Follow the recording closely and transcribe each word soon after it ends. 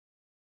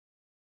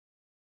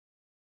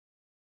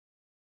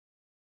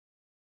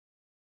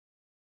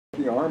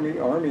see,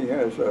 Army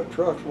has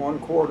trucks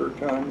 1/4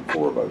 ton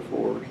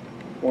 4x4s,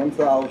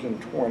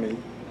 1,020.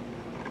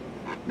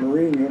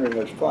 Marine unit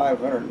has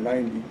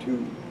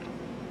 592.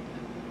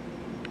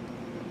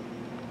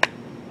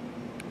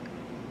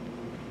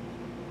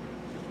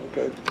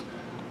 Okay.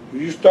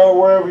 You start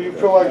wherever you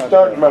feel like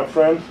starting, my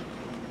friend.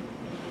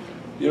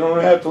 You don't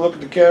have to look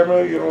at the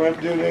camera. You don't have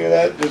to do any of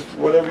that. Just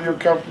whatever you're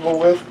comfortable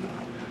with.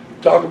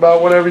 Talk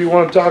about whatever you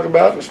want to talk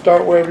about and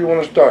start wherever you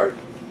want to start.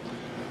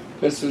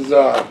 This is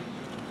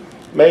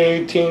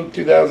May 18th,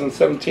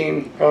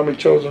 2017, Army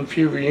Chosen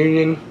Few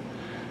Reunion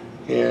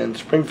in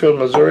Springfield,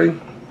 Missouri.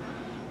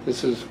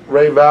 This is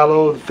Ray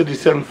Vallowe, the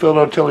 57th Field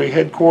Artillery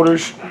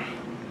Headquarters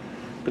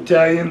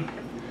Battalion,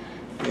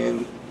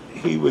 and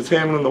he was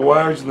handling the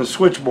wires and the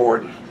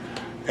switchboard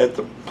at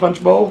the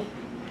punch bowl.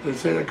 Did I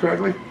say that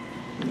correctly?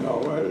 No,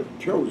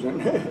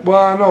 Chosen. Well,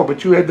 I know,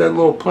 but you had that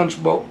little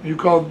punch bowl. You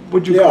called,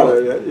 what'd you call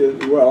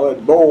it? Well,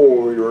 that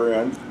bowl we were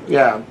in.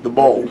 Yeah, the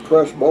bowl. The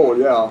press bowl,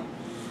 yeah.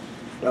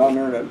 Down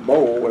there in that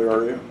bowl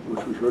area,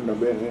 which we shouldn't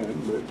have been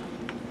in, but.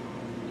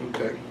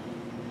 Okay.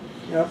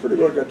 Yeah, I pretty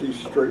well got these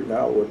straightened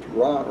out, which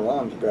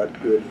Ron's got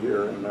good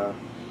here. And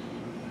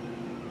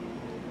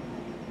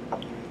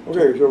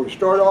okay, so we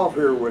start off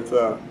here with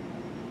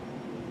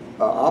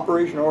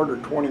Operation Order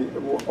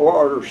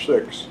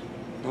 6.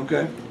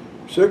 Okay.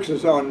 6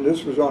 is on,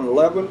 this was on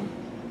 11th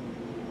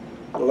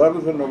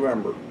of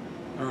November.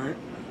 All right.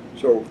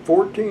 So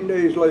 14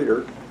 days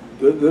later,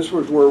 this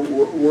was where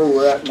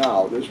we're at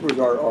now. This was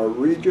our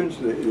regions,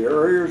 the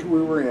areas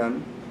we were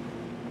in.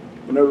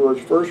 In other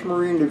words, 1st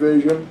Marine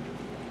Division,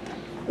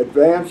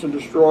 advance and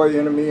destroy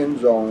enemy in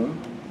zone,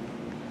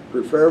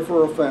 prepare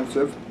for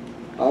offensive,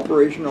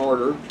 Operation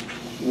Order,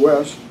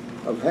 west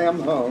of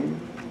Ham Hung,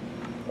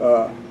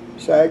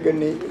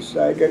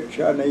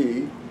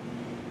 Sagachani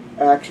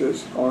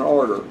axis on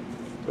order,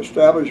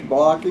 establish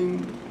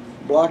blocking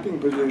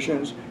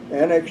positions,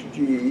 Annex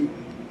G,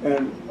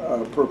 and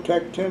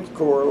protect 10th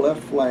Corps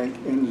left flank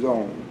in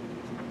zone.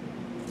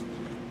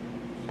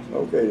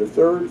 Okay, the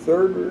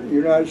 3rd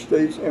United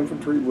States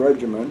Infantry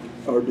Regiment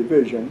or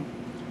Division,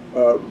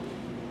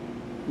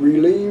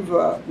 relieve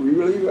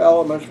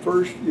elements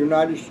 1st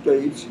United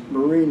States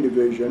Marine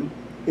Division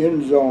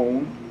in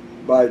zone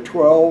by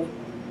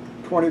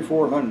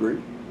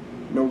 12/2400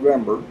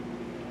 November.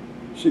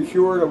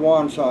 Secure the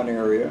Wonsan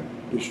area,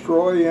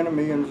 destroy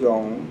enemy in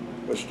zone,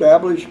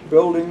 establish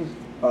building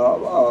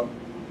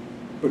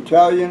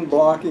battalion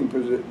blocking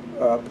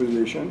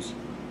positions,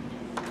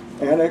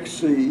 Annex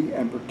C,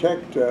 and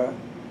protect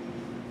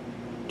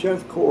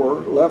 10th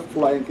Corps left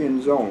flank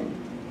in zone.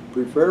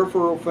 Prepare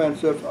for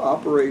offensive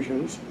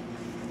operations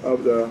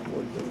of the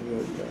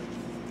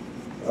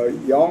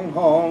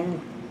Yonghong,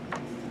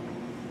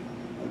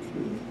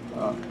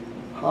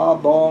 Ha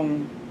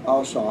Bong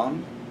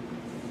Asan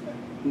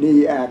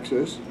knee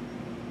axis.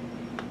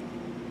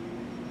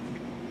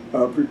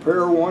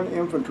 Provide one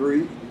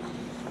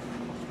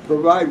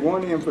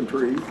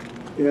infantry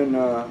in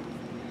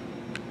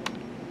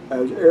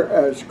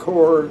as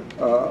Corps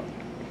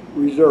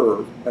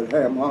reserve at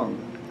Ham Hung.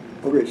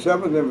 Okay,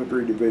 7th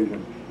Infantry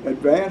Division,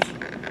 advance,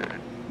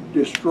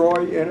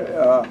 destroy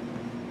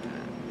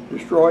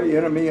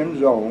enemy in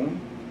zone.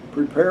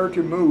 Prepare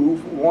to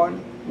move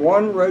one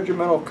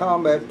regimental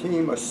combat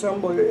team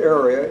assembly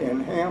area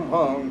in Ham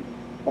Hung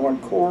on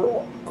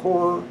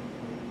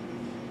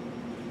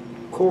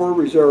Corps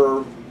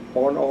reserve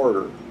on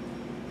order.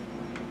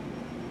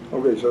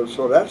 Okay,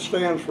 so that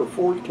stands for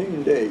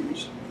 14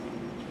 days.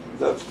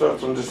 That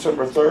starts on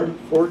December 3rd?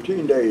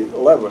 14 days,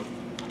 11th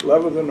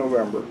of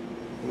November.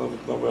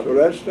 11th November. So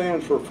that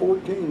stands for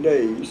 14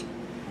 days,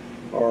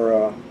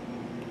 or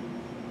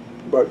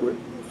but with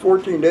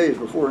 14 days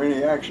before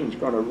any action is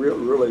going to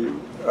really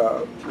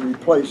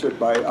replace it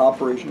by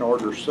Operation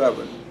Order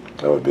 7.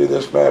 That would be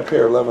this map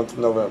here, 11th of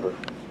November.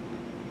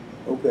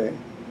 Okay.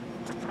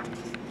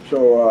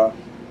 So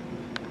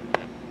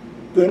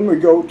then we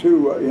go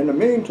to, in the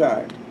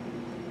meantime,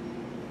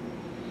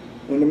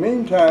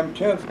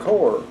 10th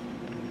Corps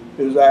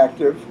is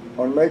active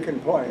on making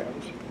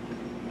plans.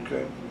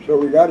 Okay. So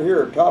we got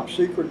here a top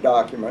secret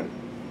document,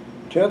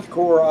 10th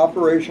Corps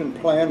Operation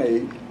Plan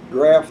 8,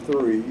 Draft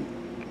 3,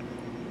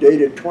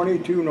 dated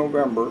 22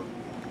 November.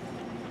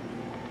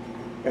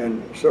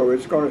 And so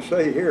it's going to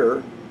say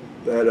here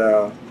that,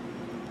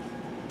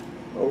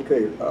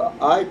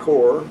 I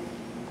Corps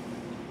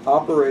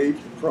operate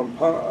from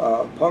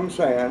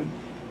Pungsan,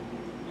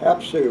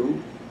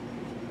 Hapsu,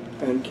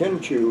 and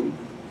Kinchu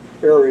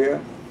area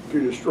to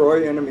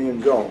destroy enemy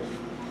in zone.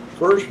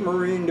 1st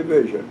Marine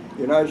Division,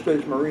 United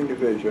States Marine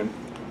Division,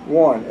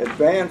 1.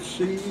 Advance,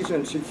 seize,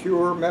 and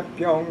secure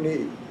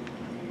Mepyeong-ni.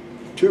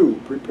 2.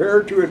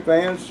 Prepare to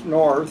advance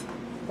north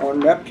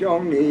on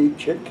Mepyeong-ni,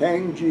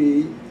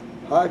 Kangji,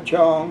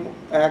 Hachong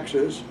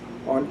axis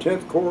on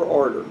 10th Corps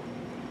order.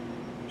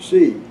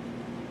 C.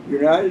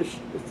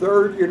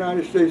 3rd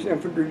United States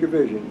Infantry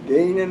Division,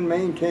 gain and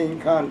maintain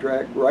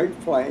contract right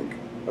flank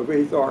of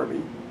 8th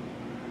Army.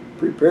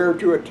 Prepare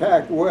to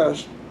attack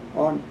west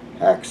on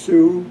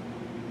Haksu,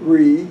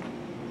 Ri,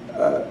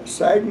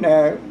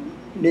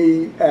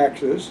 knee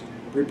axis,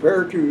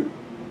 prepare to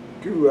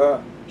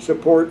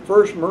support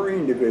 1st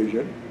Marine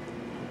Division,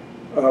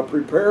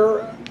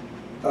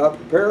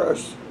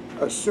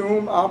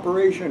 assume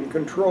operation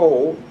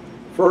control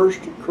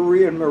 1st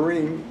Korean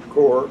Marine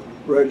Corps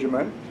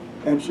Regiment,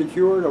 and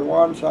secure the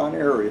Wonsan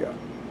area,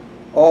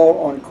 all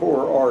on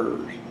Corps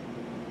orders.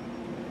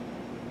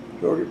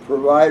 So to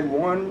provide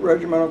 1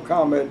 regimental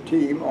combat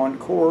team on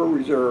Corps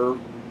reserve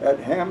at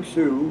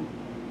Hamsu,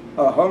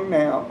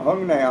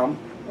 Hungnam,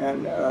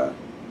 and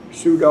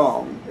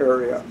Sudong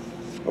area.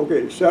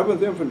 Okay,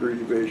 7th Infantry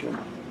Division.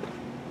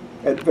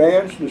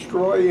 Advance,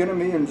 destroy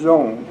enemy in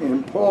zone,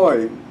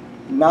 employ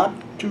not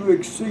to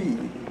exceed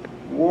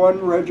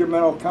 1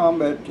 regimental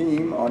combat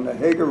team on the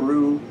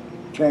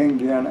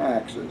Haegaru-Changjiang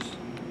axis,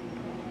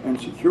 and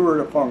secure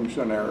the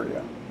Pungsan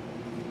area.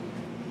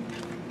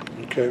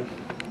 Okay.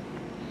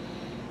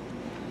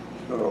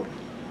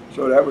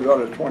 So that was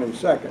on the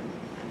 22nd.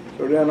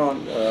 So then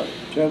on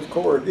 10th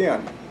Corps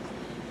again,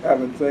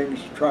 having things,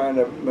 trying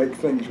to make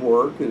things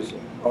work, is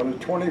on the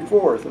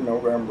 24th of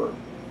November.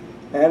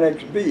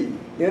 Annex B,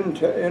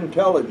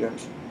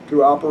 intelligence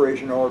to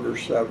Operation Order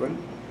 7.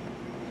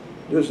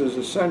 This is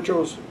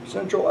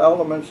essential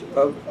elements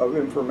of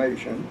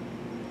information.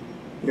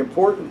 The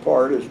important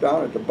part is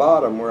down at the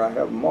bottom where I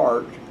have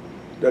marked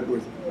that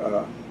with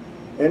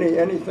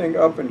anything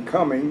up and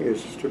coming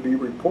is to be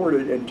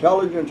reported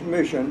intelligence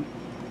mission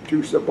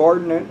to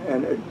subordinate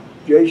and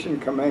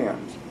adjacent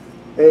commands.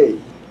 A,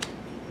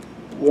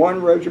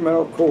 1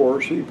 Regimental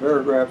Corps, see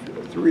paragraph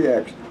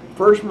 3X,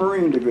 1st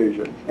Marine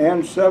Division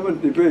and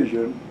 7th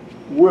Division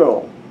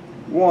will,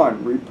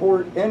 1,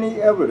 report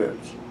any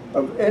evidence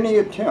of any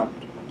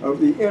attempt of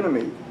the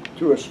enemy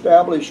to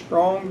establish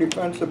strong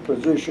defensive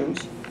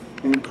positions,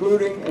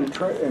 including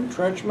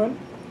entrenchment,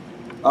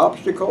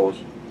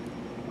 obstacles,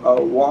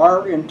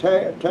 wire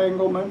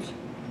entanglements,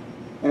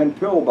 and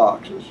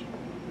pillboxes.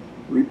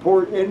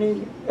 Report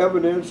any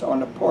evidence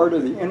on the part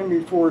of the enemy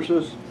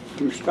forces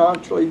to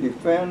staunchly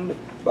defend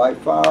by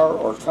fire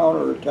or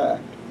counterattack.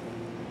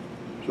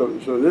 So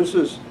this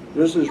is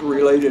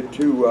related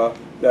to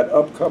that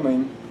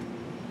upcoming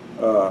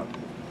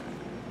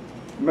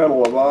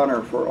Medal of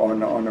Honor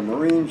on the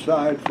Marine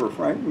side for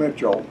Frank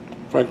Mitchell.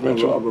 Frank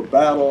Mitchell. Of a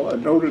battle, a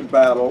noted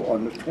battle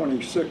on the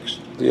 26th.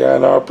 The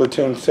INR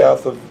platoon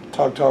south of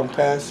Togtong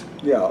Pass?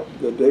 Yeah,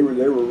 that they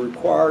were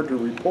required to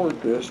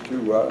report this to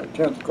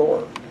 10th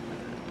Corps.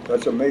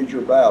 That's a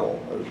major battle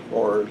as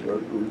far as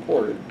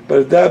reported. But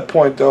at that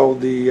point, though,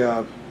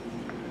 the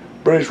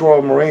British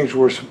Royal Marines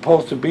were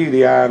supposed to be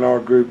the INR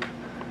group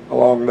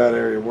along that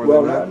area, were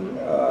they not?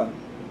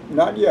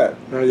 Not yet.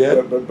 Not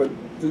yet? But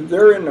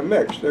they're in the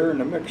mix. They're in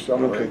the mix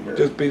somewhere Okay, in here.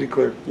 just be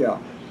clear. Yeah.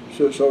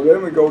 So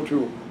then we go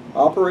to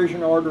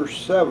Operation Order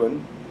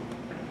 7.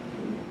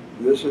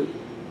 This is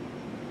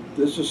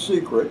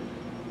secret.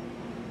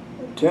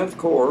 10th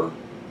Corps,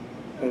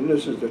 and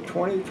this is the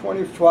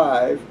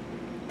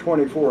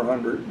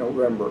 2025-2400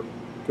 November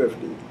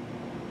 50.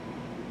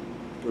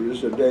 So this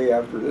is a day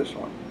after this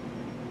one.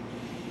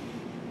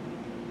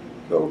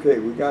 So okay,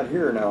 we got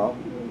here now.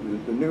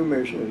 The new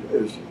mission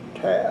is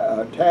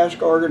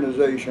Task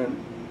Organization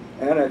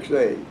Annex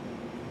A,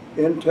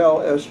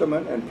 Intel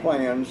Estimate and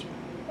Plans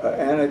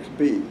Annex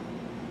B.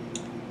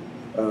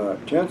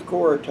 10th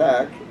Corps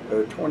attacked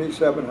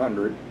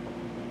 2700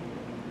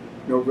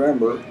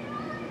 November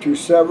to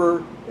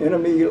sever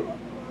enemy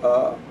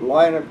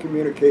line of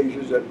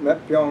communications at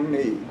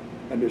Mepyeong-ni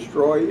and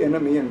destroy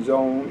enemy in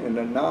zone in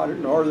the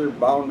northern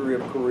boundary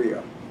of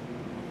Korea.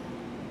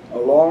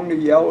 Along the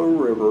Yellow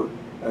River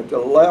at the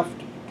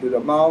left to the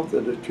mouth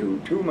of the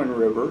Tumen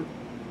River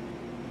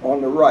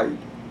on the right.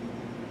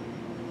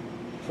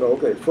 So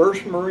okay,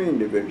 1st Marine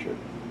Division,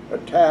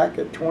 attack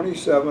at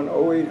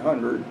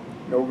 270800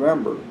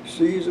 November,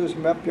 seizes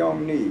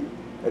Mepyeong-ni,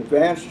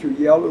 advance to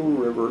Yellow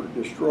River,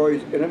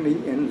 destroys enemy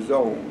in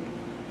zone.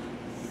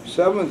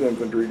 7th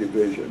Infantry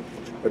Division,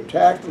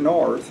 attack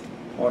north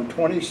on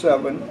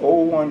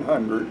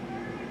 270100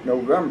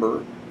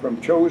 November from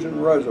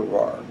Chosin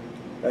Reservoir,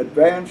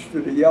 advance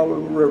to the Yellow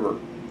River,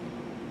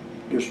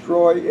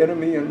 destroy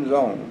enemy in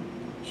zone,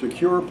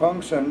 secure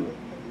Pungsan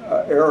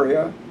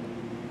area,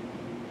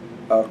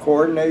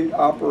 coordinate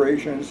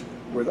operations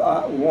with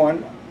I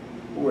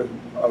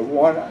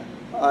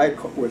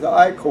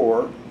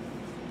Corps,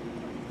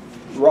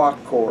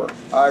 Rock Corps,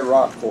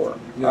 Rock Corps.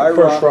 Yeah,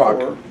 first Rock.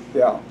 Corps,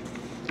 yeah.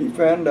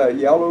 Defend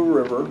Yellow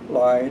River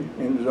line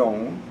in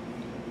zone,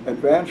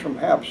 advance from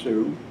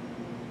Hapsu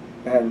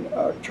and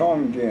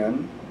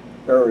Chongjin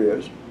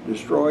areas,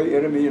 destroy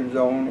enemy in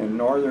zone in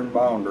northern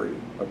boundary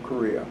of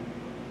Korea.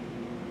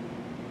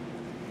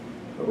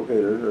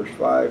 Okay, there's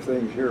 5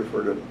 things here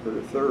for the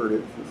third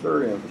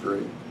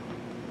infantry.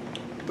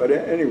 But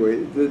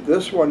anyway,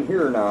 this one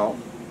here now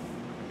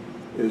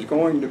is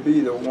going to be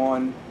the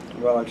one.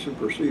 Well, I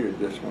superseded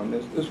this one.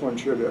 This one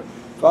should have.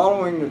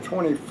 Following the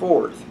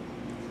 24th,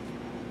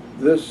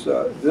 this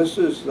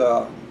is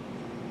the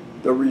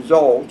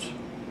result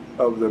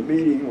of the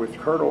meeting with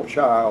Colonel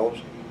Childs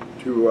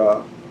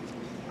to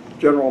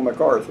General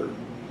MacArthur.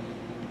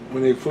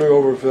 When he flew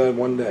over for that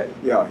one day.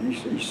 Yeah,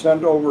 he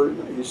sent over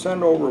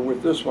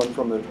with this one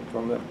from the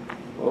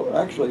well,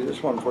 actually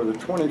this one for the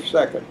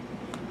 22nd.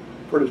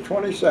 For the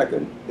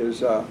 22nd is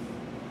the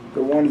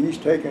one he's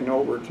taken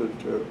over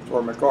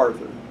for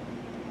MacArthur,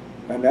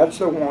 and that's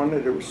the one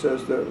that it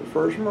says the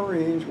 1st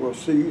Marines will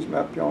seize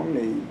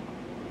Mapyong-ni,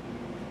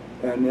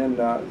 and then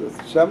the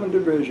 7th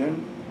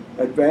Division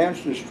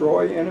advance,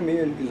 destroy enemy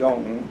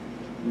zone,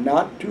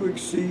 not to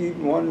exceed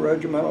 1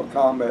 regimental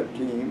combat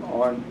team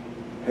on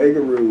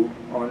Hagaroo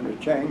on the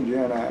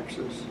Changjiang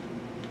axis.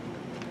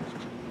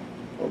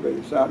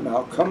 Okay, so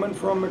now coming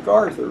from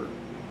MacArthur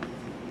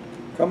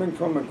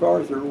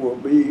will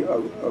be a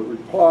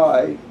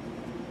reply.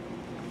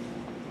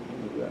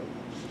 Is that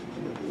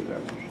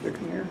one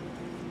sticking here?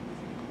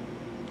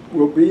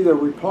 Will be the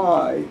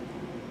reply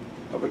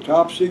of a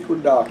top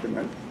secret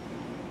document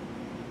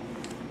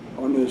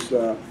on this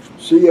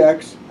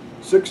CX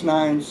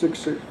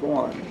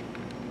 69661.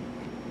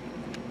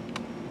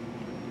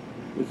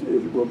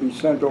 It will be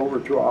sent over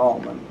to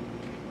Alman.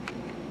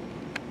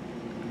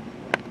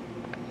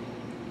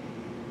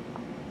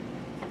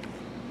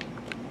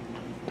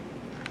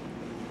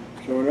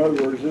 So in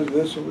other words,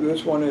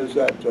 this one is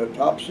that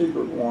top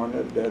secret one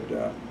that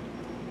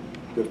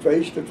the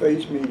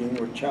face-to-face meeting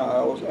with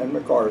Childs and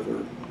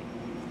MacArthur.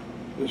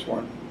 This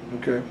one.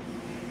 Okay.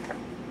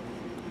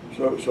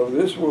 So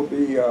this will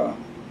be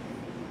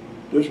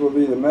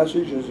the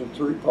messages in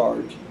 3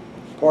 parts.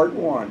 Part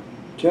 1.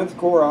 10th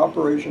Corps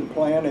Operation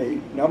Plan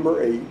 8,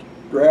 Number 8,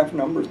 Draft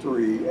Number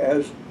 3,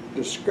 as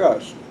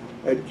discussed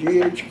at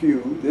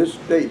GHQ, this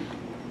date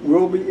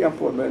will be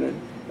implemented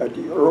at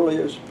the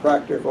earliest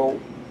practical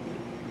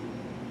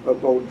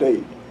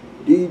date.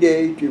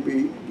 D-Day to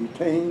be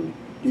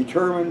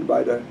determined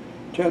by the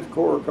 10th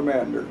Corps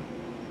Commander.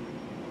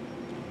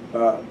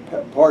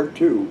 Part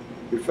 2,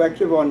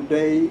 effective on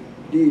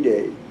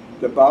D-Day.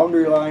 The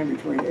boundary line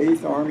between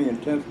 8th Army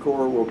and 10th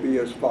Corps will be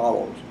as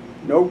follows.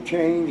 No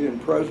change in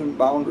present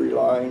boundary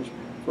lines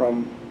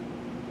from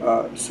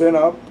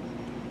SYNUP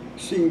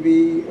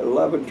CV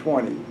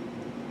 1120.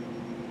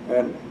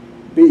 And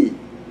B,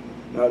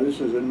 now this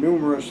is a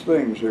numerous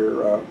things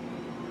here.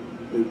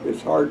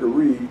 It's hard to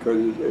read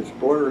because it's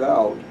blurred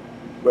out,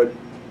 but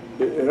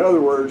in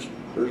other words,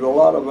 there's a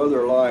lot of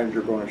other lines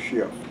are going to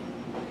shift.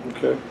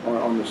 Okay.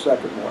 On the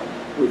second one,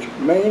 which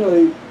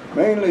mainly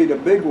the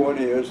big one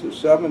is the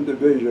 7th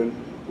Division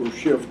will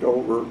shift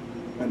over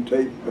and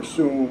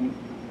assume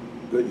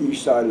the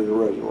east side of the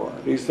reservoir.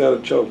 East side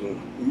of Chosen.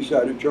 East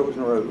side of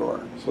Chosen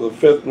Reservoir. So the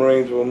 5th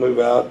Marines will move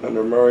out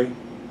under Murray.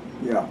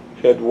 Yeah.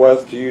 Head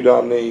west to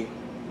Udon-ni.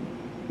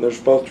 They're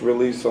supposed to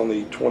release on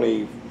the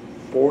 24th,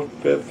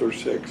 5th, or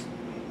 6th?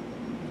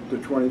 The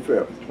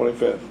 25th.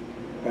 25th.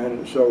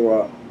 And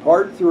so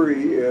part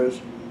 3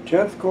 is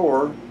 10th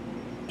Corps,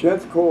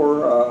 let's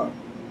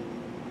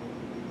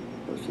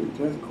see,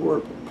 10th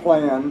Corps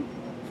plan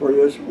for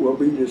this will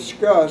be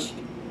discussed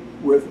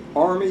with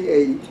Army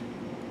 8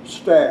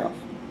 staff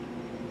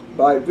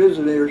by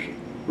visiting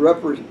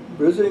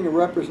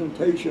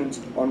representations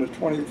on the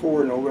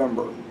 24th of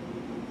November.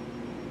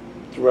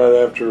 It's right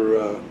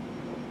after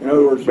in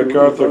other words,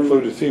 MacArthur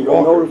flew to see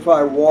Walker. Walker.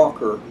 Notify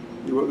Walker.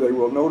 They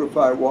will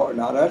notify Walker.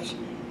 Now that's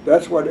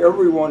what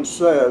everyone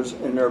says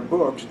in their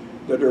books,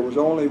 that there was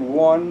only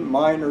one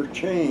minor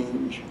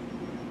change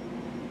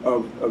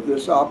of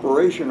this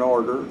operation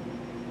order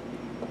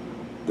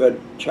that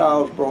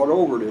Childs brought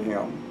over to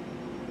him.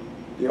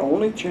 The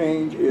only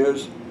change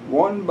is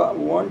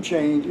one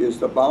change is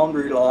the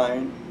boundary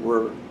line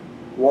where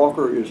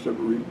Walker is to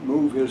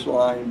remove his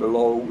line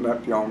below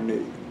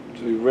Mapyong-ni.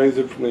 So you raise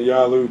it from the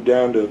Yalu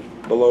down to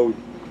below.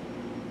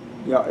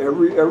 Yeah,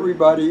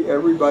 everybody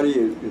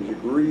is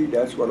agreed.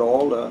 That's what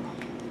all the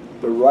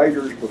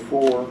writers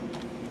before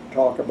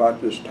talk about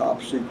this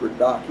top secret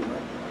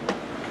document.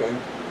 Okay.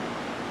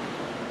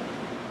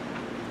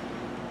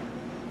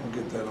 I'll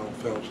get that on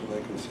film so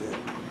they can see it.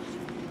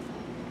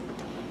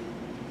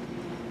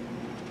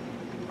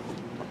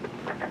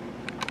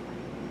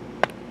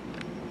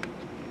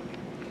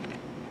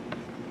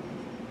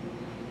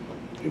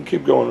 You can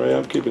keep going, Ray.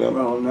 I'm keeping up.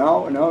 Well,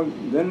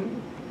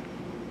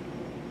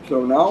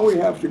 so now we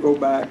have to go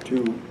back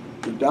to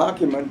the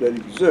document that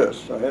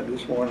exists. I had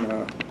this one,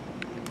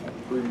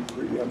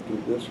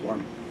 preempted this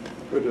one,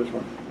 put this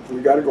one.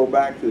 We got to go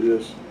back to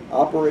this.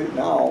 Operate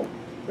now.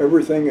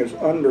 Everything is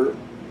under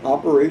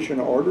Operation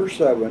Order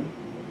 7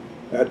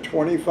 at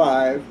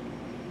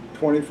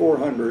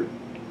 2400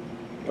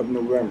 of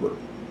November.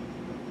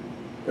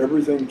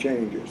 Everything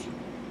changes.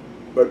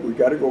 But we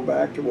got to go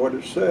back to what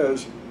it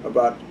says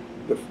about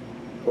the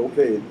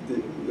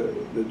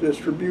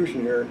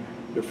distribution here.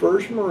 The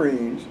 1st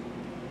Marines,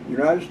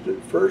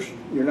 First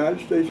United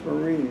States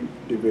Marine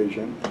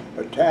Division,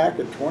 attack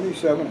at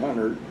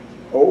 2700,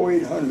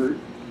 0800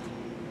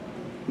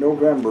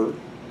 November,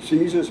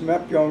 seizes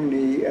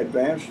Mapyong-ni,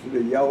 advance to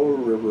the Yellow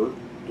River,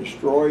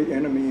 destroy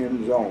enemy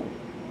in zone.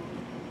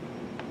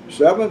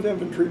 7th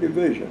Infantry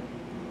Division,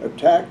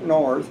 attack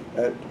north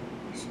at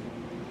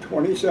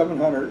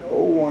 2700,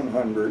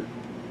 0100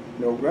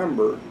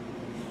 November,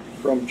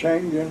 from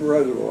Changjin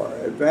Reservoir,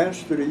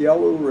 advanced to the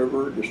Yellow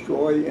River,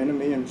 destroy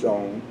enemy in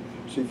zone,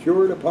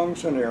 secure the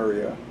Pungsan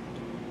area,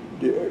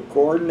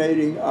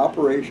 coordinating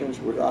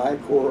operations with Rock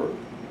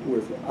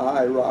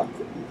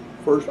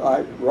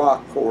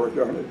Corps,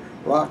 darn it,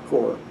 Rock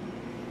Corps.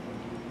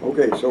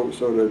 Okay, so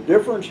the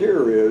difference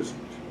here is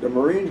the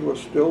Marines will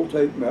still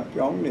take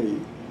Mepyeong-ni,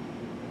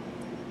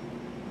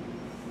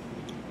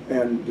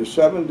 and the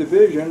 7th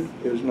Division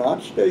is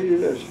not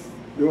stated as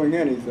doing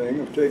anything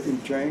of taking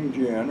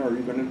Changjin or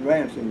even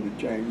advancing to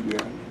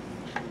Changjin.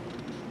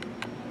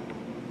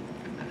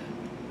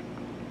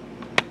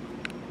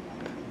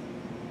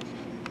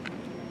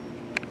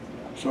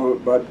 So,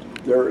 but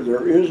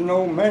there is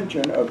no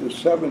mention of the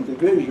 7th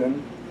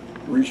Division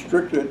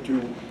restricted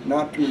to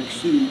not to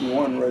exceed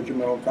 1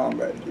 regimental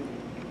combat team.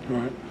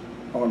 Right.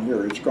 On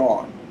here, it's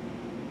gone.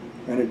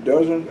 And it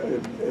does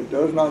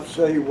not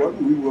say what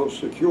we will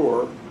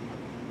secure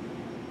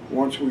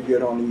once we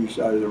get on the east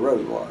side of the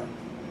reservoir.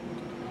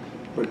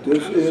 But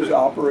this is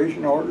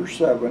Operation Order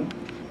 7,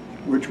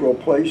 which will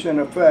place in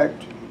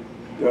effect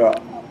the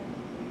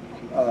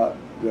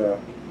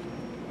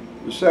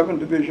 7th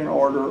Division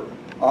Order,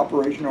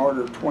 Operation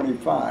Order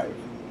 25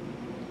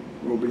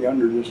 will be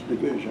under this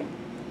division.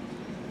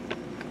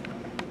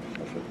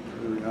 That's a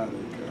periodic,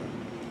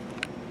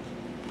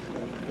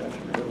 that's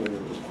really a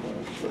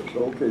request.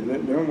 So okay,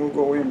 then we'll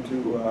go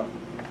into,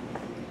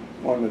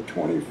 on the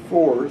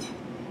 24th,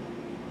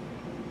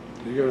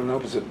 You got an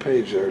opposite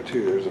page there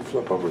too. There's a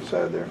flip over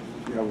side there.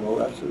 yeah, well,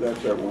 that's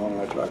that one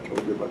I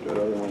told you about, that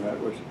other one. That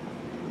was,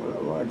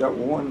 well, I got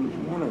one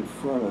in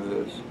front of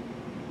this.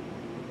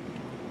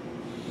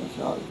 That's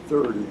not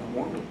 30.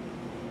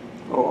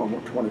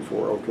 I'm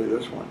 24. Okay,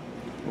 this one.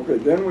 Okay,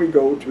 then we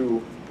go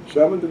to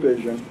 7th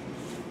Division.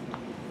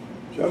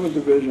 7th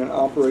Division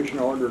Operation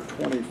Order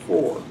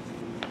 24.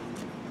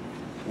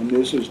 And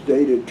this is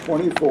dated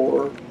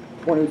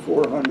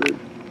 2400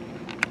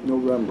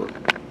 November.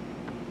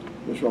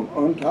 It's from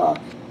Untak,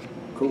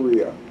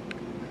 Korea.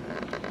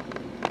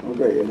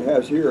 Okay, it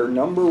has here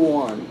number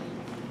 1.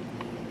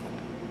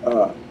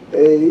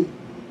 A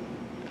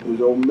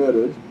is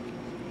omitted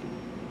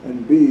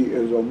and B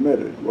is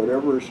omitted.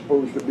 Whatever is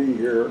supposed to be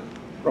here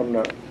from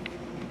the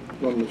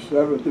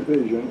 7th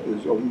Division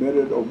is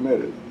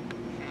omitted.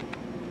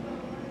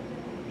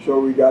 So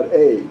we got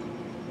A,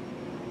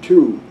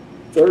 2,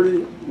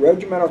 30,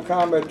 Regimental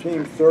Combat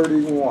Team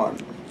 31,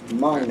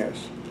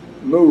 minus,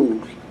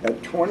 moves at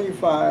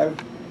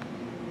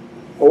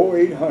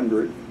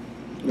 25:0800,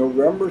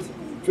 November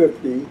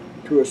 50,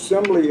 to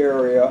assembly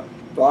area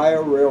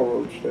via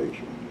railroad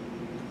station.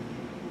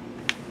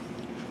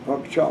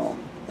 Pukchong,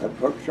 at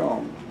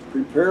Pukchong.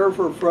 Prepare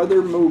for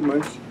further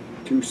movements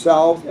to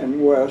south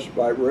and west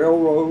by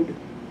railroad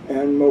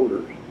and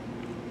motors.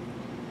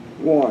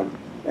 1.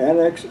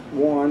 Annex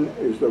 1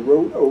 is the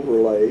route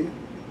overlay.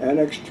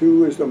 Annex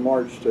 2 is the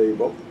march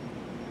table.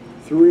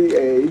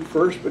 3A,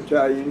 1st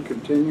Battalion,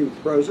 continue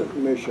present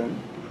mission.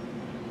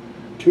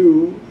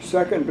 2,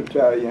 2nd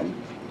Battalion,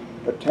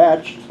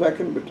 attached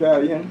 2nd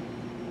Battalion,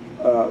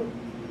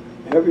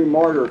 Heavy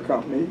Mortar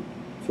Company,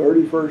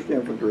 31st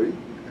Infantry,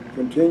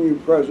 continue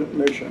present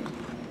mission.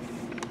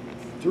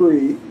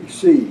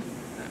 3C,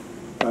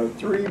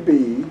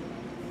 3B,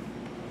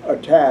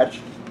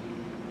 attached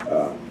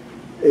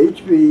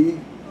HV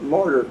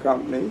Mortar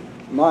Company,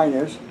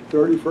 minus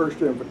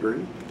 31st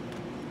Infantry,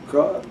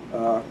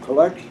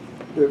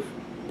 collective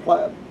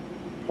plat,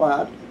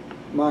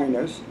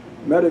 minus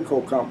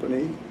Medical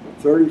Company,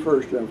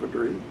 31st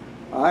Infantry,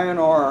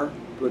 INR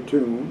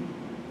Platoon,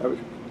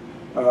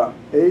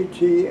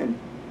 AT and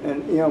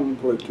M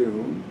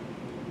Platoon,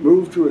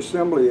 move to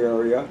assembly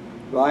area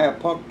via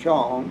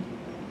Pukchong,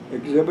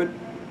 exhibit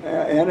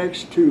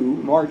Annex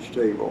 2 march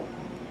table.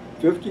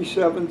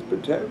 57th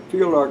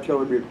Field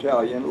Artillery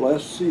Battalion,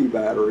 less C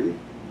Battery,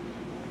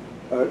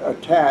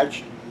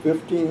 attached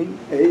 15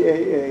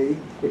 AAA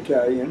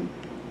Battalion,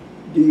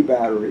 D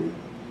Battery,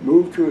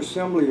 move to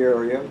assembly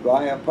area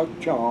via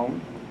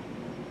Pukchong,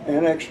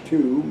 Annex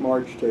 2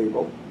 march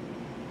table.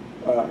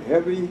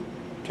 Heavy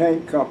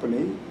Tank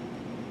Company,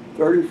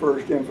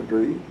 31st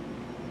Infantry,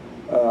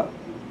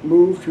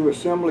 move to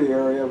assembly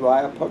area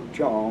via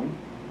Pukchong,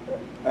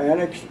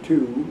 Annex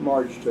 2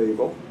 march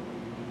table.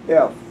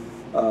 F,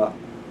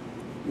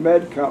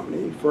 Med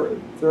Company for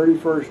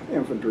 31st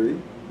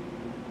Infantry,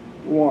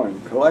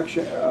 1,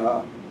 collection,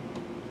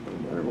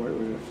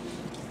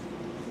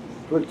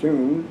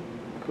 platoon,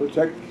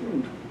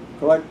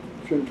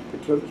 collection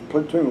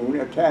platoon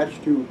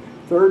attached to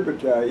 3rd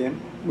Battalion,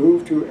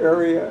 move to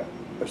area,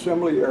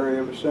 assembly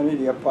area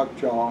vicinity of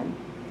Pukchong,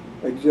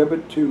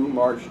 exhibit 2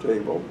 march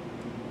table.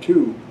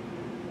 2,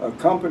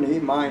 company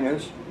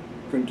minus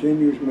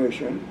continues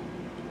mission.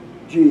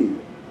 G,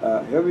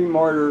 Heavy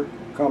Mortar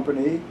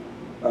Company,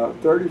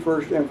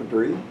 31st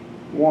Infantry,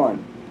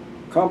 1,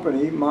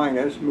 company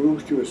minus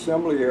moves to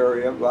assembly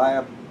area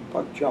via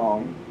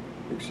Pukchong,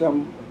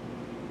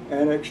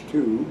 Annex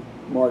 2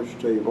 march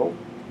table.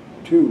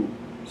 2,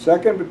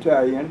 2nd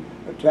Battalion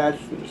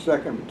attached to the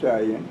 2nd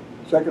Battalion,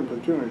 2nd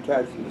Platoon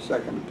attached to the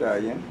 2nd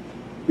Battalion,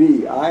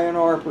 B,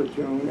 INR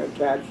platoon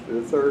attached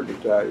to the 3rd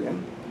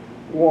Battalion.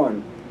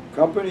 1,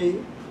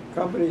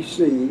 Company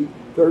C,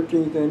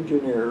 13th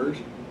Engineers,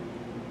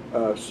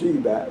 C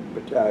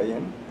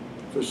Battalion,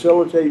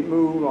 facilitate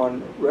move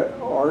on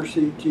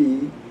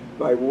RCT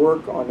by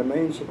work on the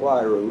main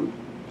supply route.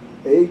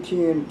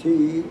 AT&M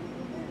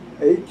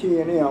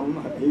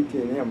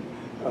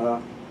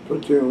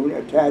platoon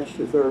attached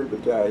to 3rd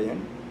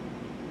Battalion.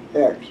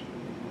 X,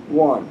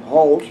 1,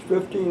 halts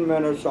 15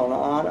 minutes on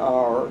odd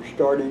hour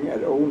starting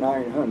at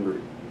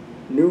 0900.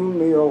 Noon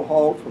meal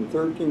halt from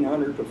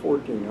 1300 to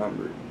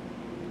 1400.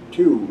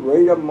 2,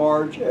 rate of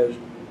march as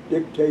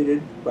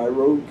dictated by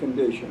road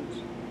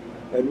conditions.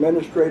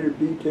 Administrative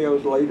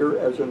details later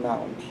as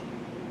announced.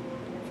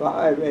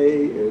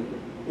 5A is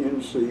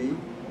NC.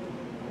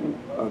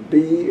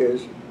 B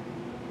is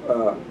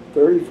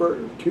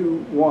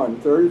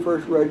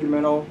 31st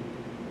Regimental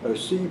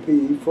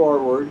CP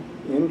forward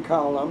in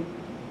column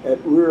at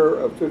rear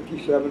of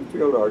 57th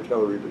Field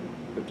Artillery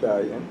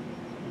Battalion.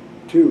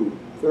 2,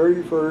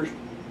 31st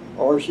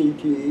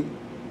RCT,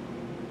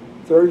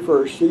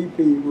 31st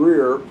CP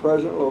rear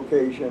present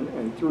location,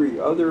 and 3,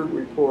 other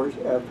reports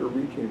after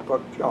reaching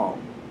Puc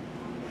Chong.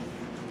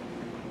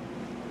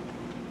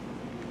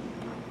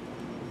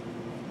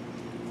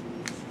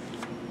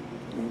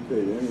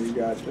 Okay, then we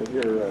got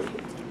here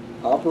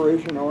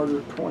Operation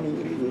Order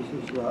 20.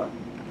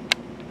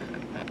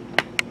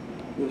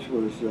 This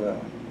was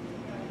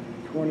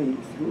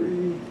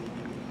 23.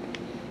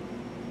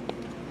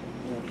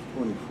 That's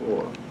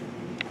 24.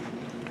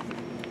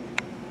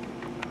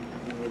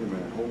 Wait a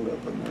minute, hold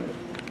up a minute.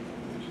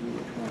 Let's see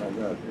which one I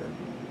got here.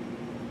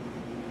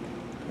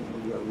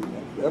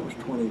 That was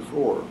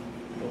 24.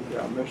 Okay,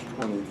 I missed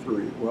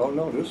 23. Well,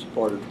 no, this is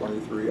part of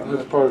 23.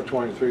 That's part of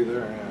 23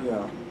 there,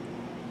 yeah.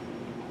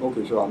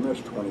 Okay, so I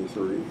missed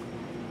 23.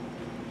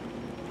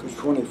 Because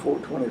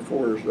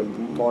 24 is the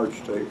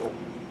March table.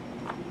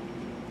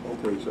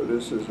 Okay, so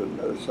this is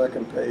the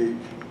second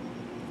page.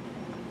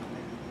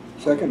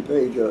 Second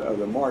page of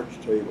the March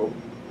table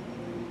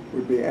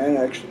would be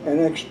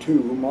Annex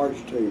 2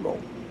 March table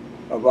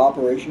of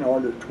Operation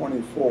Order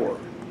 24.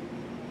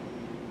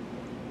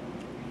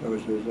 So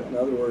it says, in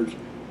other words,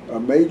 a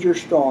major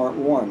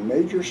storm,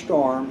 major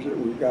storms,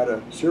 we've got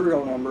a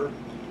serial number,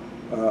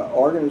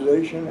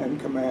 organization and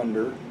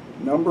commander,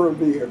 number of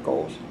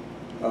vehicles,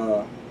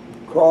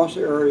 cross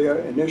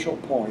area, initial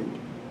point,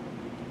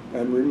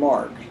 and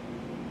remarks.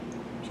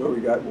 So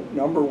we got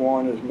number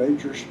 1 is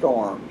major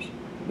storms,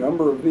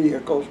 number of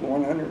vehicles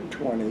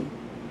 120,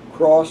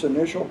 cross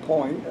initial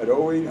point at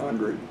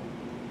 0800,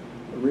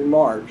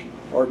 remarks,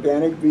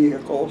 organic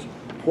vehicles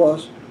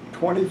plus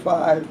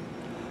 25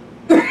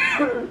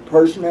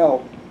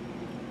 personnel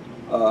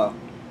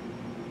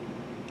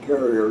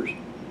carriers.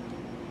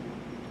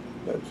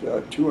 That's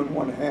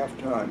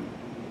 2.5 ton.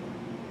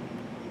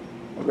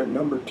 Okay,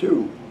 number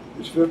 2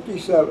 is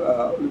 57,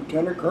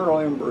 Lieutenant Colonel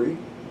Embry,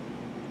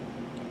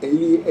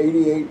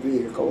 88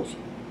 vehicles,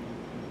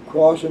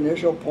 cross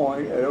initial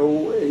point at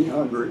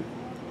 0800,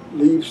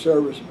 leave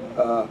service,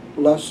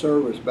 less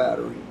service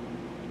battery.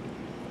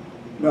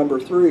 Number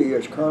 3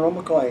 is Colonel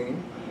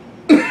McLean,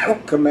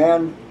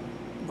 command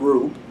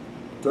group,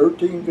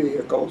 13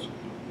 vehicles,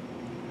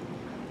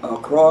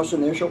 cross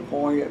initial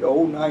point at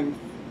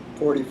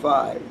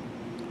 0945.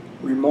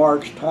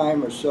 Remarks,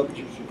 time is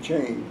subject to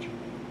change.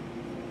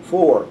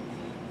 4,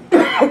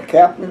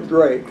 Captain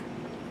Drake,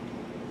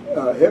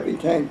 Heavy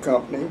Tank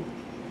Company,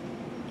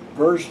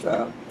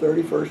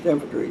 31st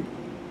Infantry,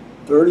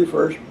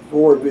 31st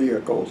 4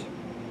 vehicles,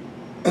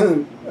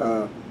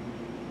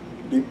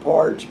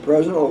 departs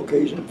present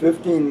location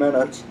 15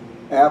 minutes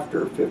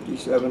after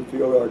 57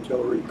 Field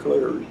Artillery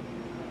clears.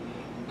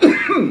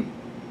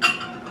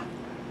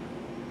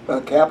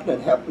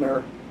 Captain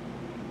Hepner,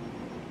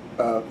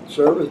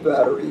 service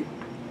battery,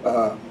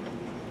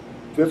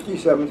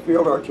 57th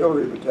Field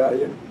Artillery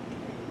Battalion,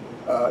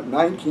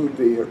 19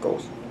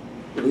 vehicles,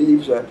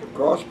 leaves at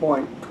cross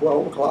point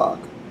 12 o'clock.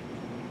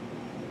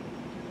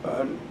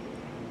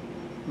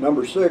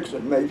 Number 6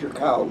 is Major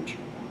Couch,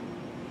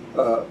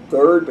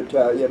 3rd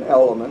Battalion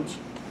Elements,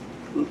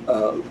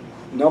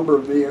 number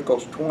of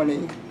vehicles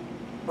 20,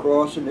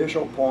 cross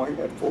initial point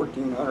at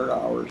 1400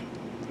 hours,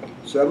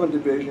 7th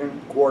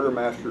Division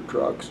Quartermaster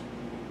trucks,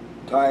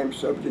 time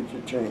subject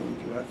to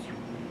change. And that's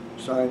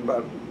signed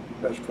by,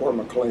 that's for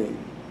McLean,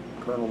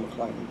 Colonel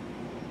McLean.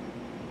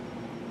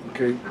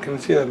 Okay, can I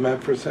see that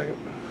map for a second?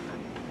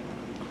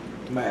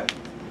 Map.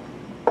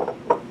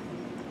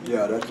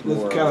 Yeah, that's This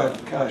more.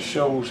 kind of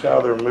shows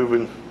how they're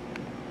moving,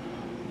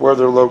 where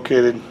they're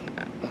located,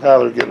 how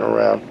they're getting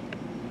around.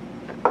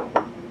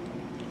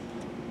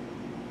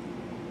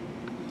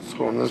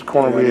 So in this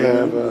corner we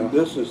have.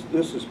 This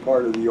is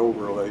part of the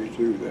overlay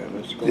too. Then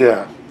it's going.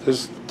 Yeah,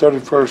 this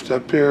 31st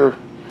up here,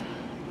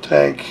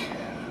 tank.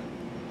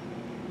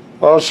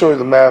 Well, I'll show you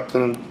the map,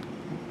 then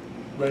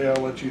maybe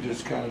I'll let you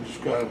just kind of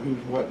describe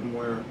who's what and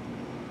where.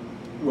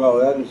 Well,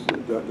 that is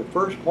the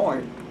first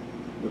point.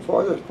 The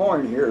farthest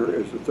point here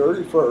is the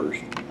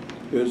 31st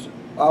is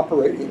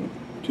operating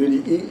to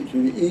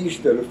the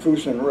east of the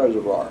Fuson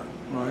Reservoir.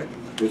 Right.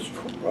 It's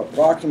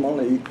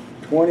approximately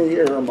 20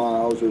 air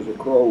miles as a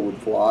crow would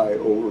fly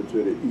over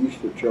to the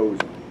east of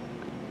Chosin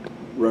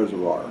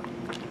Reservoir.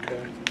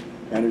 Okay.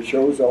 And it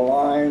shows a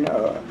line,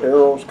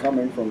 arrows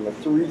coming from the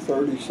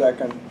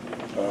 332nd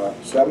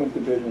 7th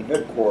Division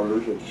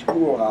headquarters at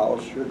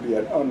schoolhouse, should be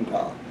at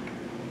Untah.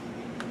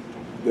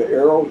 The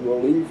arrows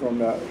will leave from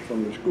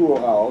the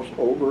schoolhouse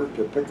over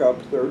to pick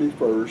up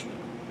 31st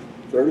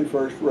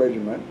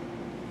Regiment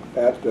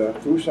at the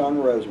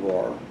Fuson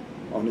Reservoir,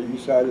 on the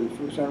east side of the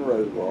Fuson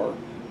Reservoir,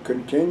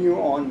 continue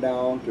on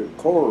down to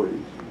Corey,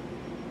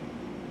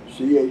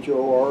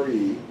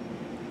 C-H-O-R-E,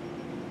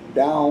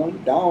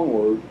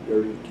 downward,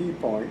 there's a key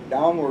point,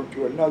 downward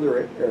to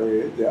another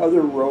area. The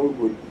other road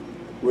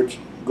would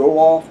go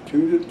off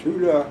to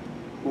the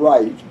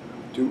right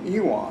to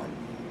Ewan,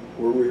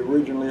 where we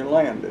originally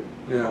landed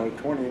on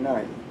the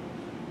 29th.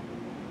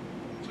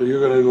 So you're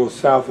going to go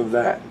south of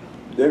that?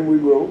 Then we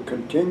will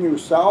continue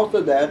south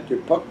of that to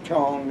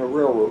Pukchong, the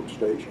railroad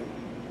station,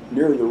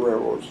 near the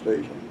railroad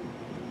station.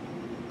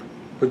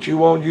 But you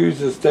won't use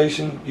the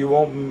station? You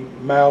won't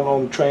mount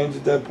on trains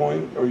at that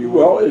point? Or you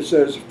will? Well, it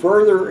says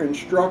further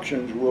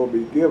instructions will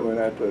be given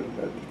at the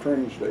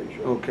train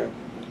station. Okay.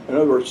 In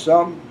other words,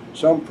 some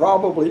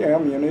probably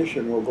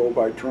ammunition will go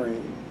by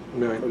train.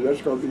 Right. Because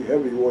that's going to be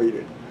heavy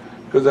weighted.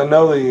 Because I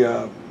know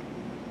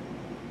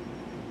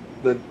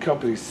the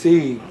company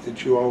C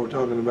that you all were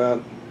talking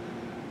about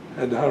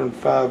had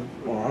 105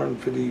 or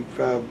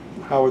 155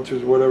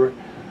 howitzers, whatever.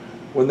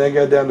 When they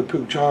got down to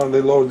Pukchon,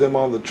 they loaded them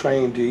on the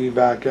train to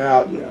evac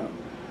out. Yeah.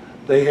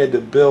 They had to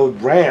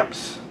build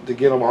ramps to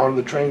get them on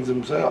the trains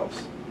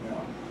themselves.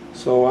 Yeah.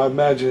 So I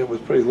imagine it was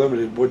pretty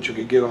limited what you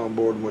could get on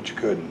board and what you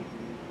couldn't.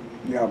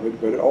 Yeah,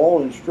 but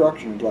all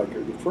instructions, like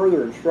the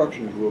further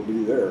instructions will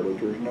be there, but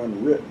there's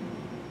none written.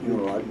 You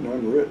know, like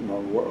none written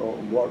on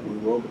what we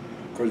will,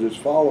 because it's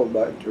followed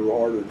back to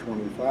Order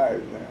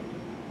 25 then.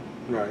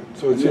 Right.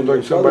 So it And seems then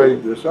like somebody.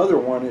 This other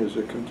one is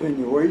a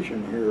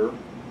continuation here,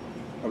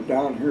 of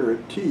down here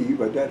at T,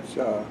 but that's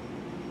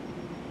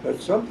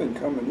something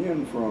coming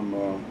in from.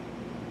 I'm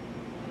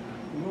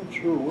not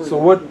sure where. So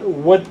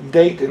what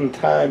date and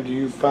time do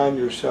you find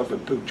yourself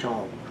at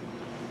Pukchong?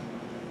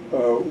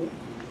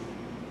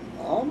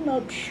 I'm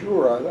not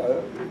sure.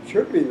 It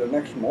should be the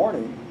next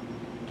morning.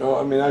 No,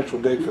 I mean actual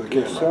date for the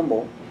camera.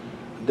 Assemble.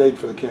 Date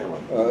for the camera.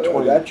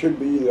 20. That should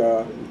be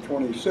the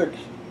 26th.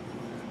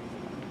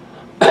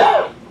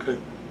 Okay.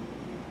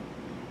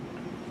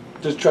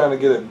 Just trying to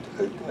get a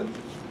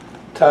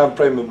time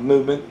frame of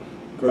movement,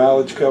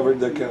 mileage covered,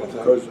 that kind of thing.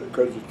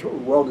 Because the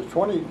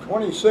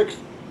 26th,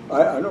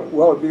 I know.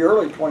 Well, it'd be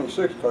early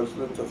 26th because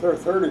the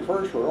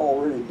 31st would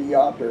already be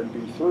out there and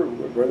be through.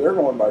 But they're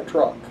going by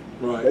truck.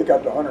 Right. They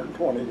got the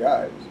 120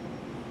 guys,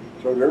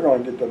 so they're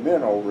going to get the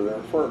men over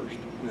there first.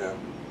 Yeah.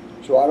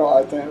 So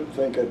I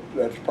think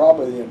that's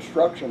probably the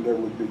instruction that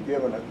would be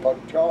given at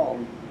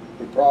Pukchong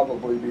would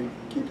probably be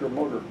keep your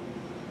motor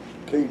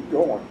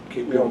going.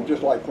 Keep you going. know,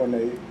 just like when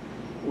they,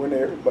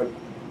 but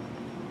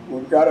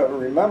we've got to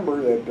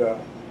remember that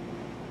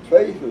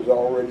Faith is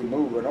already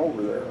moving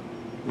over there.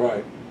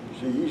 Right.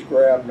 See, he's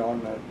grabbed on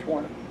the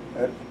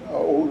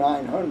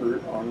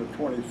 0900 on the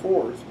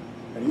 24th,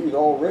 and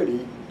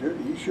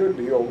he should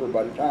be over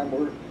by the time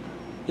we're.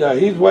 Yeah,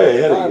 he's way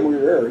ahead By the of time you.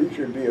 we're there, he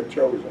should be at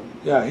Chosin.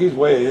 Yeah, he's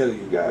way ahead of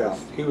you guys.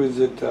 Yeah. He was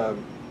at.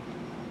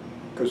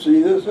 Because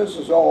see, this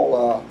is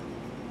all.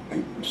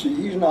 See,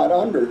 he's not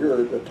under here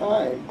at the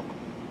time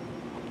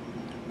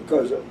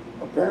because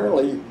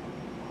apparently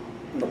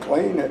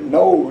McLean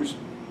knows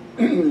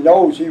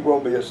he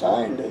will be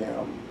assigned to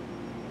him,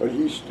 but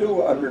he's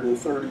still under the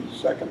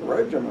 32nd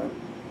Regiment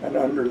and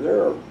under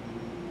their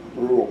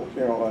rules.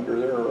 You know, under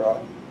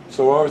their.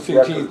 So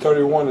RCT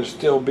 31 is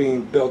still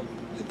being built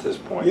at this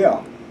point.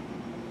 Yeah.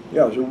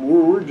 Yeah. So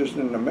we're just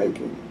in the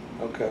making.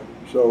 Okay.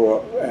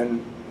 So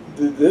and.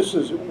 This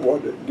is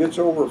what gets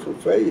over for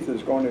Faith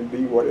is going to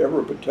be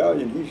whatever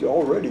battalion he's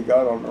already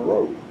got on the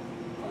road.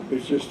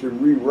 It's just to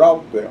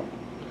reroute them.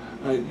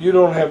 You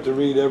don't have to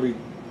read every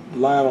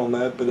line on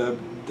that, but I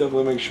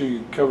definitely make sure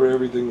you cover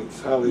everything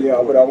that's highly Yeah,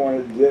 important. but I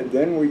wanted.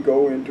 Then we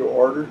go into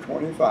Order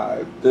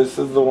 25. This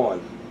is the one.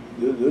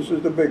 This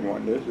is the big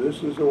one.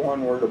 This is the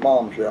one where the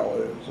bombshell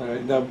is. All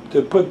right. Now,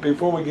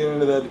 before we get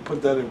into that, to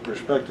put that in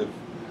perspective,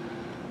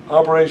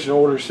 Operation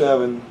Order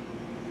 7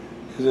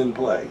 is in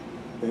play.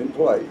 In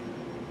play.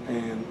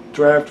 And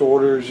draft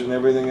orders and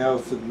everything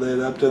else that led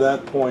up to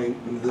that point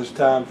in this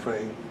time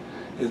frame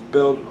is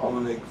built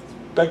on an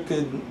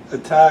expected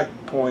attack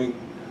point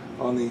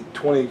on the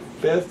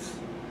 25th,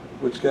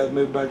 which got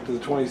moved back to the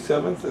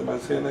 27th. Am I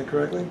saying that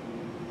correctly?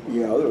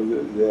 Yeah,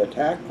 the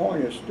attack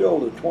point is still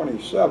the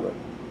 27th.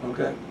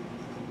 Okay.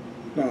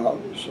 Now,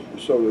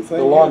 so the thing.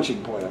 The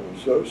launching point, I mean.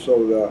 So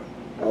the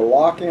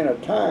lock in a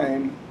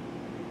time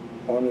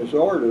on this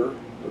order,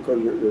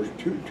 because there's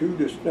two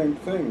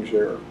distinct things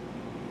there.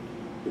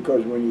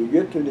 Because when you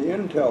get to the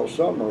intel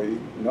summary,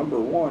 number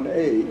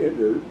 1A,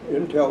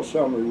 intel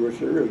summary, which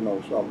there is no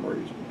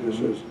summaries. There's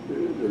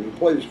a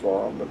place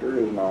for them, but there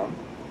is none.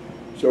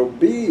 So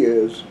B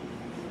is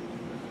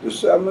the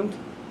 7th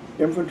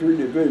Infantry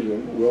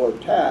Division will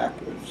attack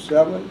at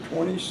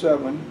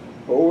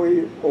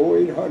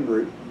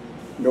 7/27/0800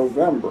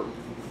 November,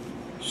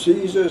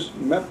 seizes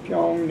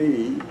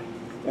Mepyong-ni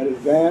and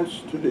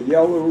advance to the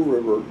Yellow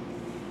River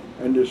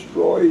and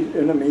destroys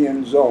enemy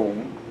in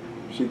zone,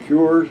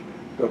 secures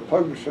the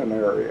Pungsan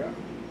area.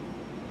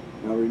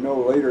 Now we know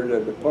later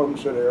that the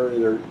Pungsan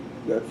area,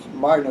 that's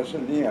minus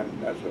an N,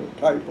 that's a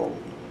typo.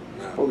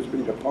 It's supposed to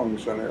be the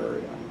Pungsan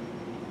area.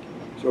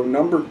 So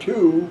number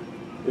 2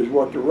 is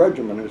what the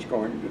regiment is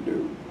going to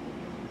do.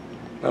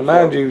 Now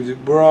mind you,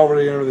 we're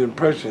already under the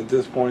impression at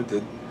this point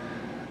that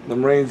the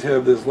Marines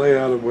have this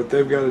layout of what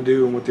they've got to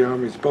do and what the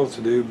Army's supposed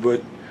to do,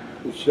 but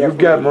you've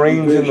got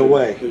Marines in the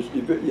way.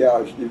 You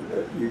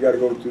got to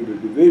go through the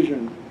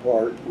division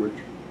part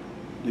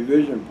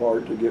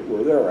to get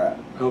where they're at.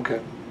 Okay.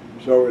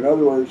 So in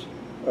other words,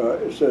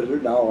 it says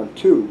it now on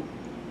 2.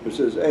 It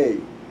says A,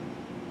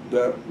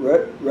 the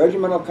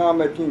Regimental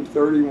Combat Team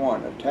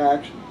 31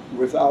 attacks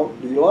without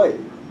delay.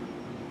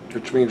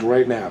 Which means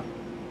right now.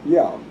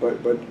 Yeah, but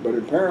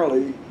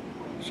apparently,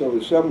 so the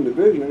 7th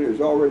Division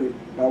is already,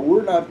 now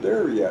we're not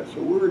there yet,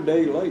 so we're a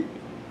day late.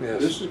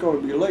 Yes. This is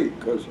going to be late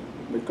because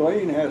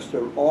McLean has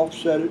to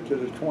offset it to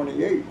the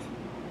 28th.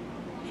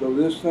 So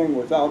this thing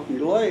without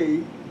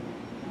delay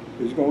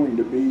is going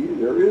to be,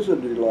 there is a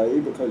delay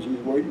because he's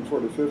waiting for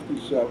the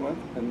 57th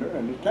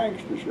and the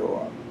tanks to show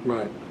up.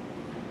 Right.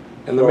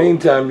 In the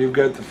meantime, you've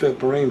got the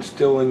 5th Marines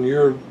still in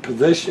your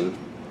position.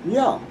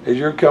 Yeah. As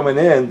you're coming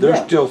in, they're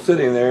Yeah. still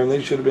sitting there, and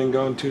they should have been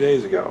gone 2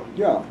 days ago.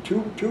 Yeah,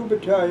 two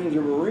battalions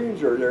of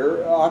Marines are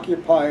there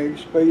occupying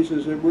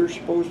spaces that we're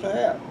supposed to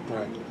have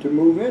Right. to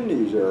move in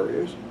these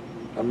areas.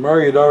 And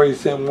Murray had already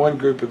sent one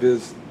group of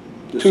his,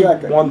 The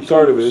second, one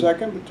third of the it,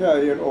 2nd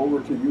Battalion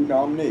over to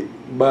UNAMNI.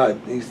 but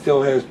he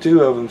still has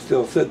 2 of them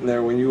still sitting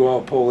there when you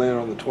all pull in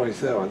on the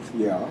 27th,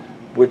 Yeah,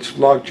 which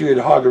locked you at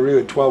Hoggaroo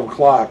at 12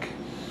 o'clock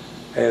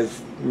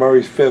as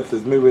Murray's 5th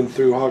is moving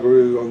through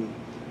Hoggaroo on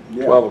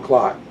yeah, 12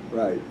 o'clock.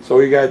 right. So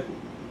you got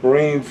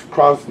Marines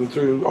crossing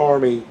through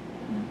Army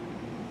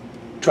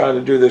trying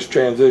to do this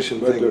transition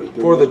But thing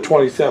for the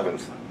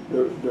 27th.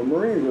 The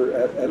Marines are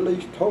at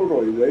least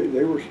totally,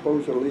 they were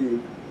supposed to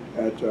leave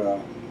at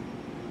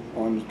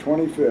on the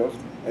 25th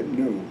at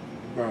noon.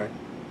 Right.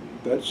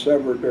 That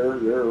severed their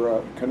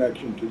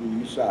connection to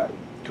the east side.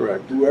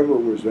 Correct. Whoever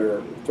was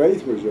there,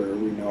 Faith was there,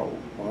 we know,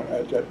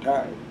 at that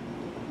time.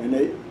 And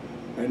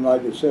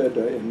like I said,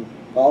 in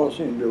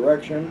policy and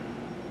direction,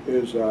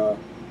 is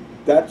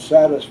that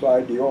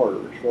satisfied the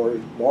order. As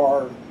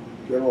far as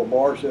General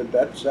Barr said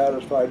that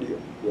satisfied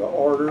the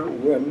order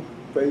when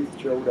Faith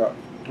showed up.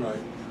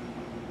 Right.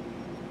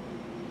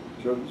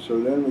 So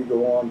then we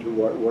go on to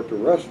what the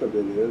rest of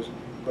it is.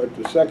 But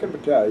the 2nd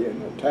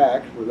Battalion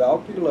attacks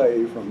without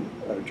delay from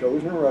a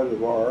chosen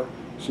reservoir,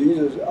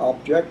 seizes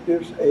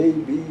objectives A,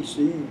 B,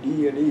 C,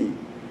 D, and E,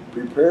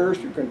 prepares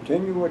to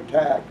continue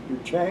attack to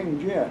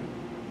Changjin,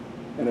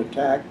 and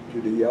attack to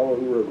the Yellow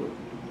River.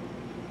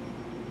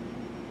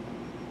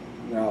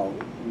 Now,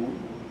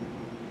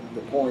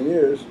 the point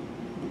is,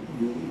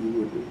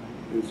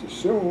 it's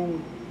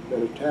assumed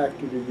that attack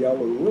to the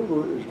Yellow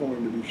River is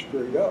going to be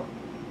straight up,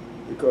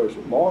 because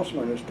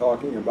Mossman is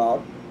talking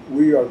about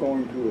we are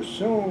going to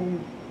assume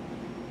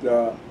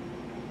the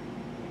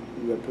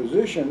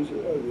positions,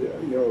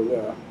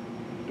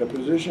 the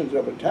positions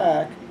of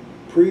attack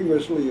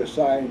previously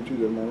assigned to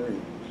the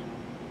Marines.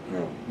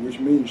 Yeah. Which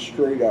means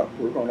straight up.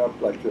 We're going up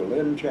like to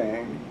Lin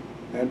Chang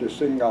and to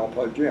Singal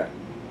Pajin.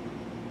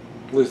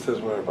 At least that's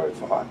what everybody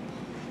thought.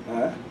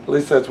 Huh? At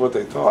least that's what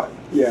they thought.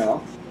 Yeah.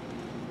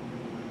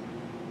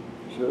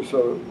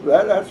 So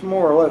that's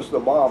more or less the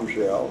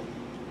bombshell.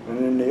 And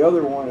then the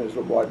other one is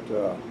what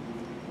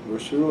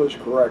Rasula's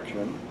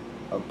correction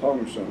of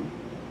Pungsan,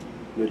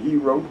 that he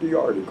wrote the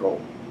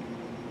article.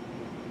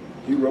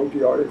 He wrote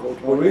the article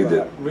 25.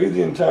 Well, read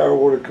the entire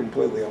order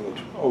completely on the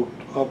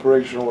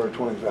Operational Order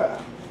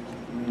 25.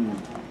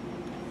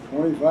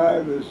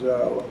 25 is,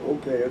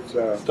 okay, it's...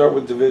 Start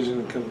with division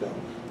and come down.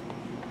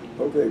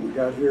 Okay, we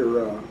got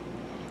here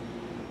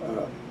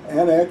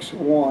Annex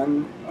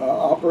 1,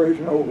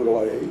 Operation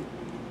Overlay,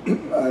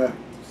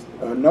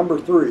 number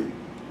 3,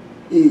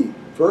 E,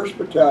 1st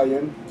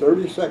Battalion,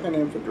 32nd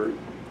Infantry,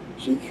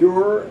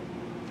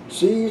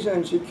 seize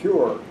and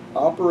secure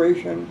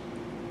Operation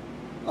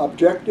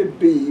Objective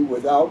B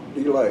without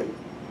delay,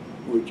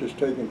 which is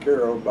taken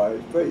care of by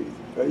Faith.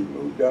 Faith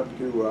moved up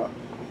to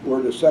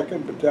where the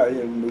 2nd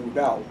Battalion moved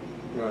out,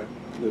 Right.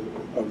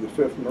 of the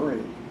 5th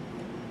Marine.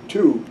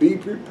 2, be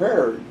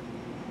prepared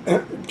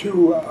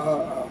to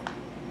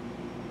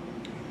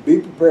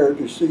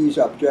seize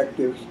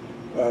objectives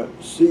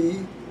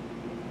C,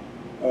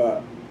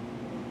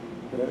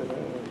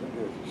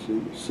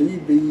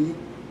 CB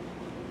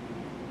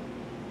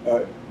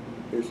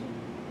is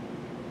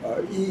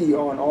E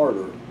on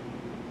order.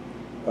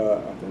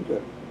 I think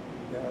that,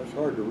 yeah, it's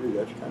hard to read,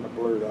 that's kind of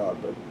blurred out,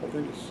 but I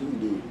think it's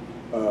CD.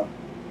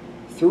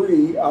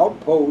 3,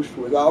 outpost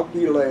without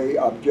delay,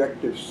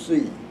 objective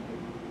C.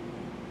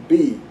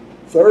 B,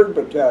 3rd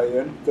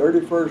Battalion,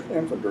 31st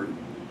Infantry,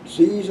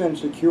 seize and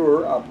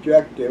secure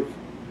objective,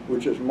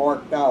 which is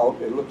marked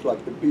out. It looks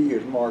like the B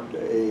is marked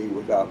A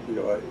without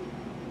delay.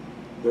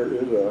 There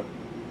is a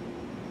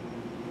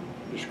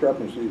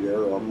discrepancy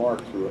there, or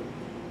mark through it.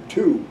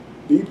 2,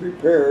 be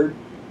prepared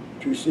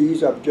to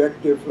seize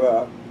objective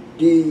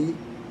D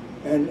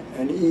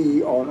and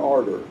E on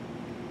order.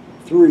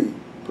 3,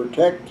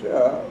 protect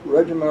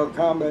Regimental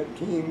Combat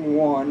Team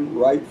 1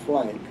 right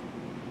flank.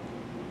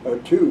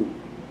 2,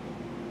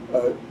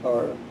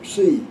 or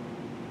C,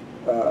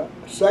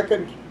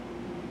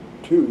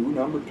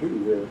 number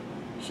 2 here,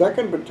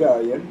 2nd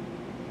Battalion,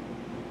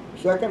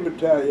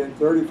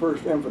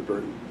 31st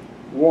Infantry.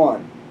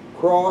 1,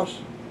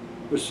 cross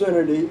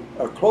vicinity,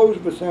 close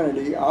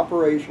vicinity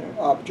operation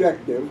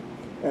objective,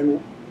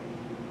 and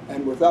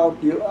without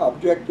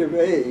objective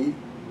A,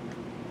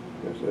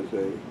 yes, that's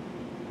A,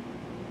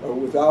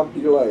 without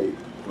delay.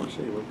 Let's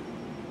see,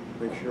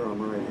 make sure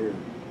I'm right here.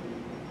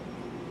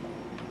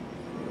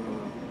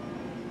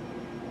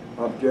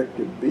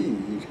 Objective B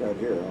he's got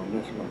here on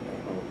this one.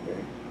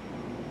 Okay.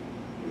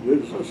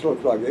 This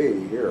looks like A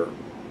here.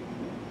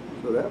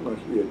 So that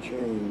must be a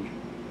change.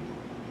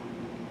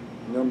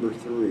 Number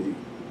 3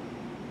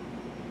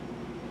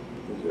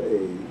 is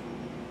A.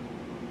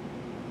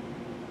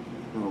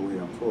 Oh, wait,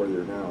 I'm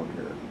further down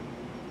here.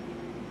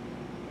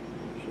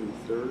 See,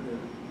 3rd.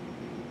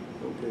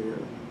 Okay,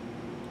 here.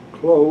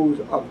 Close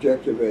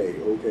objective A.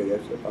 Okay,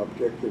 that's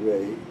objective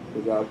A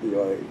without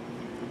delay.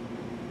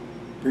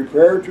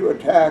 Prepare to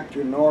attack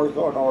to north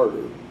on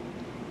order.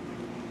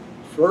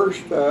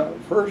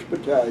 1st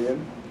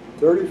Battalion,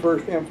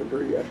 31st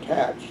Infantry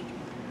attached.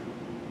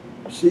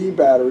 C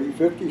Battery,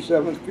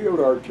 57th Field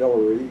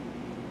Artillery,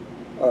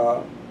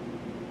 to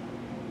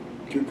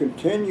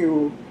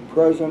continue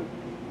present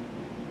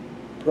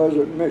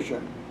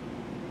mission.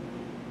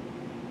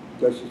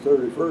 That's the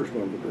 31st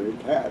Infantry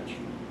attached.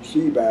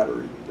 C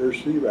Battery.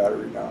 There's C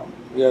Battery now.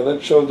 Yeah,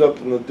 that shows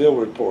up in the Dill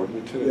report,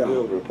 Lieutenant Yeah.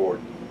 Dill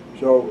report.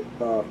 So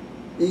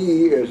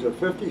E is the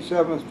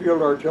 57th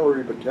Field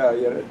Artillery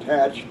Battalion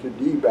attached to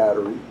D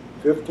Battery,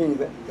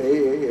 15th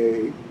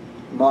AAA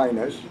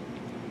minus.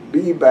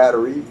 B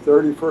Battery,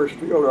 31st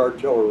Field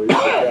Artillery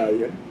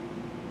Battalion.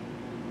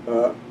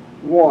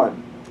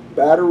 1,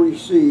 Battery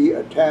C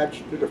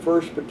attached to the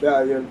 1st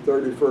Battalion,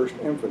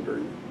 31st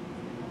Infantry.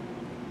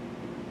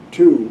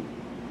 2,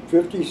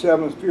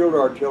 57th Field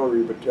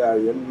Artillery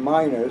Battalion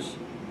minus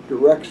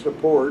direct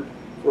support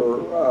for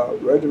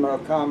Regimental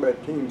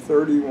Combat Team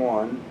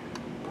 31,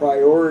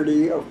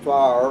 priority of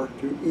fire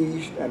to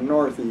east and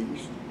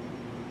northeast.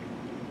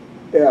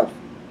 F,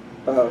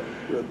 the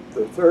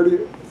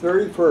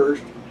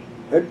 31st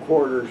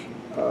Headquarters,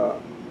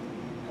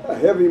 a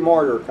heavy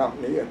mortar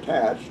company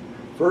attached,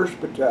 1st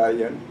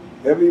Battalion,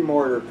 Heavy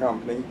Mortar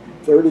Company,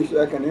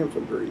 32nd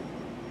Infantry.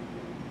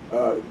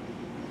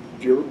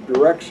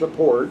 Direct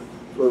support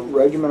for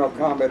Regimental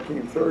Combat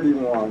Team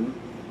 31,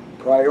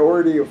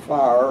 priority of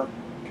fire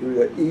to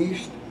the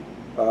east,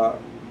 I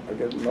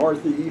guess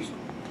northeast,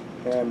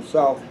 and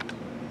southeast.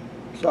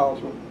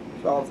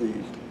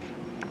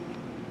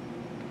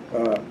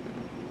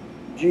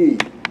 G,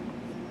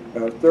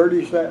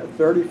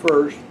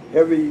 31st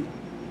Heavy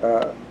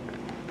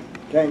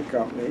Tank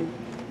Company,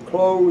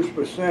 close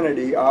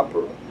vicinity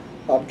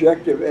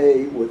objective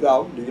A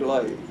without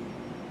delay.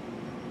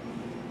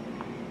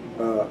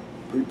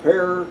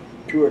 Prepare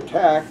to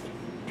attack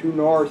to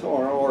north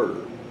on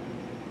order.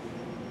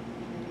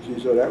 See,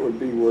 so that would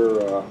be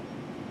where,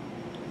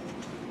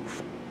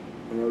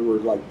 in other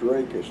words, like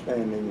Drake is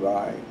standing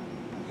by.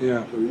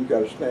 Yeah. So you've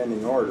got a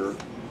standing order.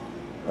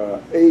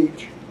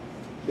 H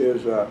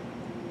is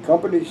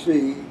Company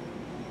C,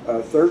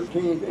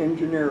 13th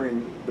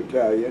Engineering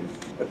Battalion,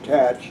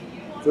 attached,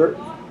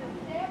 31st,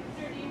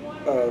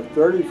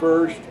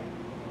 31st,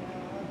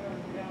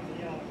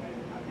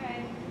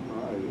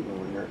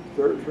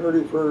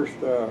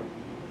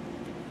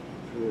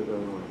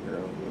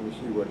 let me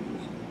see what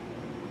his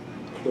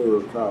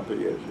clearer copy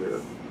is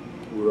here.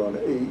 We're on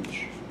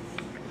H.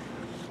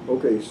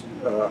 Okay,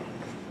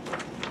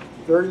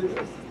 30,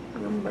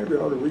 maybe I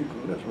ought to read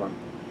from this one.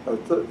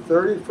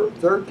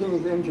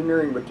 13th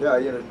Engineering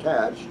Battalion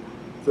attached,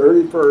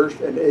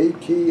 31st and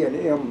AT and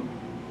M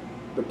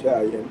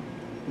Battalion,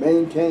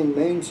 maintain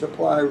main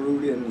supply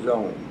route in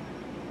zone.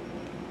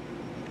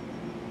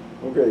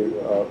 Okay,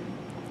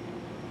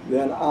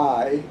 then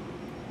I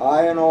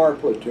and R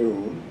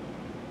platoon,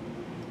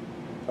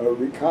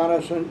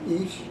 reconnaissance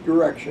east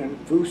direction,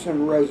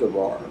 Fusen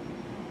Reservoir.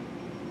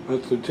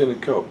 That's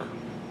Lieutenant Koch.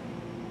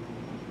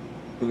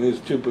 And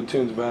there's 2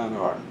 platoons of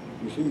INR.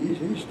 You see,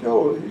 he's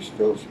still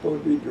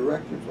supposed to be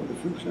directed from the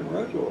Fusen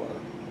Reservoir.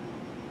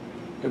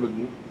 Yeah, but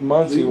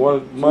Muncie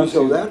wanted Muncie.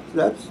 So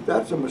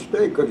that's a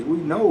mistake because we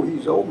know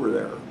he's over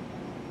there.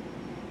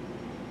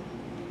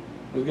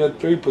 We've got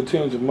 3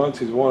 platoons of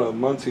Muncie's one of them.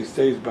 Muncie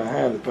stays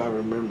behind, if I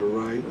remember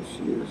right. Let's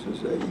see, this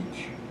is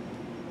H.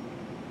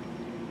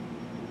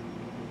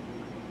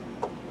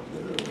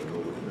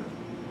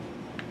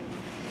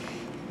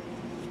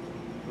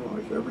 No,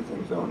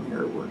 everything's on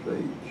here. Where's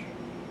H?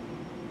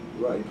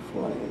 right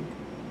flank.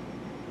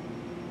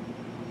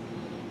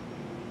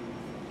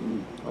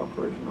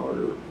 Operation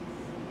order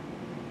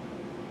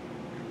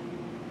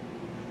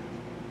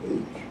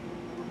H.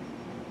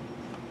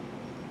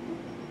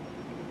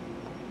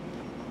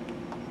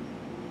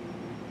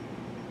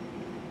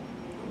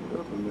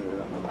 Up a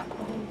minute, I'm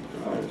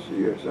trying to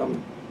see if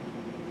some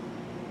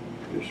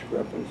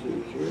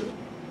discrepancies here.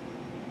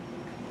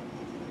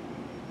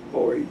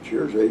 Oh, H,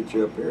 here's H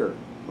up here.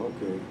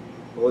 Okay.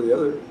 Oh, the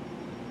other.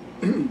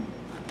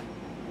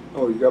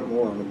 Oh, you got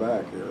more on the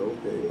back here.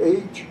 Okay.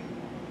 H.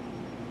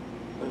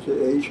 That's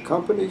it. H.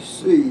 Company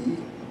C,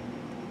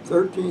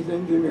 13th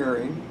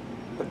Engineering,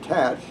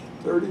 attached,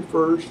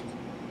 31st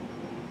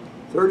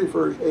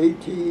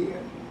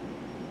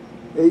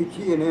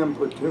AT&M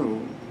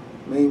platoon,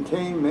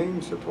 maintain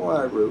main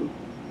supply route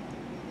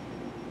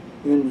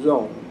in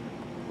zone.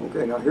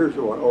 Okay, now here's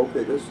the one.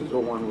 Okay, this is the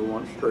one we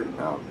want to straighten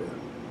out then.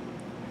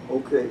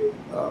 Okay,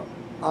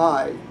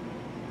 I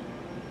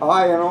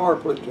and R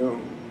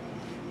platoon,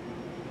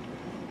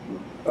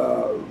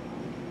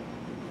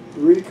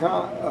 recon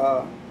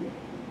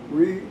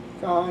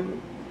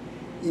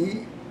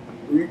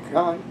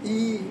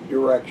E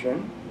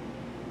direction,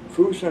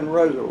 Fusen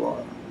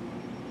Reservoir.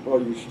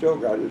 Well, you still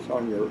got it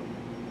on your.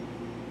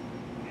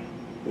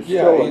 It's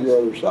Yeah, still on your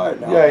other side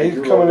now. Yeah, he's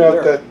You're coming over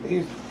out there.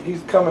 that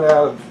he's coming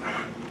out of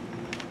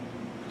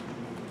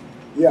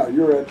Yeah,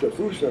 you're at the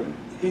Fusen.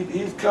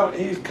 he's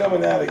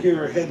coming out of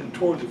here heading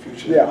towards the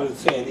fusion. Yeah. Is what it's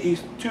saying.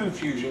 He's to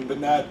fusion, but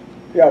not.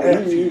 Yeah, but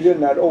at he's fusion.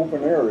 in that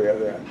open area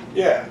then.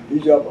 Yeah.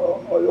 He's up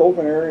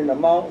open area in the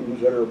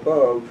mountains that are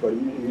above, but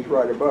he's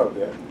right above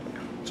that.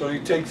 So he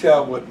takes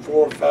out what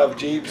 4 or 5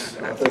 jeeps.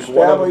 I think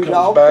one of them Establish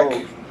comes back.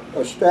 outposts.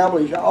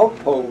 Establish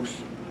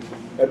outposts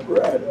at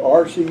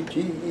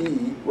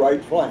RCTE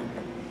right flank.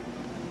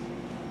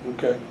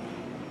 Okay.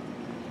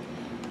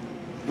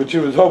 But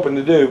you was hoping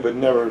to do, but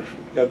never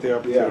got the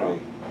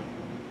opportunity.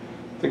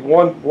 I think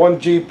one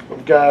jeep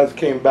of guys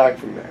came back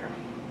from there.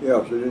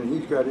 Yeah, so then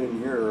he's got in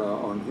here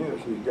on his,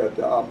 he's got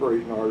the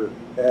operating order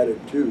added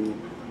to.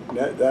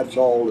 That's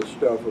all the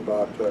stuff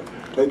about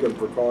taking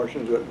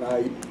precautions at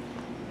night.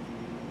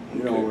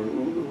 You know,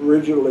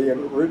 rigidly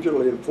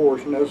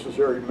enforce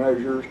necessary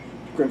measures to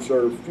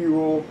conserve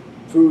fuel,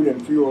 food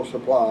and fuel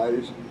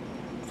supplies,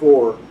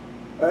 for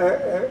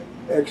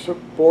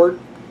exploit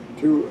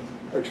to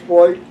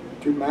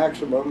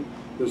maximum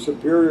the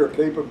superior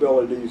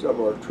capabilities of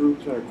our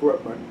troops and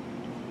equipment.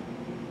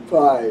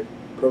 5.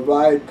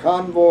 Provide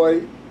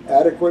convoy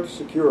adequate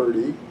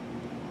security.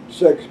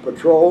 6.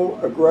 Patrol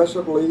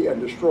aggressively and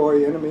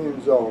destroy enemy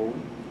in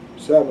zone.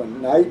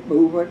 7. Night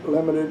movement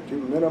limited to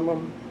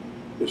minimum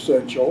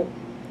essential.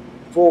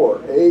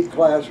 4. A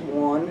Class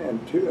 1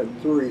 and 2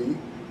 and 3,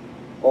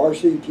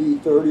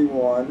 RCT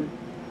 31,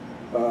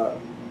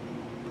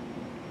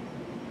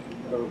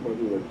 what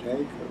is it,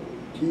 tank,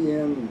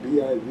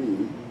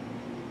 TNBIV,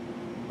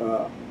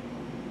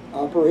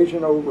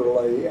 Operation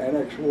Overlay,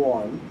 Annex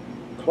 1,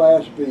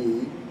 Class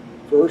B,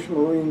 1st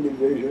Marine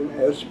Division,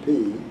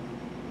 SP,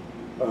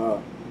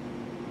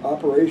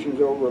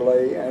 Operations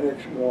Overlay,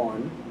 Annex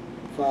 1,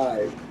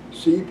 5,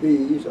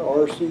 CPs,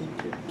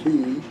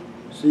 RCT,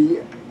 C,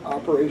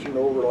 Operation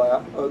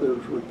Overlap,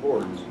 others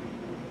reports.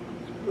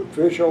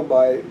 Official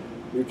by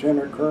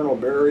Lieutenant Colonel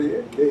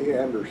Barry K.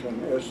 Anderson,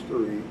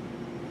 S3,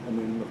 and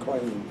then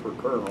McLean for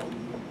Colonel.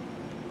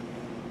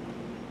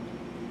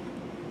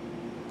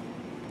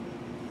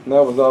 And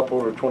that was up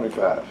over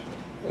 25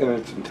 in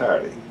its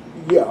entirety.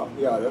 Yeah,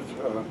 that's,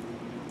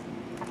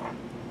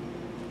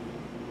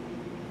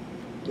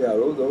 yeah,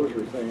 those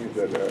are things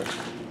that,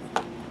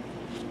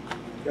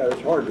 yeah,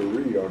 it's hard to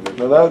read on this.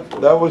 Now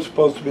that was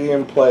supposed to be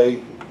in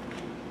play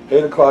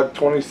 8 o'clock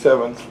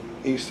 27th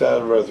east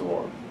side of the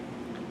reservoir.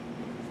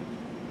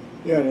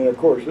 Yeah, and then of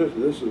course this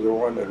is the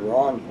one that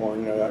Ron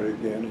pointed out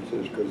again. He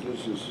says because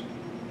this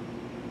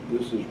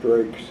is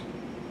Drake's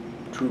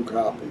true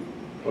copy.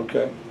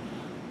 Okay.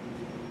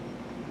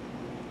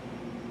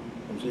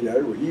 And see,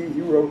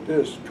 he wrote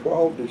this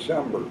 12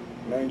 December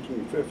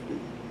 1950,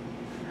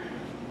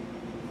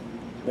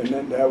 and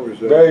then that was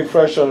Very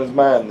fresh on his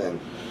mind then.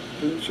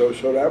 so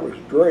that was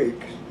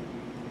Drake's.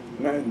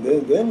 And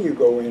then you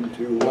go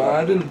into. Well,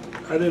 I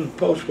didn't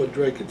post what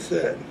Drake had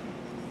said.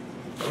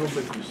 I don't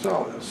think you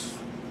saw this.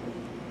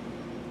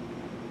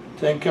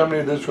 Tank company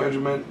of this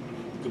regiment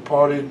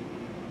departed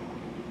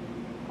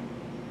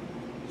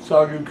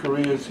Sagu,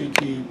 Korea, CT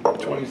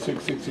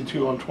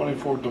 2662 on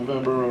 24th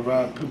November,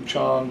 arrived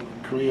Pukchon,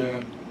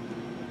 Korea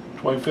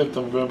 25th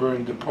November,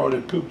 and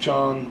departed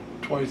Pukchon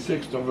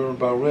 26th November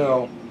by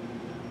rail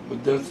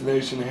with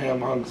destination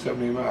Hamhung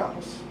 70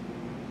 miles.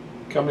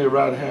 Company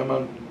arrived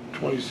Hamhung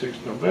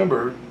 26th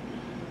November,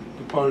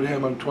 departed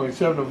Hamhung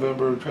 27th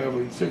November,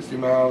 traveling 60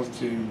 miles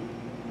to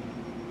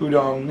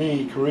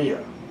Udong-ni,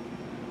 Korea,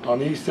 on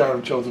the east side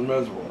of Chosin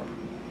Reservoir.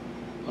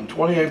 On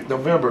 28th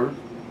November,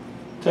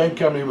 Tank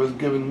Company was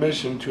given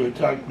mission to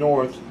attack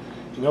north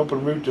and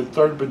open route to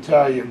 3rd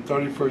Battalion,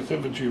 31st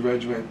Infantry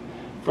Regiment,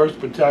 1st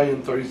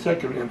Battalion,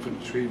 32nd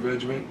Infantry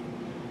Regiment.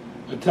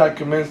 Attack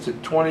commenced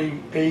at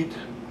 28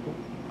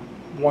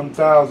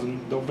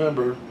 1000,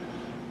 November,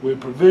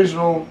 with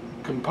provisional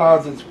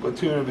composites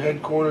platoon of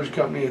headquarters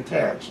company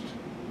attached.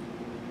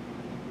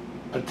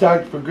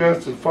 Attacks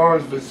progressed as far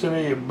as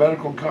vicinity of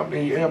medical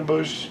company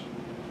ambush.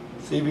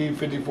 CV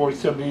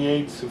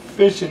 5478.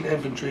 Sufficient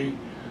infantry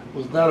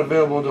was not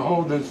available to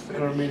hold this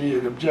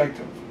intermediate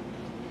objective.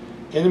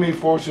 Enemy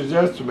forces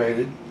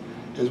estimated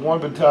as 1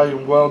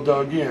 battalion well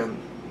dug in.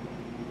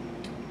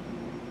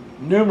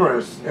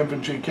 Numerous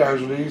infantry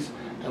casualties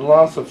and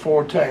loss of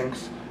 4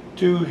 tanks,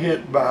 2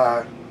 hit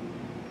by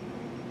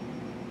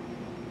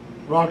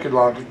rocket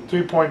launchers,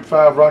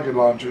 3.5 rocket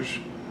launchers,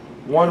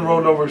 1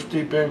 rolled over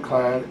steep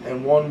incline,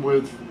 and 1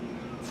 with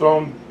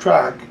thrown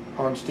track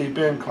on steep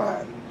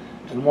incline,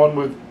 and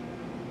 1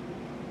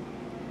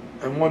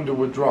 to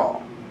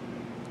withdraw.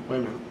 Wait a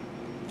minute.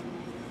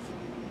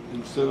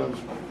 Instead of,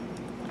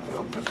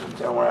 I'll put this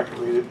down where I can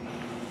read it.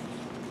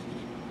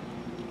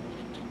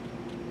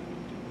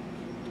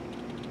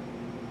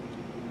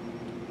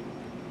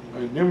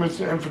 Numerous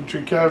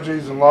infantry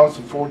casualties and loss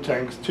of 4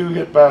 tanks, 2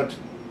 hit by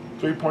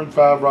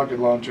 3.5 rocket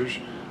launchers,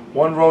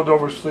 1 rolled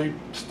over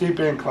steep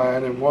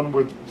incline, and 1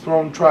 with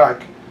thrown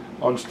track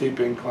on steep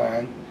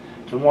incline,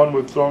 and 1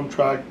 with thrown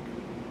track,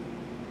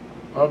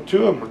 well, 2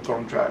 of them with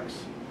thrown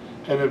tracks,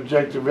 in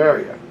objective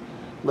area,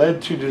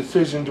 led to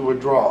decision to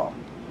withdraw.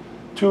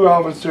 2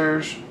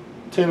 officers,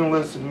 10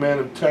 enlisted men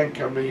of tank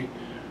company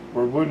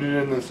were wounded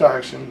in this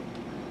action.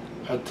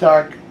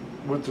 Attack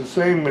with the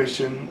same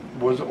mission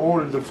was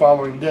ordered the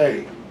following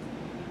day.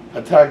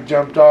 Attack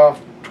jumped off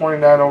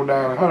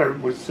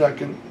 290900 with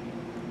 2nd,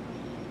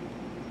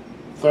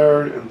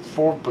 3rd, and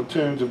 4th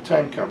platoons of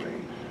tank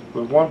company,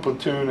 with 1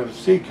 platoon of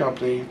C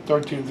company,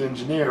 13th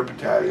Engineer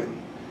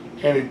Battalion,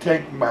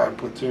 anti-tank mine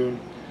platoon,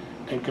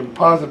 and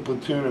composite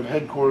platoon of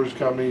headquarters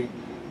company,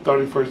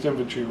 31st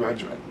Infantry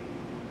Regiment.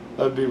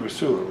 That'd be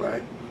Rasula,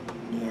 right?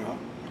 Yeah.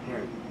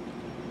 Right.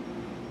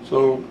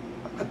 So,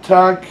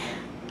 attack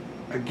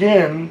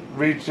again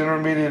reached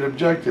intermediate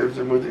objectives,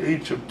 and with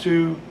each of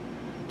 2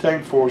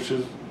 tank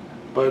forces,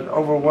 but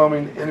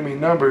overwhelming enemy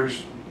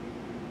numbers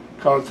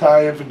caused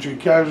high infantry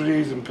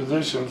casualties, and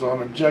positions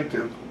on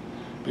objective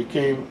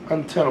became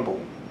untenable.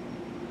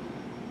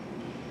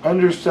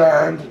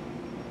 Undersigned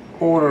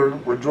order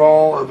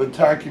withdrawal of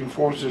attacking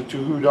forces to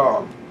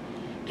Hudong.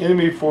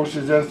 Enemy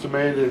forces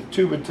estimated as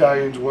 2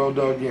 battalions well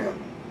dug in.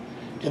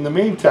 In the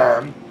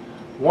meantime,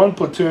 1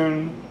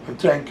 platoon of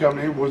tank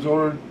company was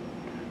ordered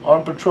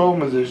on patrol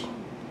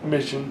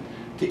mission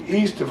to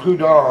east of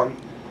Hudong,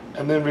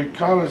 and then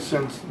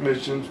reconnaissance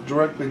missions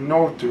directly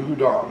north to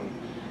Hudong,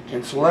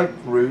 and select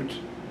routes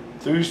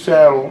through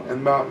saddle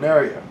and mountain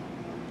area.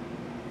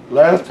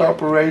 Last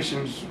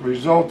operations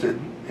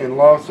resulted in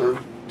loss of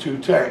 2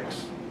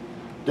 tanks,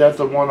 death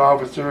of 1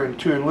 officer, and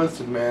 2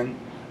 enlisted men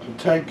of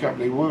tank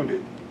company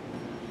wounded.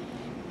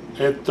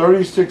 At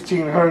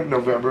 30-1600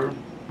 November,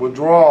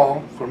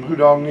 withdrawal from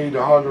Hudong-Ni to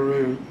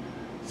Hagaru,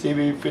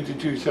 CV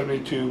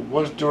 5272,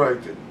 was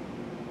directed.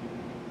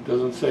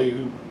 Doesn't say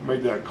who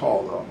made that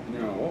call though.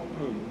 No.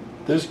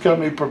 This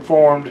company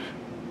performed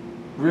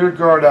rear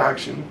guard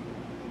action.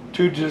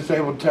 2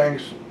 disabled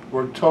tanks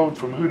were towed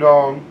from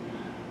Hudong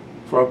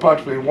for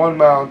approximately 1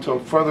 mile until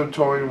further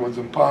towing was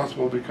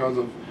impossible because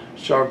of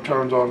sharp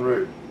turns en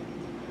route.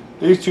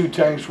 These 2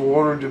 tanks were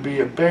ordered to be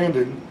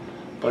abandoned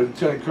by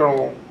Lieutenant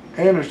Colonel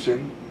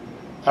Anderson,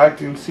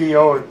 acting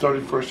CO at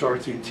 31st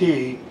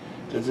RCT,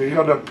 as they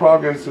held up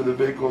progress of the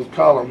vehicle's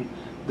column,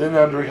 then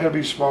under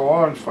heavy small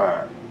arms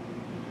fire.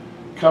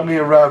 Company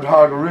arrived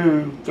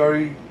Hagaru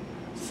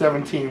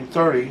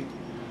 1730,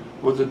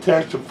 was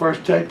attached to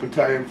 1st Tank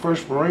Battalion,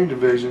 1st Marine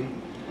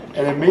Division,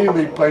 and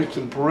immediately placed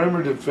to the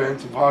perimeter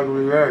defense of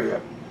Hagaru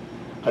area,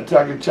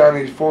 attacking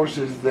Chinese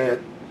forces that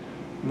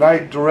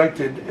night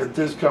directed at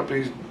this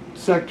company's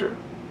sector.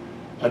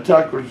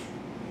 Attack was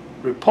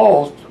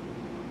repulsed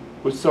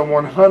with some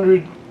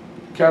 100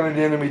 counted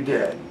enemy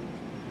dead.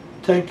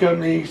 Tank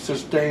company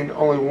sustained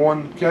only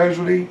 1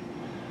 casualty.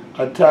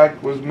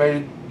 Attack was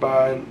made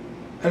by an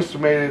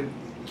estimated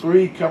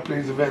 3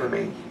 companies of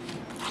enemy.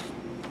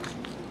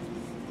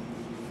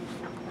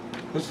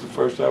 This is the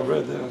first I've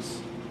read this.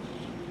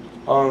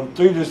 On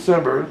 3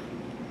 December,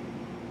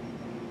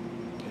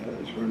 Yeah,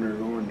 that's when they're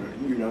going to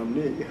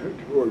Udom-Ni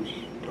towards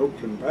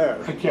Token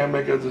Pass. I can't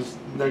make out this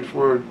next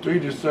word, 3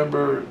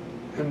 December,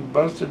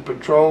 busted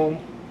patrol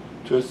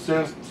to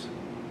assist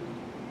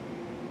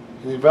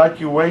in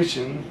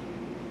evacuation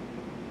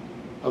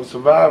of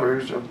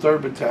survivors of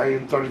 3rd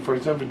Battalion,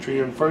 31st Infantry,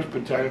 and 1st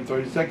Battalion,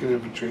 32nd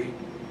Infantry,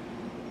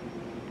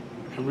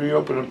 and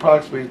reopened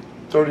approximately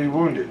 30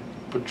 wounded.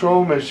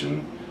 Patrol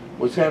mission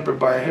was hampered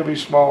by a heavy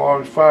small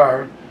arms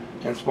fire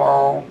and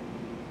small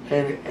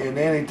and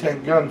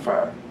anti-tank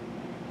gunfire.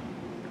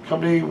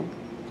 Company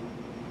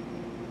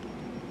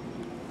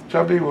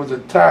was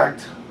attached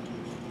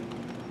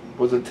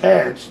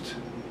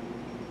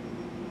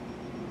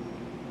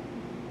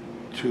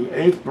to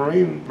 8th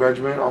Marine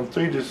Regiment on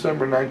 3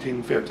 December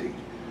 1950.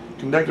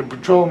 Conducted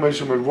patrol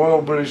mission with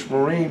Royal British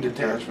Marine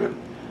Detachment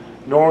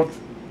north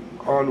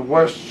on the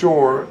west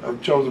shore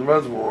of Chosin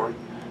Reservoir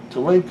to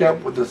link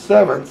up with the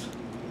 7th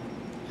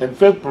and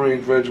 5th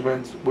Marines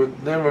regiments were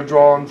then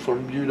withdrawn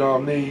from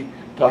Udom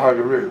to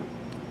Hagaru.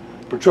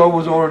 Patrol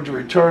was ordered to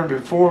return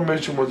before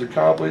mission was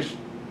accomplished.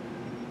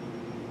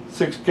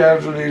 6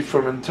 casualties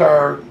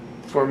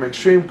from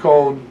extreme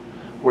cold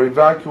were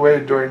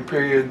evacuated during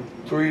period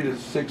 3 to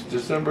 6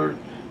 December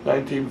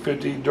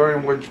 1950,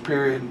 during which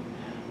period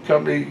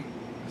company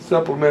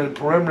supplemented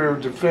perimeter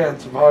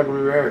defense of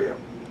Hagaru area.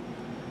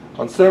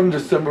 On 7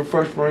 December,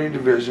 1st Marine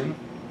Division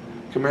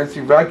commenced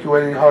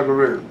evacuating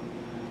Hagaru.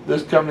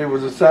 This company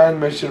was assigned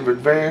mission of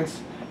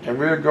advance and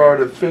rear guard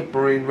of 5th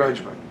Marine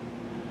Regiment.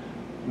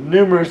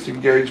 Numerous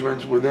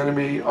engagements with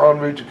enemy en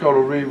route to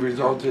Cotal Reeve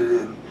resulted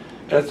in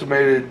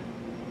estimated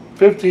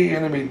 50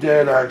 enemy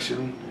dead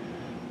action,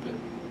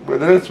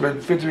 with an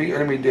estimated 50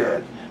 enemy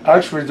dead.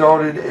 Action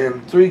resulted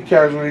in 3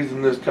 casualties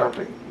in this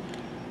company.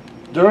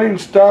 During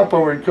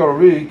stopover in Cotal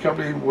Reeve,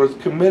 company was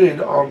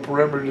committed on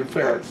perimeter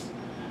defense.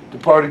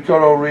 Departed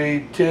Cotal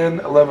Reeve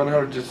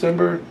 10/1100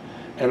 December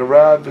and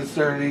arrived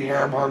vicinity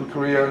Hamhung,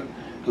 Korea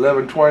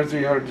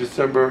 11/2300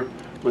 December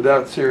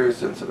without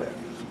serious incident.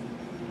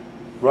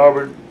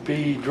 Robert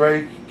B.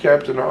 Drake,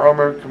 Captain of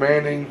Armor,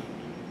 commanding.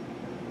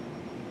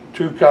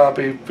 True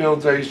copy.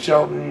 Fields A.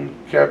 Shelton,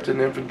 Captain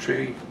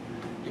Infantry,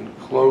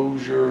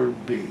 Enclosure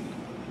B.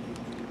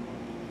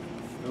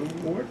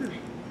 No orders.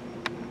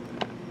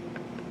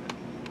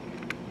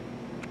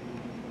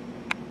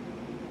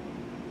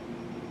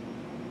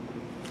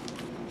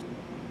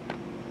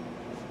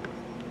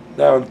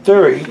 Now, in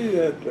theory, See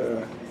that,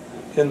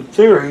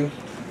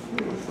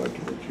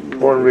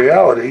 or in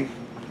reality,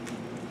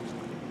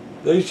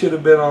 They should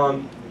have been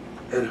on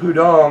at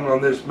Hudong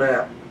on this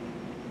map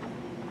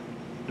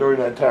during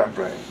that time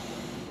frame.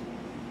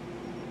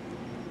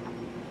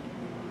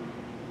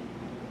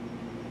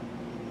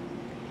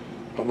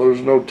 well,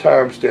 there's no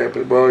time stamp.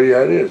 Well,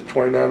 yeah, it is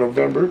 29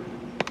 November.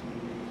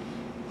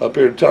 Up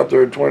here at the top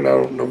there,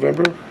 29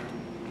 November.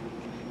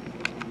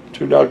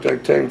 2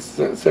 Noctic tanks,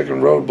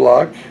 second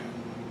roadblock.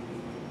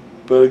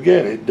 But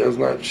again, it does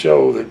not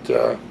show that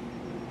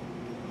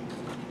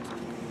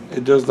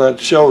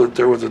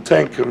there was a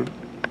tank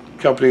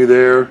company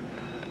there,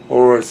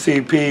 or a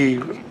CP,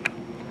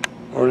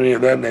 or any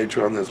of that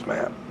nature on this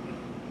map.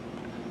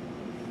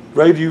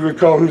 Ray, do you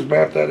recall whose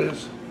map that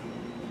is?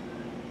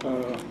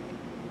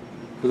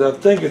 Because I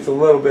think it's a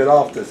little bit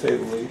off, to say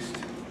the least.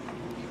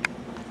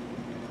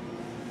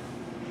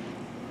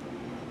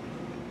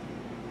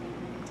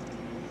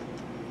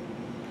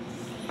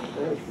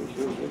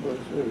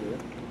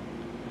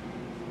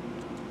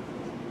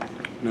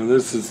 Now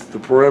this is the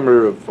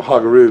perimeter of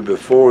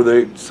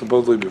Hagaru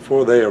supposedly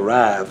before they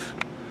arrive,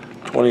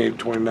 28,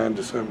 29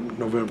 December,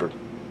 November.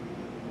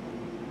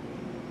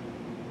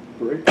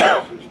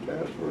 Breakout, this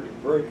task force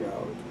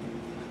breakout.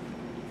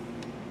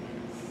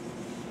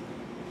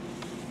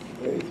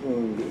 8th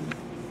wounded.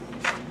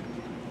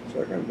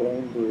 2nd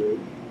blown bridge.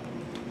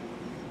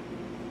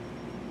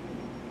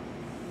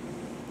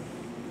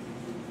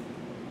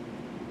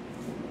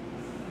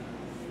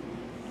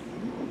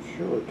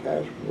 Show a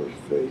task force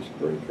phase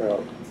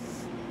breakout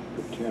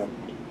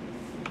attempt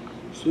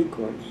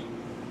sequence.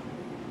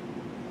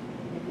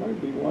 It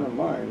might be one of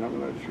mine. I'm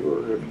not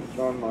sure if it's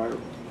on my.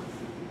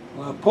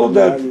 Well, I pulled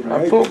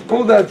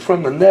that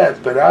from the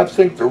net, but I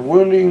think the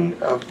wounding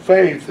of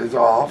faith is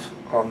off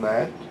on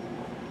that.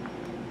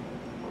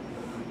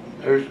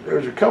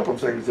 There's a couple of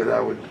things that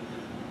I would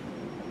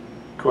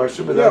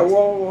question, but yeah,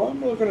 well,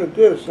 I'm looking at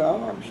this.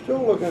 I'm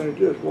still looking at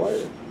this.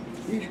 Why?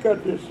 He's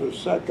got this a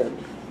second.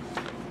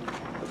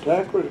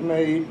 Attack was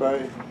made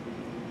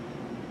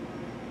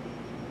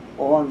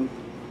on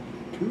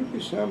 2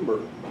 December,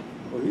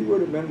 where he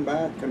would have been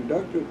back,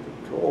 conducted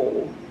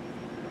patrol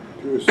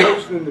to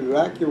assist in the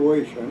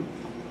evacuation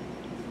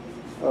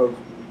of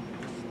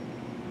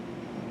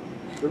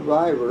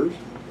survivors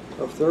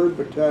of 3rd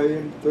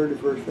Battalion,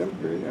 31st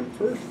Infantry, and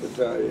 1st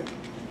Battalion.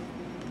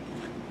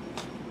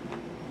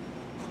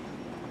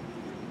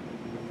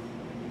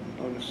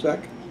 On the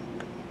 2nd.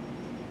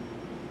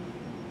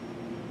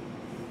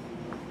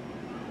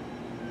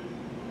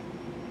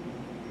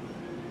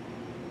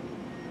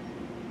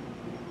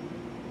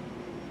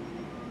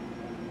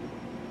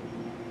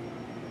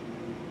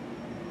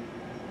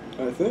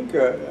 I think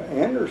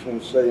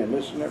Anderson's saying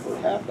this never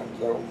happened,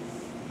 though.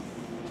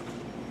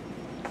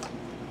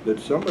 That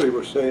somebody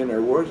was saying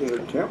there was an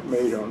attempt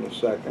made on the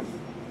 2nd.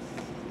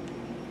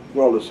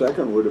 Well, the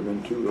 2nd would have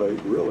been too late,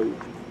 really.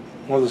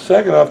 Well, the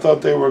 2nd, I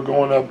thought they were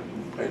going up.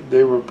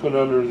 They were put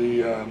under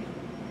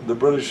the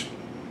British.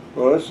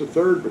 Well, that's the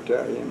 3rd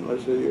Battalion.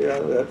 Let's see. Yeah,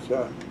 that's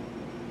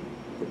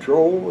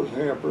patrol was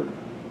hampered.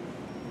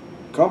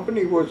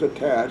 Company was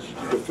attached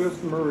to the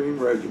 5th Marine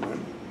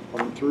Regiment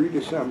on 3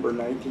 December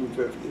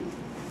 1950.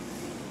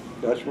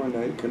 That's when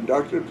they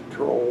conducted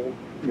patrol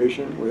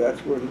mission. Well, that's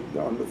when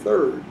on the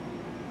 3rd.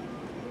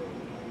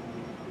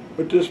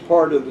 But this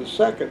part of the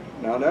 2nd,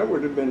 now that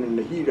would have been in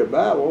the heat of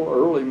battle,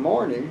 early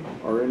morning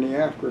or in the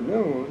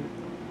afternoon.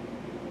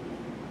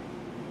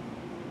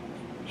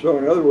 So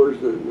in other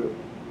words,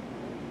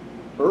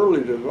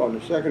 early on the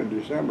 2nd of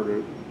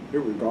December, It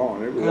was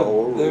gone, it was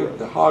all over.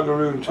 The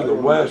Hagaroon to I the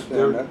don't west,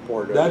 understand that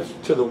part of it. that's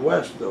to the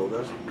west though.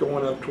 That's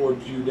going up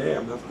towards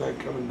Udam. That's not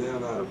coming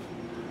down out of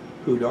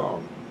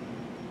Hudong.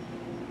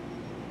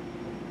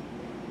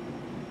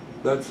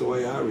 That's the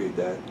way I read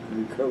that.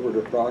 Recovered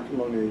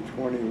approximately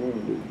 20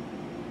 wounded.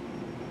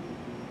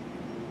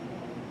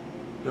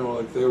 You know,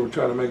 like they were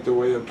trying to make their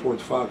way up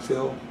towards Fox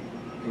Hill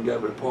and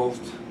got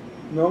repulsed.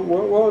 No,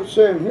 well, it's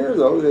saying here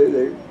though,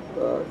 they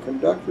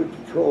conducted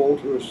patrol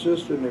to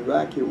assist in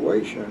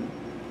evacuation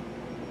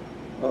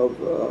of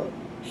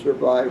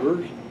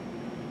survivors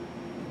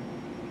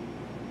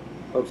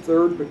of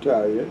 3rd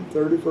Battalion,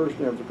 31st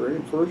Infantry,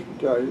 and 1st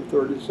Battalion,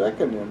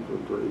 32nd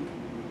Infantry,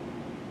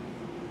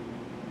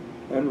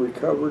 and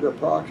recovered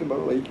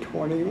approximately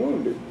 20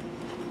 wounded.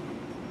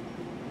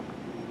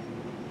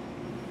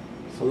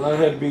 So that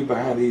had to be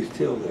behind East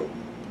Hill then.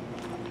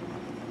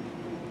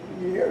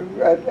 Yeah,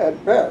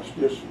 at best,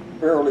 just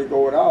barely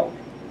going out.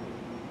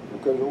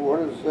 Because what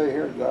does it say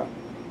here?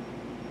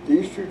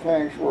 These two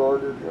tanks were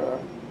ordered,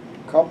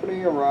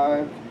 company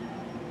arrived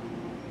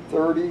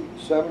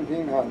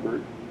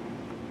 1700,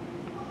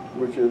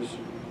 which is,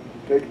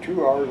 take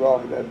 2 hours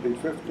off, that'd be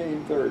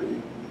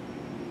 1530.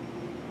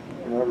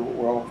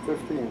 Well,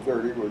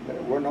 1530 would be,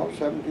 well no,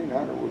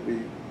 1700 would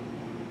be,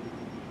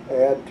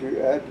 add to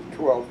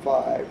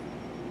 12.5,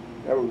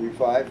 that would be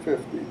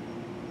 550.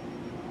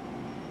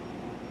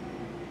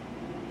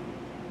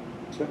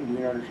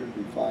 1700 should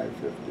be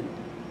 550.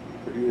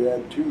 But you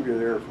add 2 to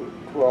there for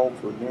 12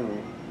 for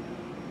noon.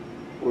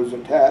 Was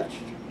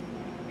attached,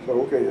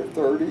 so okay, the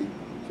 30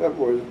 that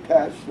was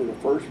attached to the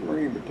 1st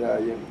Marine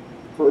Battalion,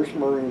 1st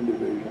Marine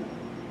Division.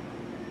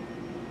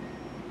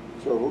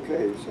 So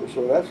okay,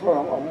 so that's what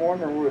I'm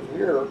wondering with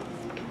here.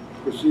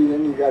 But see,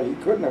 then he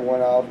couldn't have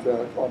went out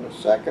on the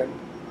 2nd.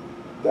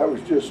 That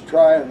was just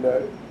trying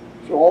to,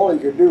 so all he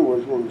could do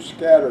was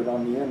scattered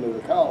on the end of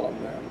the column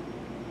then.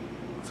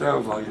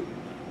 Sounds like it.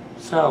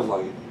 Sounds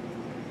like it.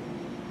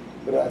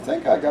 But I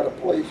think I got a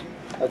place.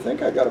 I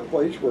think I got a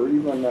place where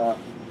even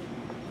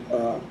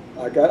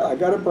I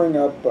got to bring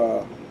up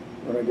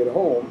when I get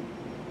home.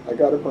 I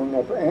got to bring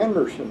up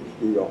Anderson's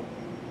deal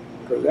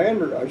because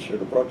I should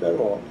have brought that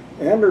along.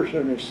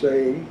 Anderson is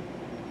saying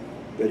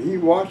that he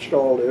watched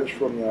all this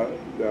from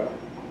the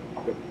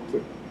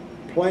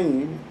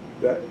plane,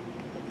 that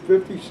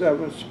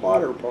 57th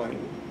spotter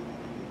plane,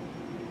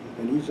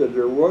 and he said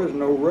there was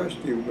no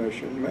rescue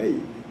mission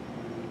made.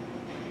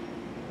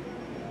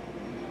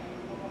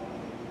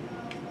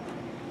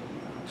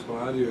 So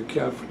how do you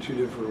account for 2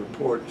 different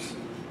reports?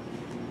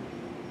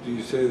 Do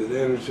you say that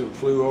Anderson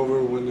flew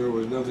over when there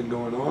was nothing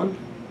going on?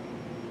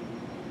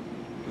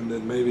 And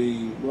that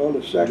maybe Well,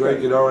 the second,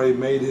 Drake had already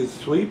made his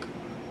sweep?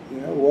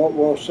 yeah,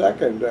 well,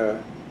 second,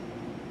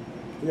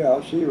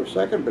 yeah, see, it was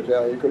 2nd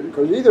Battalion,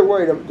 because either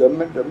way,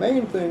 the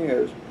main thing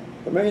is,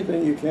 the main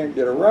thing you can't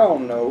get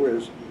around, though,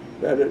 is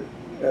that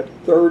at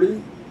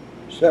 30,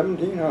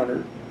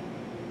 1700,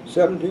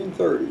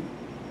 1730,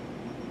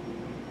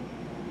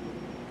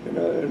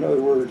 in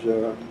other words,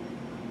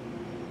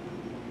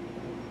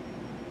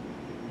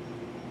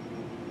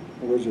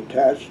 was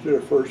attached to the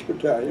 1st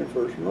Battalion,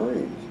 1st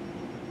Marines,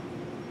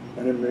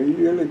 and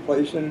immediately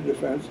placed in the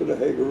defense of the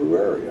Hagaru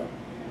area.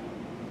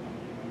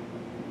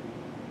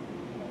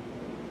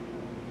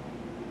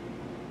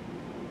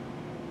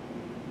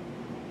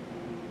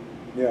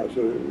 Yeah,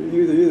 so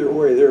either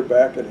way, they're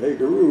back at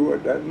Hagaru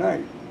at that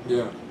night.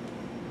 Yeah.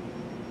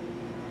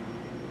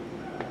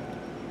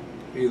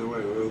 Either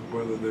way,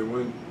 whether they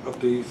went up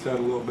the east side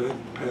a little bit,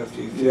 past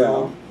East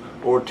Hill,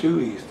 or to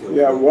East Hill.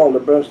 Yeah, well, the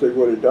best they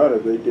would have done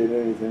if they did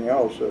anything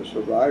else,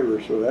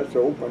 survivors, so that's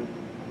open.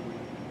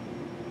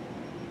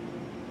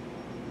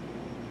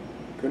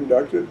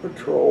 Conducted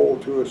patrol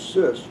to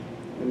assist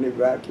in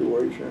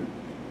evacuation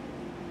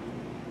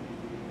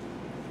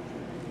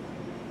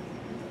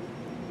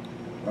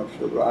of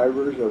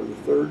survivors of the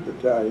 3rd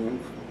Battalion,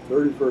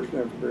 31st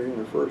Infantry,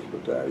 and the 1st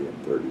Battalion,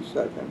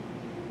 32nd,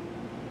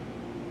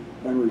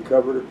 and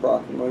recovered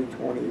approximately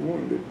 20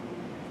 wounded.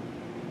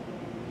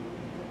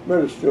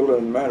 But it still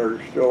doesn't matter,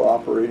 it's still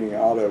operating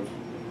out of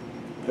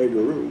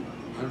Hagaru.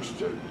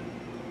 Understood.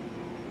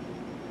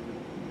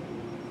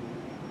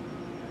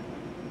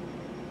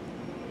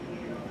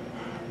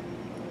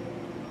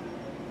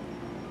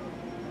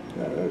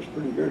 Yeah, that's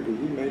pretty good, because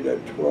he made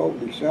that 12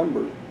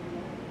 December.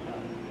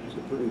 It's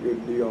a pretty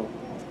good deal.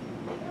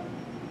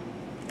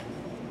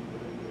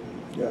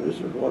 Yeah, this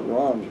is what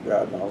Ron's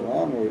got. Now,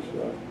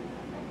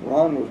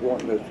 Ron was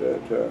wanting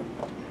that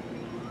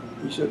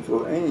he said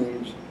for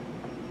Ames,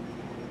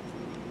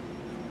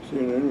 see,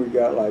 and then we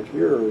got like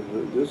here,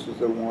 this is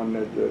the one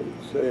that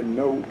saying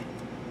note.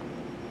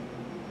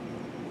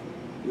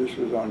 This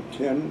was on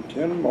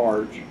 10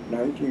 March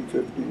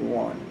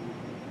 1951.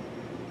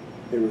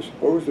 It was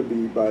supposed to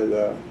be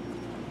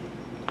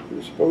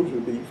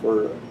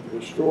for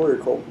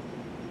historical,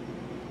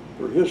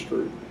 for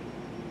history.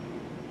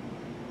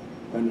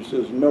 And it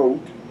says,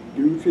 note,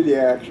 due to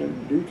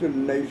the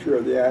nature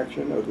of the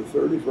action of the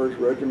 31st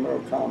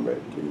Regimental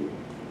Combat Team,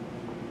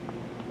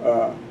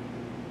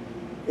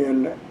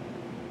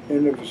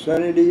 in the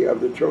vicinity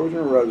of the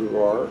chosen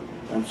reservoir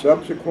and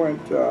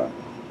subsequent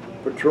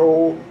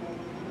patrol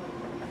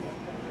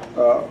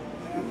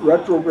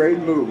retrograde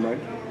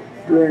movement,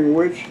 during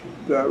which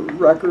the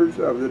records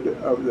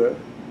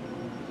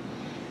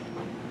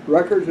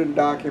and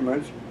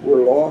documents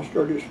were lost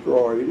or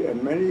destroyed,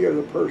 and many of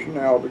the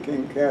personnel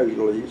became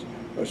casualties.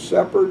 A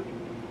separate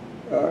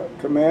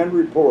command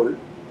report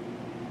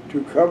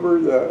to cover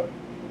the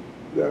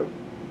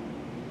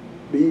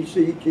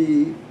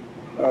BCT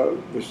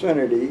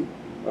vicinity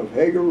of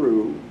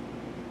Hagaroo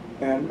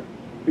and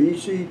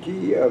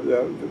BCT of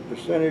the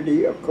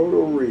vicinity of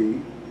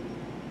Coteau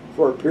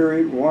for a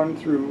period 1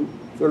 through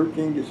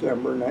 13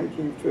 December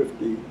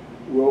 1950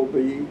 will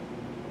be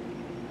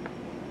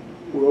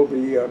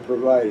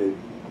provided.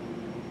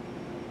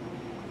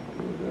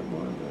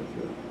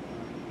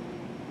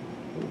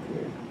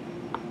 Okay.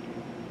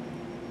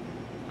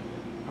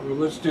 Well,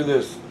 let's do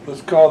this.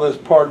 Let's call this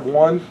part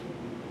 1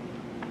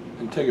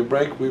 and take a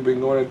break. We've been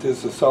going at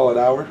this a solid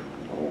hour.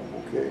 Oh,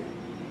 okay.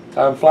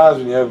 Time flies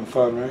when you're having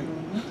fun, right?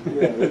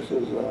 Yeah, this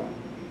is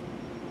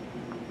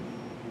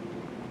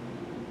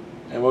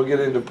And we'll get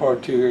into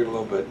part 2 here in a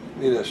little bit.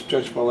 Need to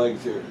stretch my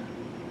legs here.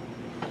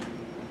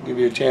 Give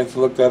you a chance to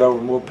look that over,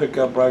 and we'll pick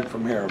up right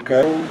from here,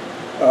 okay?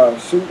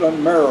 Suitland,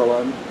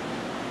 Maryland.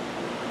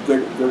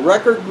 The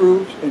record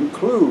groups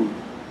include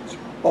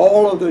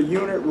all of the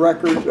unit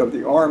records of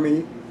the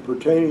Army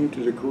pertaining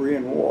to the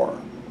Korean War.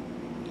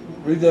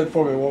 Read that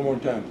for me one more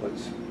time,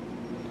 please.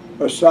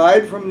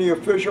 Aside from the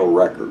official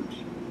records,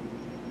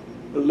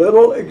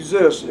 little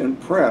exists in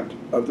print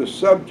of the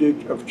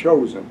subject of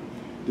Chosen.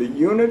 The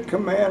unit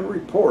command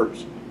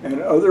reports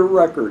and other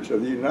records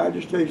of the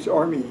United States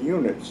Army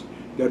units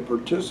that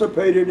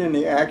participated in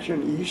the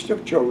action east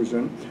of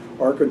Chosen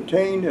are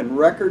contained in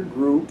Record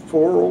Group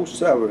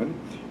 407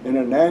 in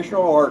the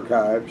National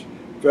Archives,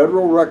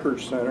 Federal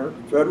Records Center,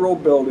 Federal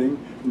Building,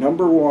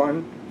 Number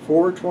 1,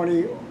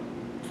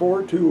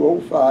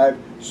 4205,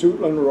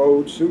 Suitland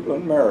Road,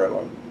 Suitland,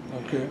 Maryland.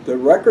 Okay. The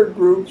record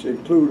groups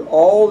include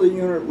all the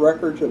unit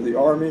records of the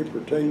Army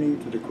pertaining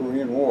to the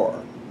Korean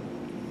War.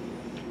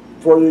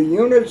 For the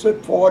units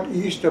that fought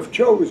east of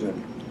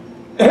Chosen,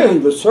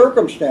 the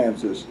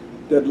circumstances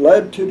that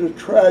led to the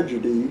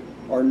tragedy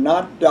are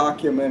not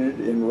documented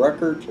in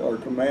records or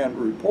command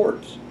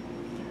reports.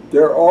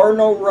 There are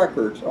no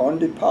records on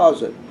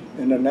deposit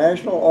in the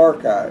National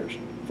Archives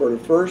for the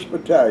 1st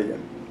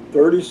Battalion,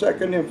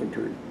 32nd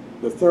Infantry,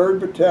 the 3rd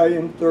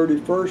Battalion,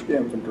 31st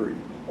Infantry,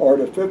 or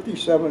the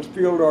 57th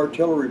Field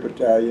Artillery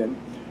Battalion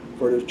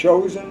for the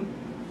Chosen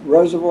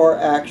Reservoir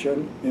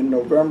action in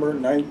November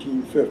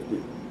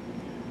 1950.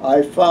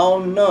 I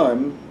found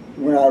none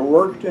when I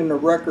worked in the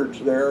records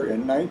there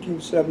in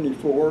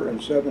 1974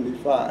 and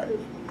 75.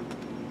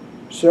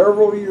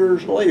 Several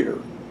years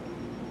later,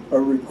 a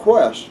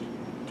request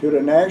to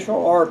the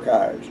National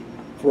Archives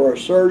for a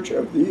search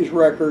of these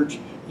records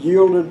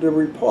yielded the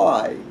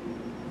reply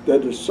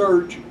that the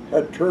search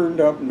had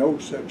turned up no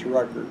such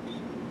records.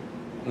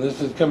 And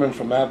this is coming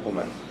from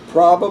Appleman.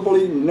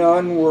 Probably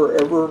none were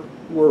ever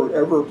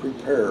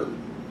prepared.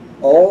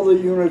 All the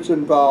units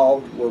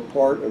involved were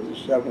part of the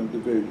 7th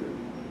Division.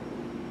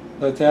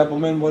 That's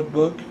Appleman, what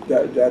book?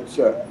 That's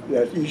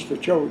East of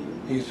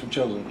Chosen. East of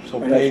Chosen.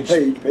 So And that's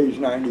page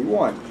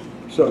 91.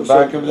 So the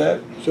back of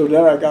that? So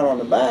then I got on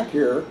the back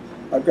here,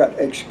 I've got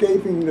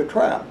Escaping the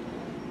Trap.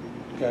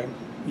 Okay.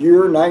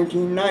 Year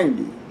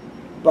 1990.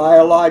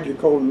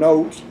 Biological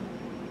Notes,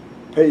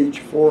 page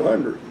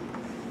 400.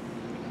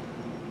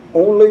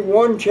 Only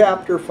one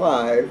chapter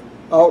 5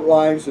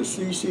 outlines the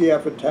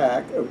CCF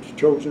attack of the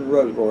Chosen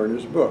Reservoir in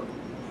his book.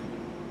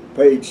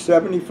 Page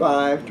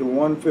 75 to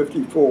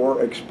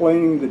 154,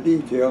 explaining the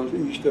details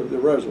east of the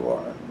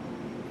reservoir.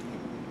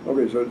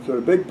 Okay, so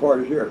the big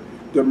part is here.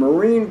 The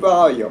Marine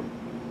volume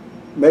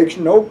makes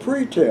no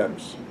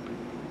pretense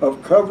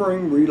of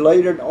covering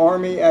related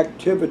Army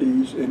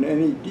activities in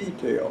any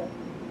detail,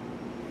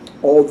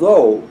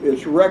 although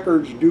its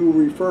records do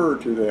refer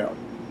to them.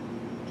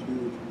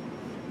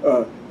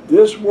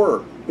 This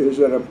work is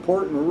an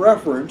important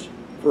reference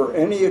for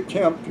any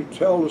attempt to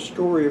tell the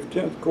story of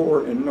 10th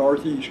Corps in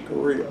Northeast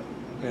Korea.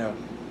 Yeah.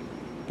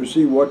 To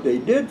see what they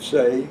did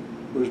say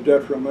was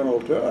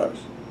detrimental to us.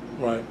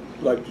 Right.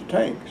 Like the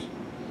tanks.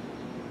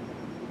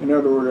 In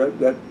other words,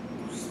 that's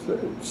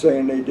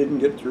saying they didn't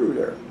get through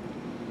there.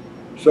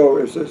 So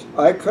it says,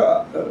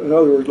 in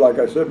other words, like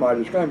I said, my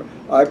disclaimer,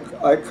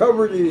 I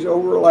cover these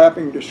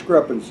overlapping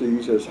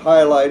discrepancies as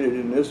highlighted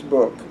in this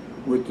book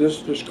with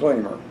this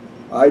disclaimer.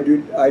 I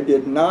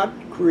did not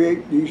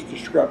create these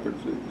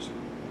discrepancies.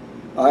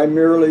 I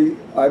merely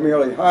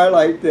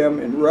highlight them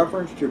in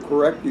reference to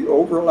correct the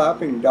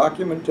overlapping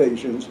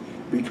documentations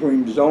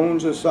between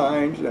zones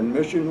assigned and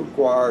mission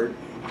required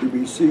to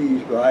be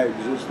seized by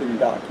existing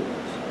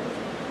documents.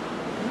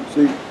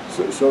 See,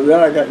 so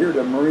then I got here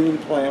the Marine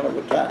Plan of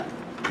Attack.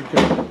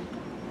 Okay.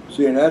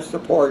 See, and that's the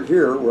part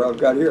here where I've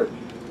got here.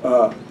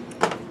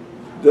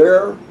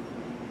 They're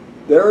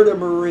the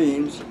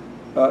Marines.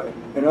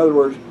 In other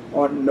words,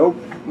 on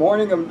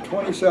morning of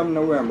 27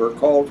 November,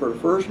 called for the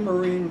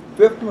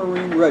 5th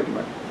Marine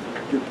Regiment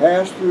to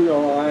pass through the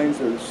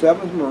lines of the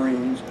 7th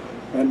Marines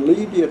and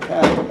lead the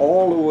attack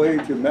all the way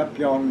to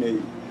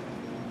Mepyongni.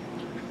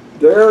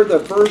 There, the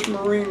 1st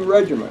Marine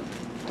Regiment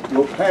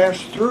will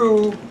pass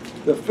through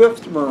the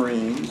 5th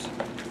Marines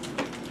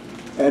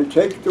and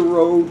take the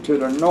road to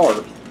the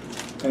north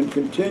and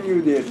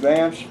continue the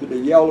advance to the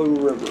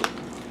Yalu River.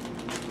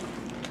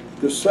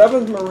 The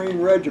 7th Marine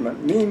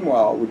Regiment,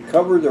 meanwhile, would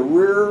cover the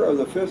rear of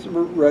the 5th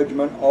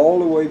Regiment all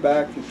the way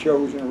back to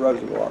Chosin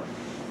Reservoir.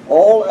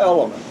 All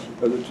elements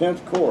of the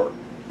 10th Corps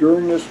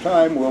during this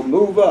time will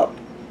move up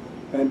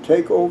and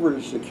take over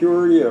the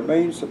security of the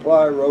main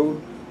supply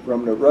road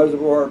from the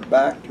reservoir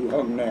back to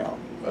Hung Now.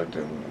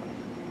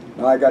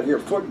 Now I got here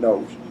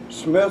footnotes.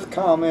 Smith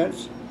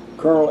comments,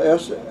 Colonel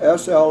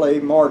S.L.A.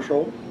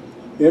 Marshall,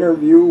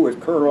 interview with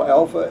Colonel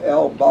Alpha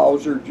L.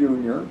 Bowser,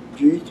 Jr.,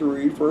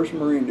 G3, 1st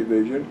Marine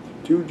Division,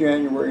 2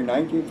 January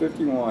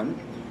 1951,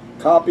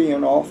 copy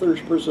in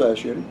author's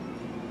possession,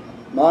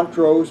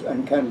 Montrose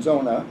and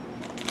Canzona,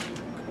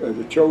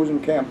 the Chosen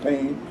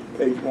Campaign,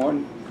 page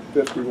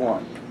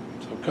 151.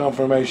 So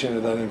confirmation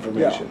of that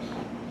information.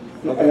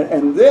 Yeah. Okay.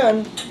 And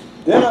then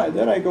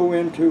I go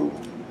into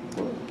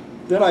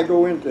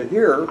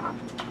here.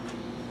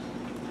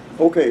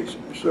 Okay,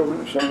 so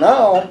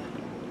now,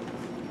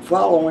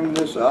 following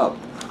this up,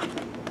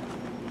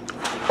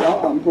 now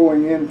I'm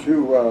going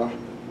into,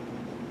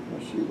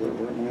 let's see,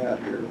 where am I at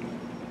here?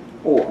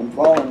 Oh, I'm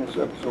following this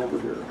up, it's over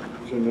here,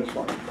 it's in this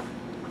one.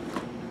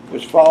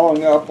 It's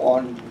following up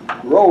on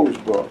Rowe's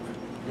book.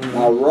 Mm-hmm.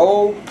 Now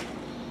Rowe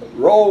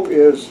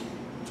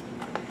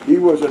he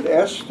was an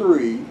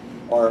S3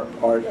 or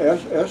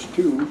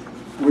S2,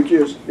 which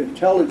is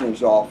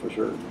intelligence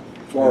officer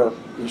for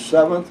the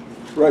 7th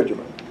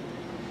Regiment.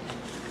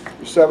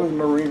 The 7th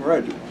Marine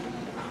Regiment.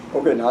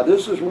 Okay, now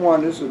this is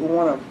one of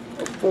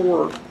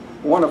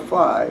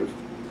 5,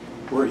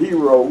 where he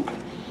wrote.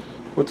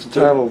 What's the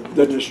title?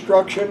 The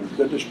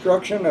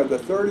destruction of the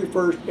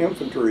 31st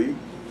Infantry,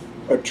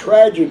 a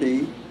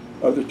tragedy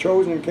of the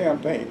Chosen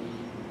Campaign.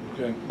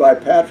 Okay. By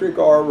Patrick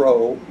R.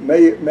 Rowe,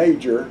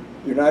 Major,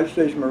 United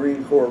States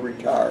Marine Corps,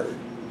 retired.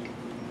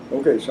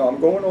 Okay, so I'm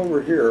going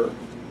over here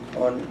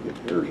on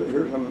here's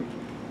a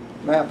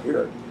map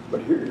here,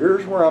 but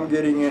here's where I'm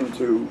getting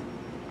into.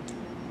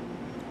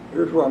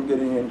 Here's where I'm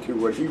getting into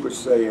what he was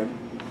saying.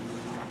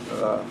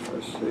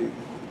 Let's see.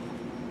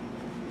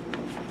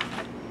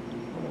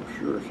 I'm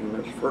sure it's in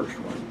this first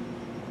one.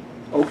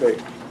 Okay.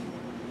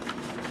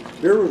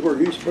 Here is where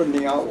he's putting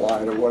the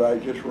outline of what I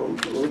just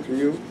wrote to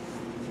you.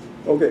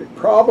 Okay,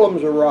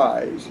 problems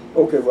arise.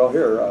 Okay, well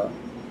here,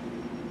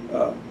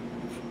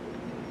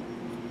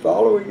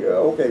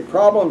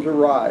 problems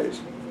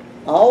arise.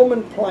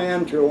 Alman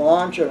planned to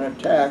launch an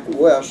attack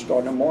west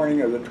on the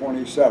morning of the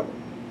 27th.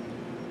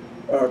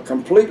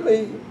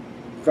 Completely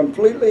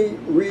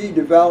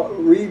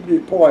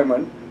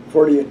redeployment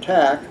for the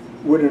attack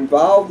would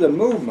involve the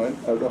movement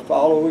of the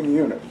following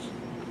units.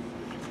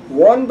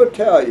 1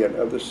 battalion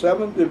of the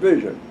 7th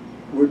Division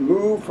would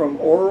move from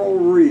Oro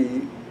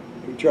Ri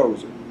to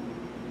Chosin.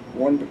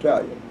 1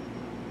 battalion.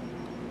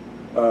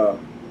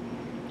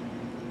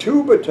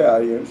 2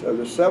 battalions of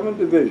the 7th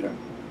Division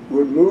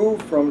would move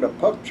from the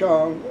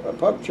Pukchong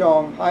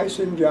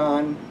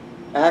Haisinjan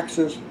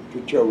axis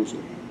to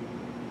Chosin.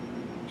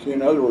 See,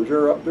 in other words,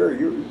 they're up there,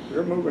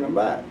 you're moving them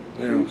back.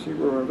 Yeah. See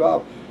where we're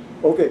involved.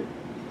 Okay,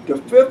 the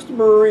 5th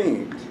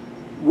Marines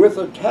with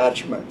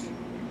attachments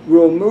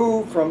will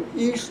move from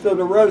east of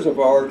the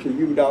reservoir to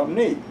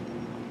Udamni.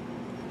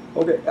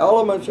 Okay,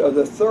 elements of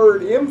the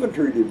 3rd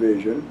Infantry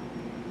Division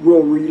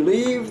will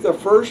relieve the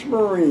 1st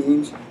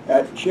Marines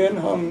at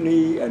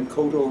Chinhumni and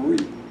Koto Ri.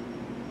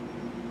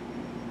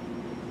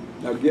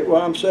 Now get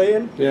what I'm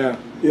saying? Yeah.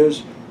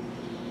 Is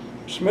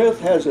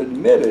Smith has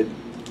admitted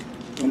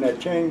in that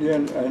change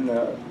in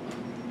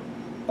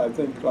I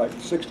think like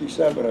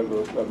 67 of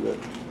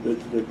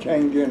the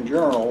Change In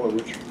Journal,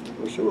 which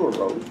Rasula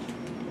wrote,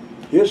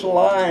 his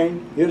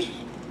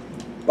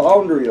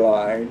boundary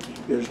line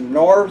is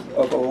north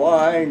of a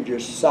line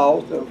just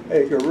south of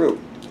Hagaru.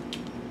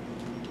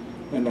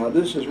 And now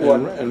this is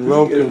what and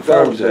Rowe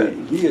confirms that.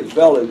 He is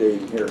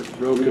validating here.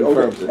 Rowe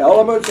confirms it.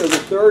 Elements of the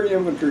 3rd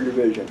Infantry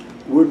Division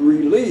would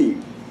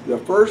relieve the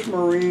 1st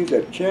Marines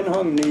at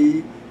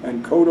Chinhumni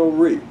and Koto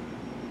Ri.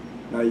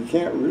 Now you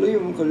can't relieve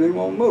them because they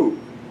won't move.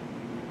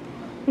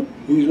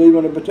 He's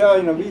leaving a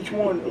battalion of each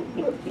one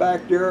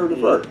back there to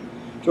the 1st.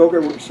 So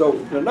okay, so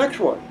the next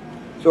one.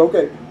 So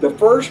okay, the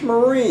 1st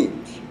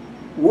Marines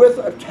with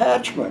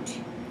attachments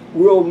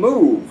will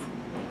move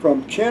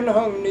from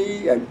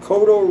Chinhumni and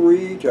Koto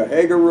Ri to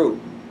Hagaru.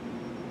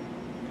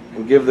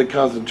 And give the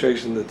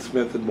concentration that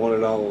Smith had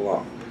wanted all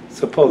along,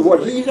 supposedly.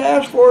 What he's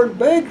asked for and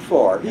begged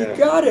for, he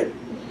got it.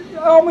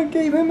 Alman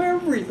gave him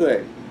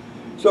everything.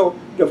 So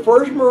the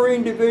 1st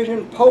Marine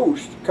Division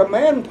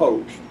command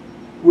post,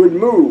 would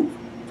move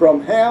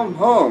from Ham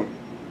Hung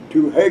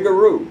to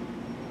Hagaru.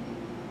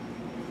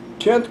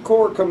 10th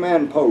Corps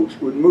command post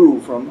would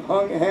move from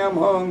Ham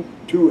Hung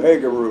to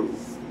Hagaru.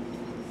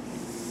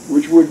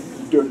 which would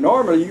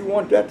normally you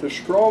want that the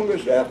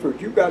strongest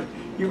effort. You got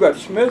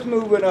Smith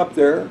moving up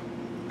there,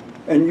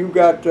 and you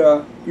got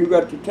the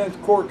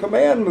 10th Corps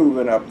Command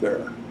moving up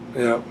there.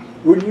 Yeah.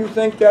 Wouldn't you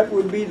think that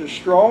would be the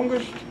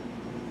strongest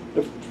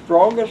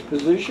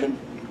position?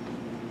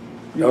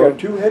 You got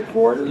two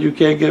headquarters. You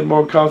can't get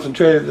more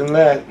concentrated than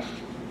that.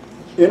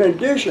 In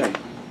addition,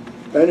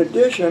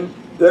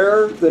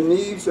 there the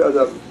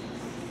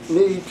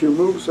need to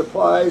move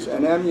supplies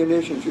and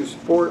ammunition to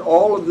support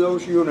all of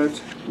those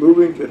units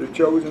moving to the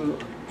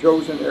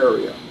chosen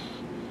area.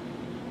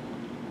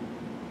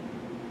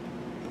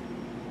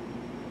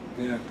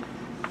 Yeah.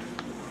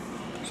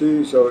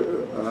 See,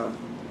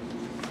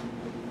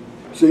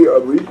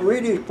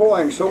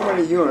 redeploying so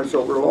many units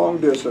over long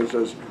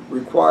distances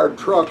required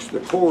trucks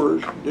the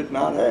Corps did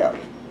not have.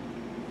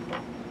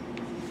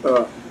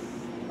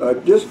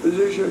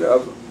 Disposition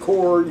of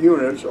Corps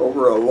units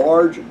over a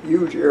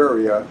huge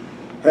area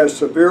has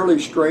severely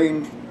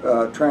strained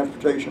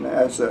transportation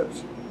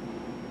assets.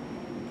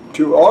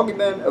 To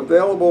augment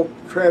available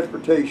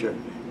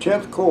transportation,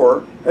 10th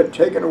Corps had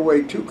taken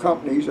away 2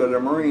 companies of the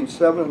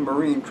 7th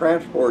Marine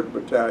Transport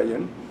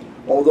Battalion,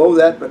 although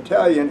that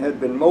battalion had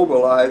been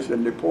mobilized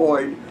and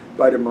deployed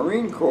by the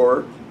Marine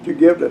Corps to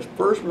give the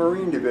 1st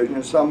Marine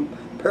Division some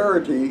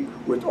parity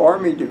with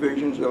Army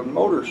divisions of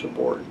motor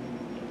support.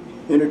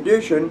 In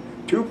addition,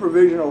 2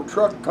 provisional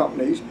truck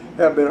companies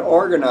have been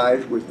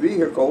organized with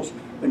vehicles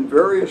and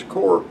various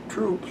Corps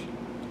troops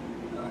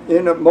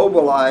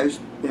mobilized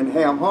in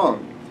Ham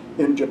Hung.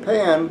 In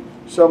Japan,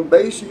 some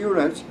base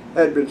units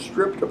had been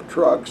stripped of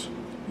trucks,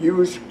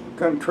 used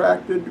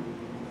contracted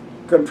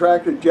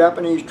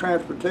Japanese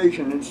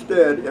transportation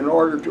instead in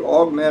order to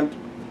augment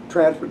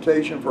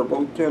transportation for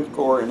both 10th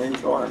Corps and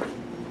 8th Army.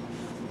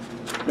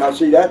 Now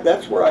see,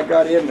 that's where I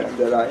got in there,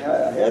 that I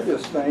had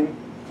this thing,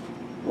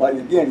 like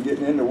again,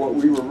 getting into what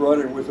we were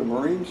running with the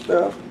Marine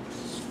stuff.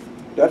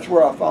 That's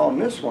where I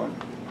found this one.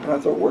 And I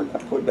thought, where did I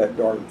put that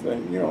darn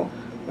thing, you know?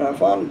 And I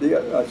found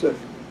it, I said,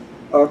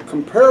 a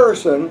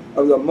comparison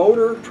of the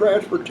motor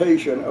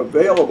transportation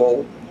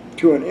available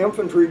to an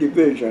infantry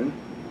division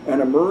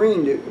and a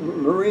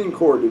Marine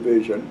Corps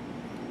division,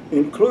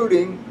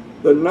 including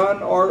the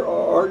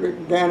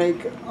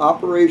non-organic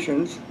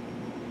operations,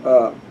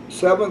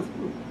 7th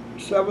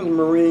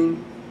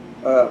Marine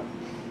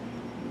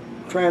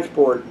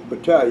Transport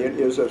Battalion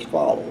is as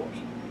follows.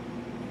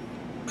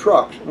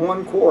 Trucks,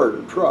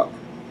 1/4 truck,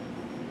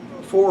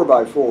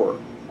 4x4,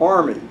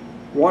 Army,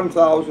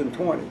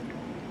 1,020.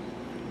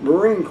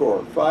 Marine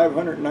Corps,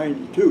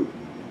 592.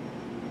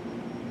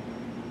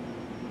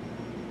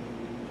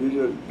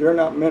 They're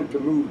not meant to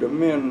move the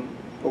men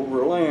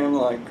over land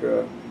like,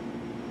 you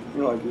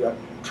know, like that.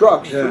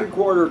 Trucks,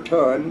 3/4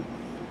 ton,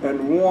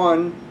 and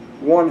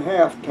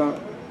 1.5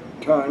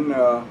 ton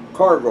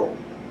cargo.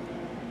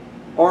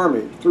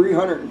 Army,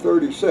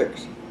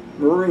 336.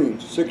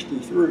 Marines,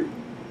 63.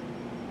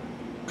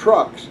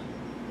 Trucks,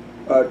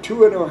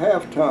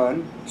 2.5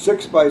 ton,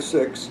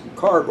 6x6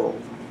 cargo,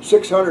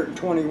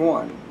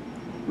 621.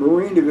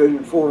 Marine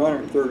Division,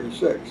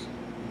 436.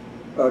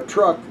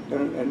 Truck,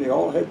 and they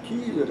all had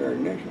keys in their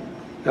ignition.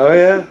 Oh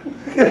yeah?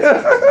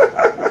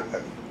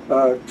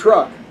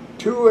 Truck,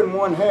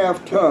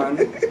 2.5 ton,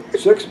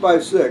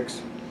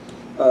 6x6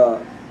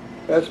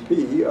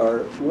 SP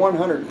are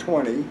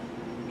 120.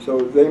 So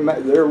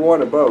they're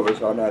one above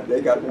us on that.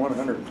 They got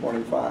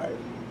 125.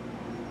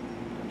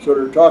 So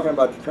they're talking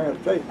about the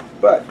transportation.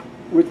 But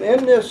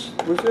within this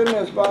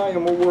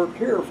volume of work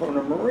here from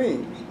the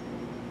Marines,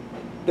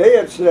 they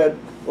had said,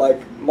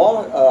 like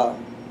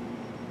Martin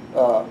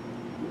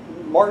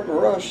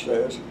Rush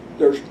says,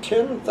 there's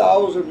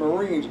 10,000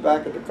 Marines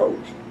back at the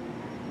coast.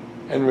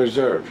 And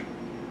reserve.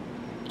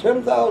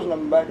 10,000 of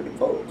them back at the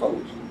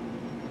coast.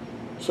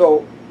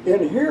 So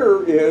in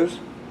here is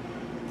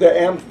the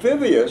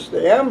amphibious, the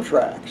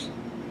Amtraks,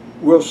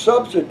 will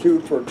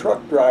substitute for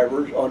truck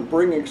drivers on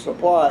bringing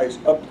supplies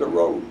up the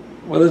road.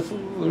 Well, let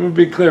me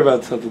be clear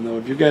about something though.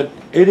 If you got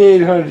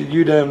 8,800 at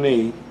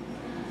UWME,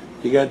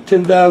 you got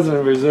 10,000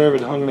 in reserve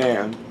at Hung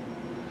Nam.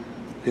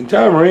 The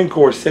entire Marine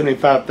Corps is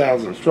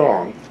 75,000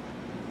 strong,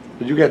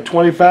 but you got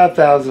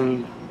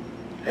 25,000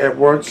 at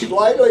work.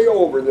 Slightly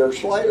over. They're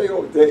slightly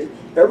over.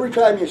 Every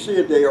time you see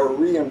it, they are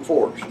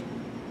reinforced.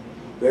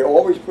 They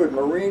always put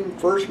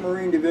 1st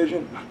Marine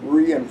Division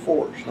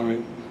reinforced. I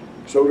mean,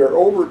 so they're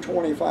over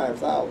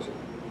 25,000.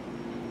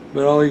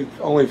 But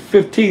only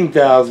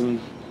 15,000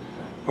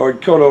 are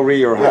at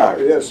Koto-Ri or higher.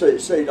 Yeah,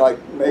 say like.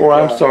 Or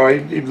I'm sorry,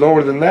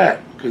 lower than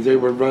that, because they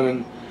were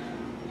running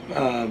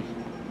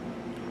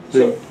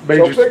the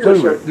Major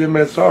Stewart, the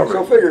MS Harvard.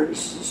 So figure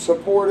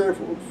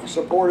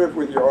supportive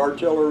with your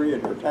artillery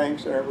and your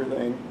tanks and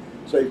everything.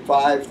 Say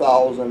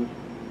 5,000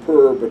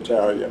 per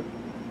battalion.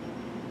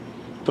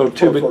 So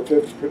to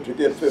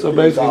get 15, so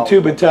basically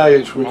 2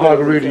 battalions from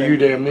Hagaru to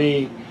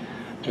UWME,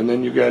 and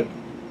then you got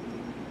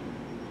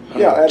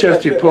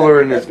Chesty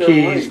Puller and his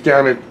keys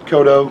down at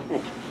Kodo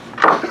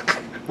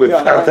with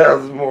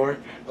 5,000 more.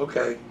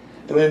 Okay,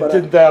 and then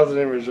 10,000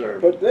 in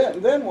reserve. But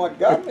then what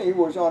got me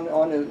was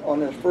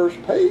on his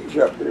first page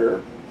up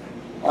here.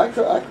 I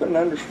couldn't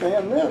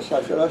understand this.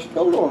 I said, I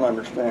still don't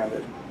understand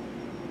it.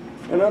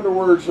 In other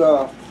words,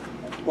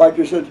 like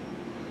you said,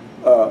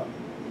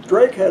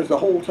 Drake has the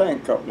whole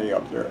tank company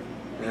up there.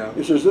 Yeah.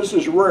 He says, this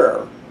is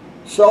rare.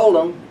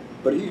 Seldom,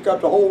 but he's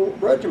got the whole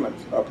regiment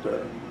up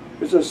there.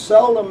 He says,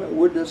 seldom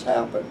would this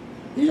happen.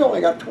 He's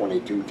only got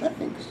 22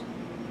 tanks.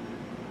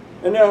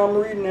 And now I'm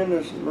reading in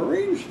this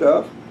Marine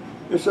stuff,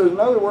 it says, in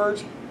other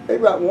words,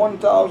 they've got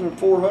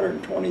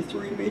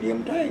 1,423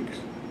 medium tanks.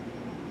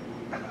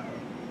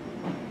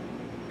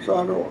 So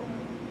I go,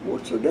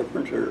 what's the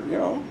difference here, you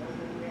know?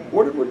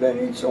 What would they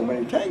need so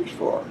many tanks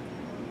for?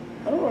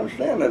 I don't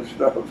understand that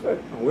stuff.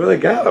 Where they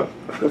got them?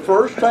 The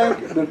first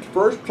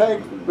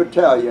tank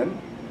battalion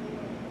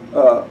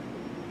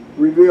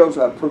reveals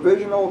a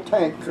provisional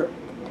tank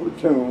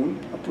platoon,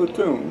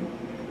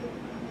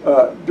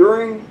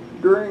 during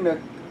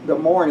the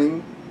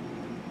morning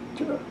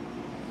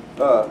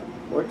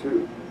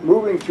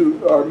moving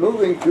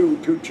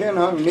to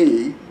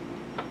Chinhung-ni.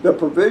 The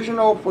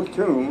provisional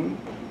platoon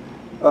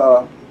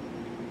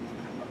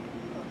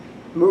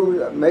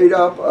made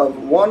up of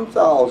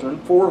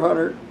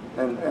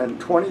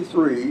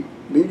 1,423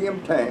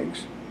 medium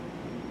tanks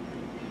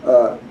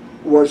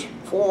was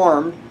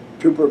formed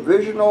to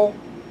provisional.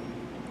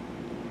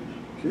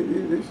 See,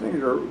 these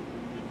things are.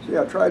 See,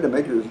 I tried to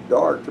make it as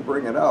dark to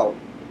bring it out.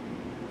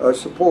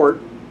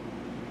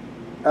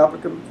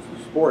 Applicant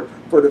support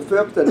for the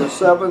 5th and the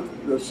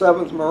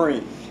 7th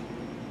Marines.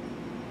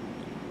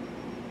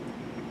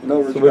 In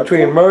other words, So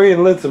between Murray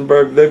and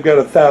Litzenberg, they've got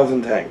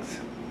 1,000 tanks.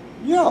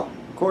 yeah,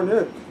 according to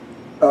it.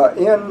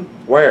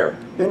 Where?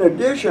 In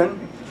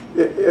addition,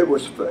 it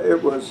was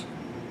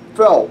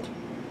felt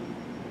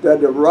that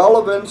the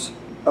relevance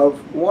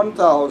of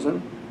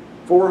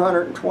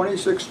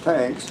 1,426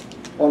 tanks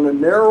on a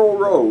narrow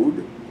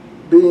road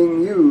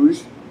being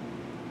used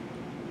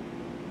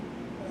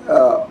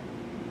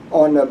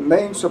on the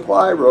main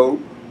supply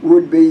road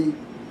would be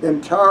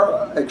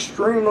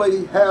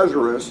extremely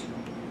hazardous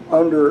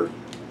under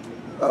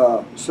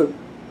something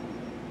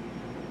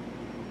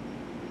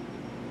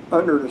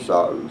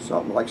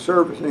like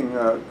servicing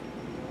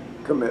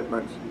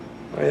commitments.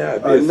 Oh, yeah,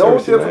 it'd be a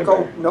servicing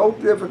nightmare. No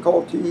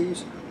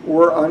difficulties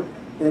were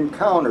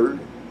encountered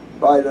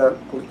by the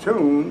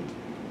platoon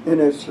in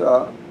its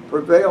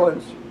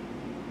prevalence,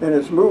 in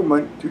its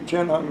movement to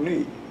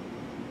Chinhung-ni.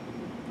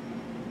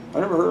 I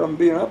never heard of them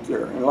being up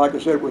there. And like I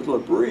said with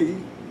Labrie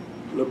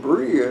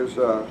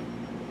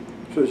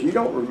says he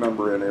don't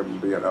remember any of them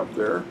being up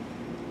there.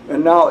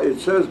 And now it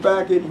says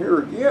back in here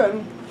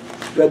again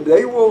that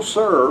they will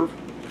serve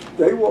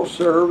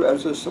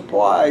as a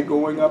supply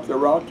going up the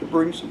route to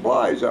bring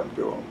supplies up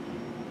to them.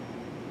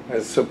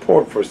 As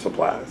support for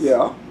supplies.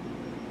 Yeah.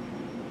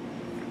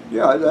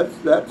 Yeah,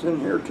 that's in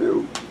here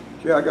too.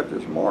 See, I got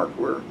this mark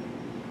where.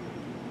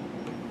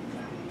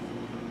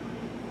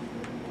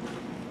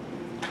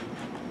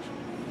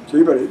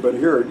 See, but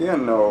here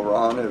again, though,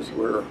 Ron, is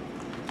where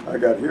I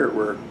got here,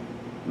 where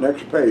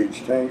next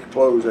page, tanks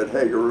close at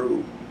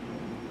Hageroo,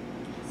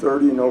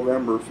 30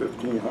 November,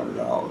 1,500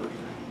 hours.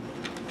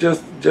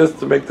 Just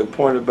to make the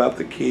point about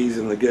the keys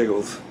and the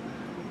giggles,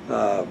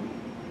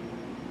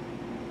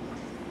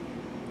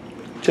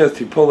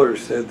 Chesty Puller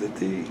said that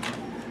the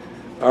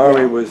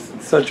Army was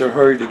in such a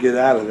hurry to get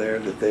out of there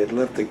that they had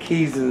left the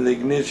keys in the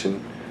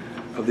ignition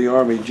of the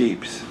Army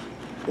Jeeps.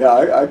 Yeah,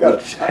 I got.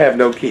 Which have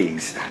no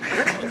keys.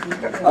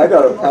 I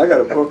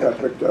got a book I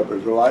picked up,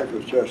 as The Life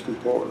of Chesty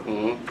Puller,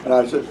 and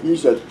he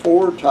said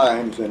 4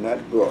 times in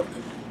that book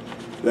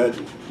that,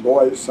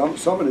 boy, some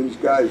of these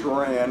guys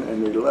ran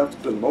and they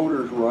left the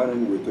motors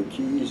running with the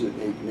keys in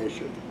the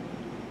ignition.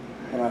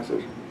 And I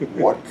said,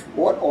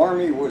 what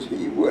army was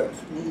he with?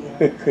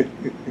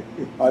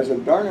 I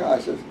said, darn it,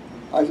 I said,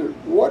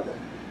 what,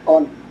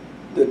 on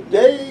the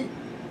day,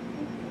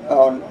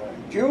 on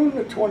June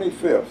the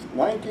 25th,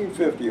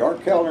 1950, our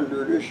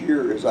calendar this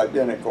year is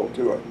identical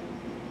to it.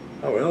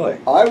 Oh, really?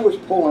 I was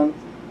pulling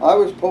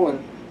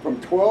from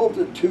 12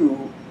 to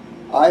 2,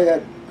 I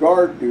had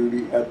guard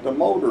duty at the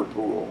motor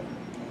pool.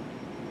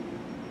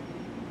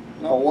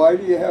 Now, why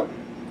do you have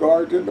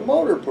guards at the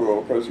motor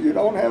pool? Because you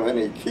don't have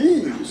any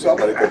keys.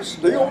 Somebody could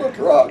steal the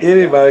truck.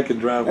 Anybody could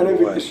drive and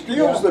away. if he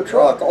steals the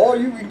truck, all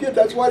you can get,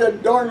 that's why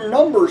that darn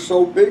number's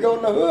so big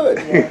on the hood.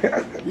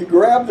 You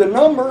grab the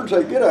numbers,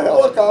 they get a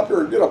helicopter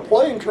or get a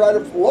plane, try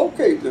to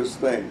locate this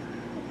thing.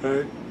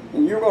 Right.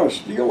 And you're going to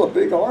steal a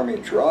big Army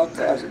truck?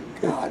 I said,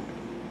 God.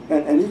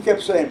 And he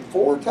kept saying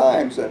 4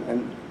 times,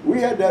 and we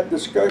had that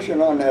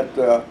discussion on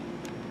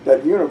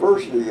that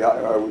university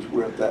I was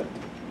with,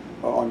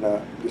 on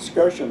the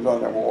discussions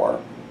on the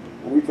war.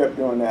 And we kept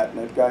doing that, and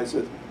that guy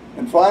says,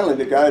 and finally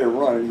the guy to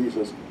run it, he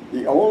says,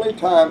 the only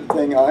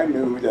thing I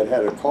knew that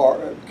had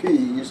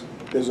keys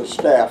is a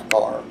staff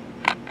car.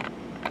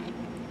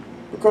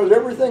 Because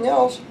everything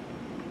else,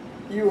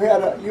 you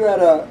had that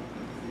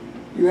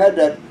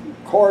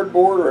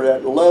cardboard or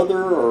that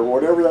leather or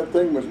whatever that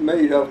thing was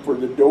made of for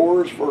the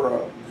doors for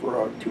a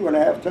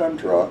 2.5 ton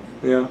truck.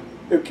 Yeah.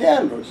 It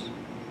canvas.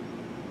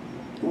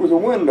 It was a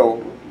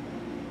window,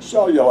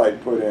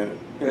 cellulite put in it,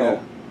 you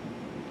know.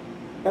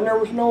 and there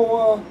was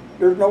no,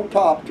 there's no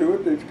top to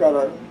it. It's got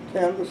a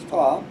canvas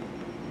top.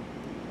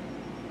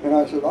 And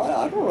I said,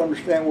 I don't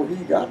understand where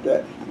he got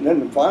that. And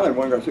then finally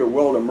one guy said,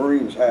 well, the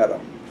Marines had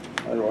them.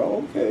 I said,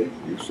 well, okay,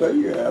 you say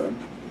you had them.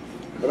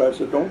 But I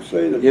said, don't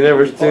say that. You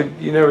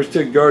never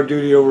stood guard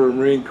duty over a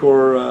Marine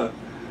Corps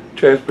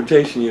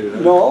transportation unit.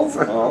 Huh?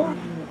 No.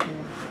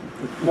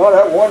 No,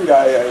 that one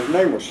guy, his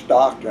name was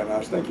Stockton.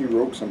 I think he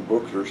wrote some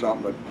books or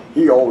something, but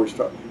he always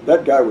thought,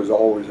 that guy was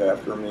always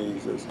after me. He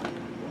says,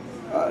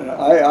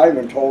 I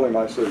even told him,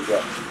 I said,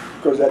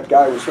 because that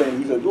guy was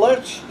saying, he said,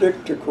 let's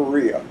stick to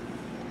Korea.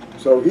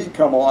 So he'd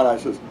come on, I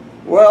said,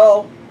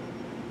 well,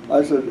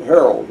 I said,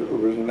 Harold, it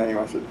was his name.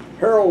 I said,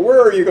 Harold,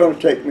 where are you going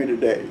to take me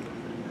today?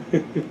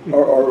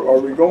 Are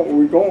we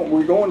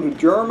going to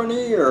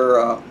Germany,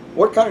 or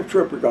what kind of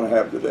trip we're going to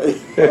have today?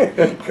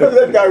 Because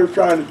that guy was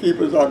trying to keep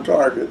us on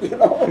target, you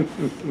know.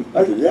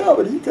 I said, yeah,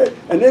 but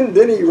and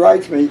then he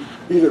writes me.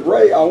 He said,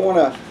 Ray, I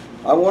want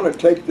to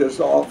take this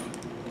off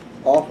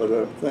of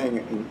the thing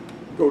and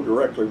go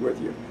directly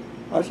with you.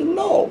 I said,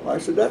 no. I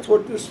said, that's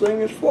what this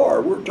thing is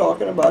for. We're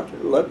talking about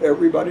to let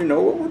everybody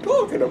know what we're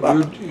talking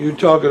about. You're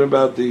talking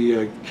about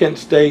the Kent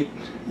State?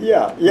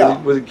 Yeah.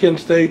 Was it Kent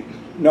State?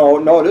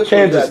 No, this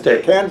Kansas was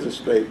State. Kansas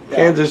State. Yeah.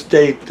 Kansas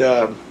State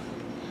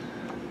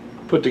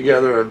put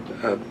together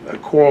a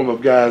quorum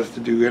of guys to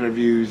do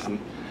interviews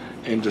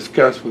and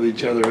discuss with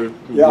each other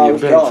the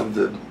events of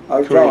the I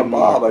was Korean telling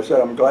Bob, War. I said,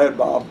 I'm glad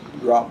Bob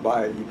dropped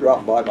by. He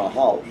dropped by my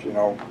house, you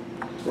know.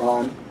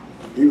 Ron,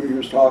 he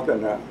was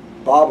talking,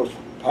 Bob was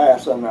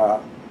passing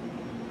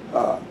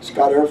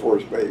Scott Air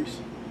Force Base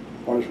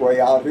on his way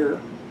out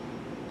here.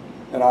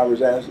 And I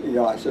was asking, you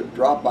know, I said,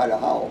 drop by the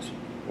house.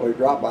 Well, he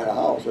dropped by the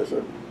house. I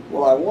said,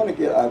 well,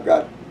 I've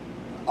got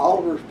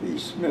Oliver P.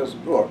 Smith's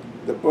book,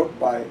 the book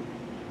by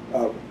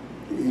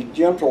The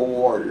Gentle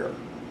Warrior.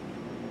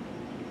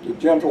 The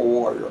Gentle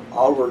Warrior,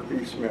 Oliver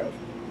P. Smith.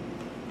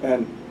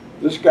 And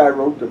this guy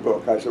wrote the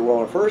book. I said, well,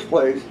 in the first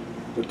place,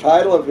 the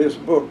title of his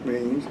book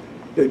means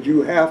that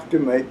you have to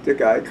make the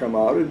guy come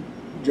out a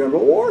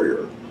Gentle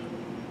Warrior.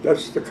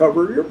 That's the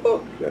cover of your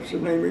book. That's the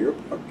name of your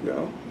book, you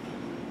know.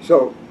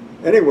 So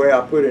anyway,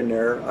 I put in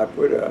there, I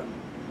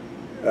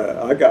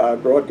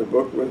brought the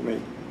book with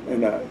me,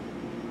 and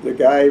the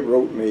guy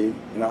wrote me,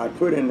 and I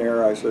put in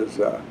there, I says,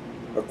 a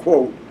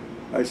quote.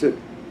 I said,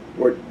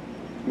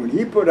 when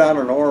he put out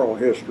an oral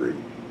history,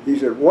 he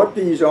said, what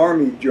these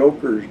Army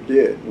jokers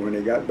did when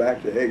they got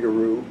back to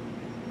Hageroo,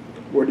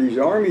 what these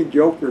Army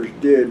jokers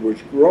did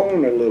was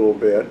groan a little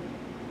bit,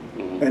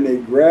 and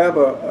they'd grab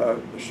a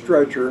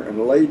stretcher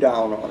and lay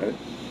down on it,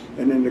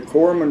 and then the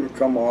corpsman would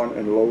come on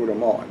and load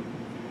them on.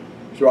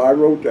 So I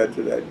wrote that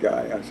to that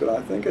guy. I said,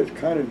 I think it's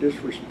kind of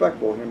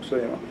disrespectful, him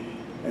saying,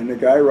 and the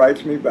guy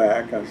writes me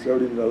back. I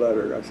showed him the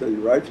letter. I said, he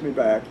writes me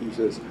back. He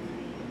says,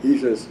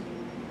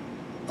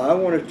 I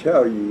want to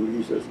tell you,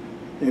 he says,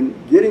 in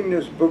getting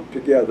this book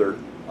together,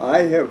 I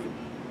have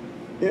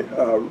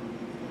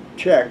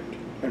checked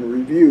and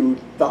reviewed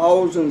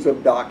thousands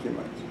of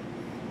documents,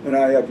 and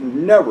I have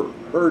never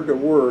heard the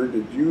word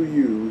that you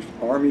used,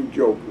 Army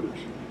jokers,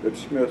 that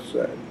Smith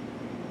said.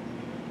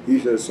 He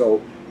says,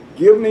 so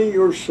give me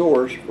your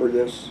source for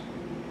this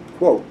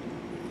quote.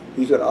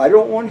 He said, I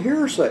don't want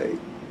hearsay.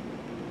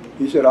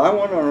 He said, I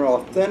want an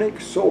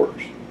authentic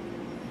source.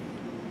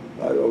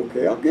 I said,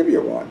 okay, I'll give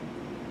you one.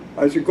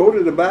 I said, go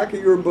to the back of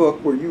your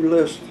book where you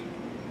list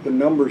the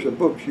numbers of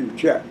books you've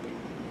checked.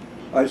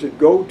 I said,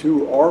 go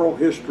to Oral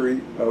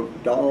History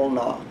of Donald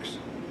Knox.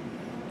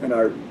 And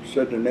I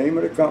said the name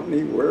of the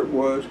company, where it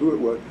was, who it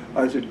was.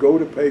 I said, go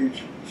to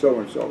page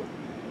so-and-so.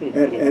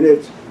 And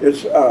it's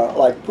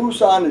like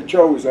Poussin the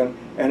Chosen,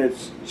 and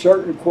it's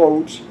certain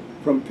quotes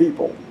from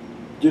people,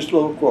 just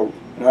little quotes.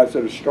 And I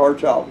said, it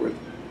starts out with,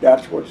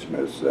 that's what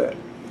Smith said.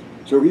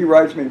 So he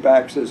writes me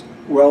back, says,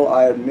 well,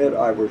 I admit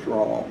I was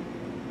wrong,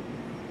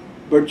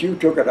 but you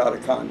took it out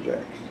of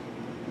context.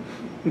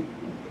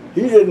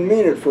 He didn't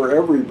mean it for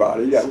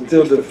everybody. That was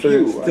just a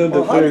few.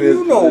 Well, how do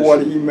you know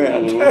what he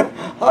meant?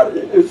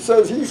 It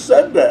says he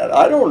said that.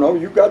 I don't know.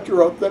 You got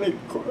your authentic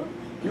quote.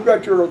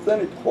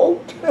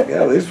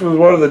 Yeah, this was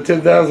one of the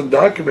 10,000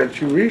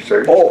 documents you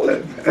researched. Oh,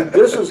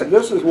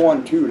 this is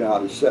one too now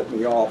that set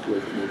me off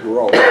with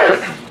Roe.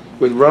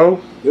 With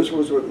Roe? This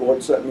was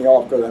what set me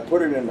off, because I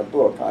put it in the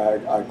book.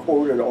 I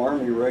quoted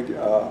Army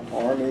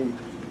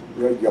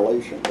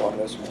regulations on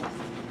this one.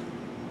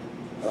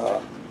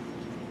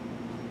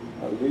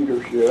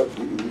 Leadership,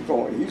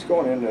 he's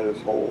going into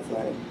this whole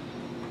thing.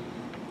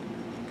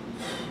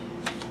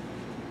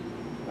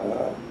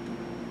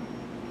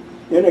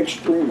 In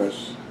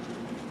extremis.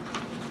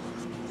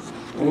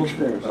 I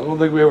don't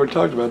think we ever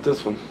talked about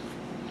this one.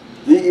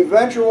 The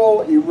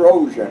eventual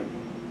erosion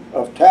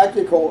of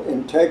tactical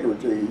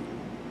integrity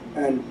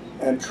and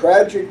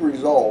tragic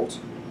results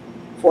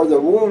for the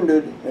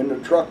wounded in the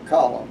truck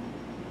column.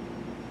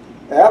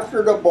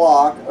 After the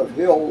block of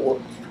Hill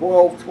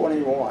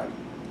 1221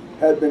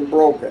 had been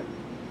broken,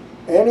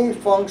 any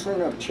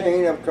function of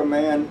chain of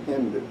command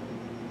ended.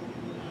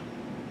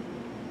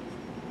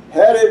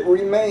 Had it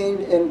remained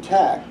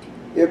intact,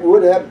 it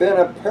would have been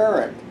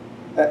apparent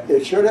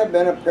it should have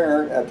been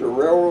apparent at the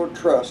railroad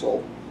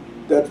trestle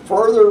that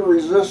further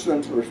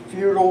resistance was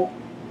futile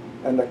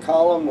and the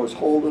column was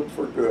halted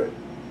for good.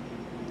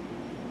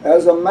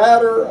 As a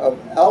matter of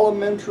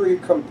elementary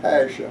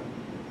compassion,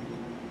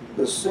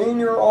 the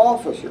senior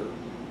officer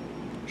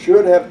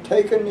should have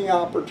taken the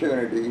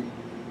opportunity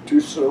to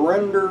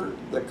surrender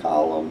the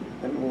column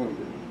and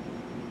wounded.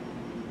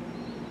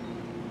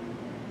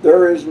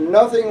 There is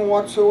nothing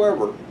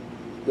whatsoever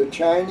the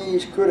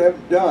Chinese could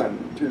have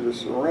done to the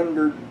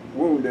surrendered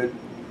wounded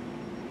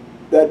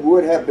that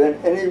would have been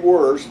any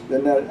worse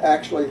than that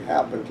actually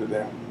happened to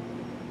them.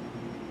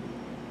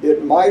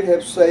 It might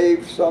have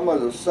saved some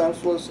of the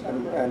senseless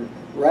and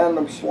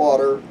random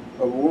slaughter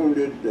of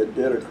wounded that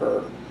did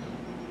occur.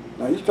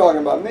 Now he's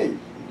talking about me.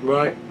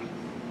 Right.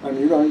 I mean,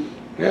 you're going.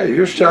 Yeah,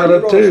 you're shot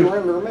up to too.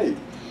 Surrender me.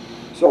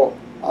 So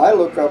I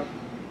look up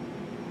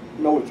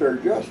military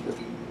justice.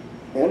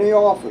 Any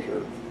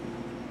officer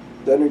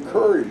that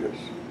encourages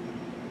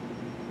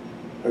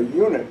a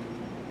unit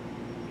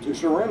to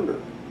surrender,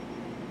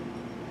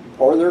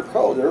 or their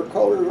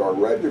colors or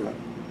regiment,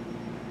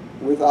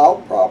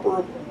 without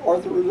proper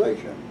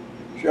authorization,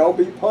 shall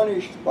be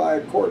punished by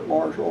a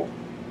court-martial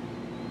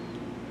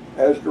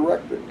as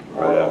directed,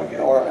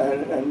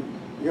 and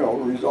you know,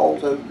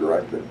 results as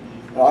directed.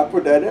 And I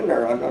put that in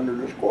there under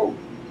this quote.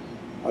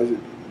 I said,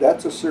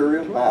 that's a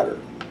serious matter.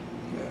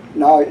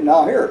 Yeah.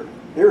 Now here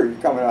he's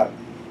coming out.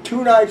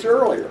 2 nights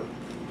earlier,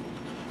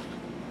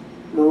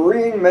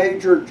 Marine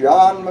Major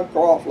John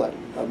McLaughlin,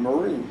 a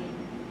Marine,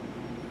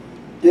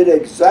 did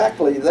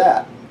exactly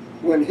that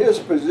when his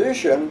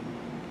position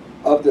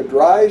of the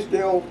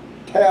Drysdale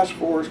Task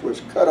Force was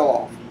cut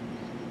off,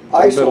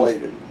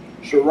 isolated,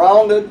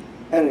 surrounded,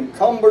 and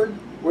encumbered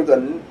with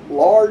a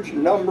large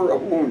number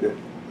of wounded.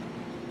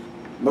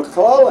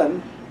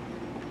 McClellan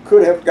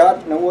could have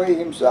gotten away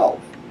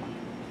himself.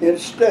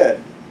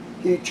 Instead,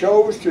 he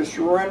chose to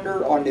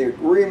surrender on the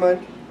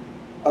agreement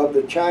of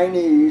the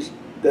Chinese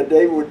that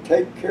they would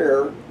take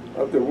care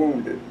of the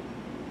wounded.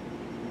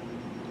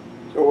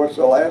 So what's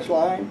the last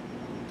line?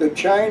 The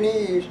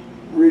Chinese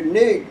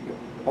reneged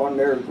on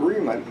their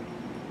agreement,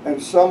 and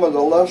some of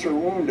the lesser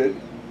wounded,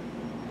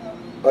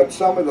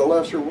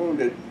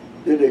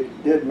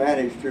 did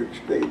manage to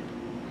escape.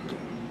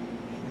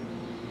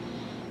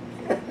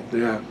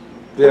 Yeah.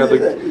 Yeah,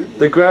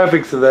 the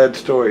graphics of that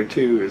story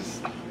too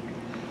is.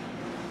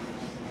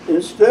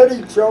 Instead,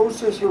 he chose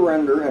to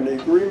surrender and the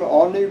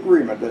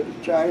agreement that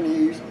the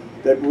Chinese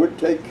would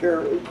take care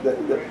of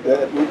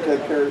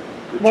the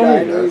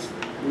Chinese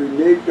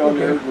reneged on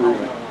their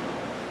agreement.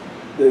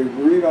 They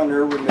agreed on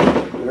their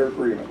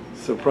agreement.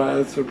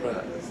 Surprise,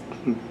 surprise.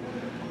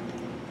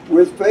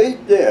 With Faith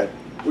dead,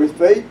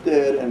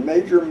 and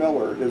Major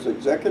Miller, his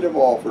executive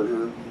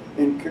officer,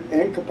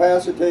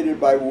 incapacitated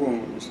by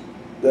wounds,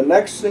 the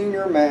next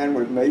senior man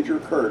was Major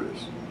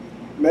Curtis.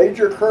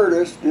 Major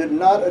Curtis did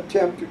not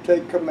attempt to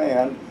take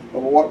command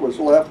of what was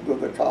left of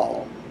the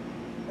column.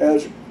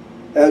 As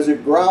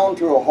it ground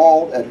to a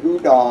halt at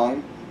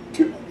Hudong,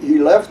 he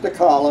left the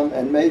column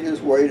and made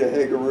his way to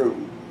Hageru.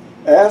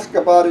 Asked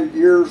about it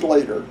years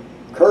later,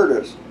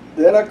 Curtis,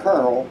 then a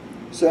colonel,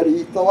 said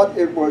he thought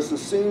it was the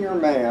senior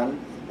man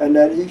and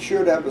that he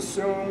should have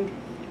assumed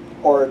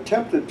or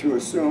attempted to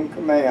assume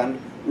command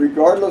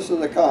regardless of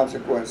the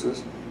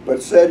consequences,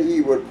 but said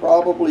he would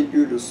probably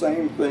do the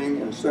same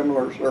thing in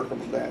similar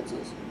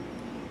circumstances.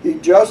 He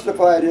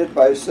justified it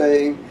by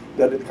saying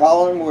that the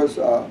column was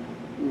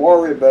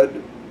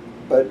moribund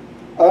but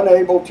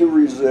unable to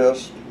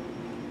resist.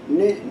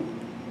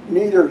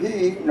 Neither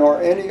he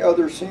nor any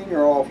other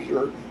senior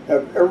officer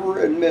have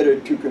ever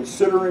admitted to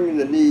considering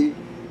the need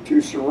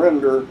to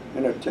surrender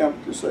in an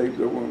attempt to save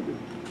the wounded.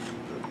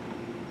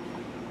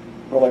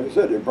 Well, like I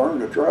said, they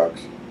burned the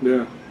trucks.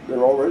 Yeah.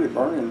 They're already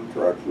burning the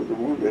trucks with the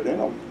wounded in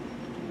them.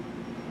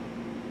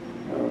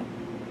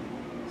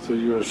 So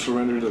you're going to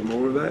surrender to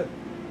more of that?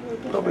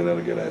 Probably not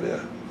a good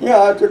idea.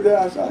 Yeah, I took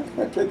that.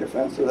 I take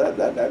offense to that.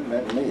 That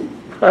meant me.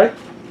 Right.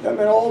 That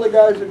meant all the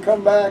guys that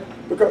come back.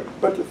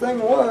 But the thing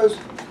was,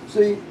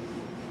 see,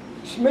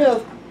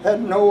 Smith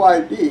had no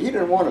idea. He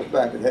didn't want us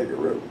back at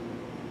Hageru.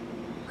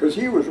 Because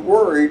he was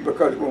worried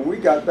because when we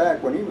got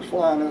back, when he was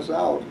flying us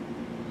out,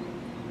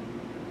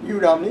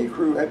 UW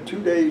crew had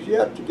 2 days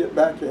yet to get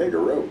back to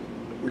Hageru,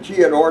 which he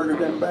had ordered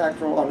them back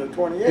from on the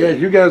 28th. Yeah,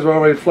 you guys were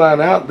already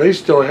flying out. They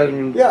still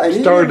hadn't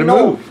and started to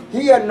move.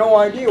 He had no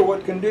idea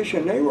what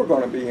condition they were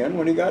going to be in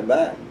when he got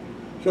back.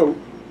 So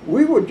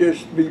we would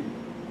just be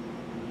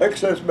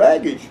excess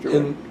baggage to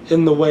him.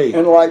 In the way.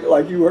 And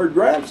like you heard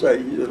Grant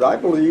say, he said, I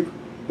believe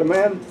the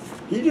man,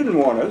 he didn't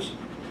want us.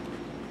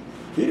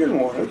 He didn't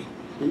want us.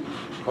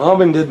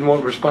 Alman didn't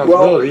want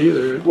responsibility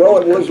either. Well,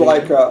 it was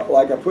like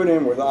I put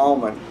in with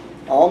Alman.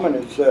 Alman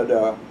had said,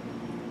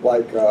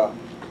 Walker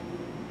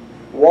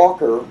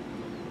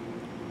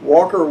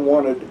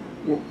wanted,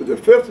 the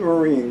 5th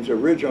Marines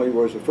originally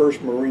was the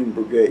 1st Marine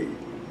Brigade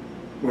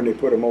when they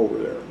put them over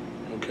there.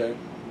 Okay.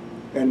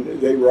 And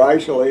they were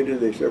isolated.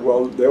 They said,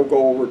 well, they'll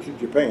go over to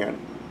Japan.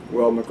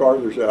 Well,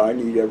 MacArthur said, I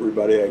need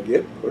everybody I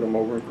get, put them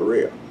over in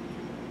Korea.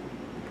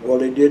 Well,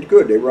 they did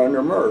good. They run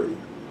their Murray.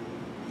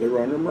 They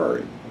run their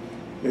Murray.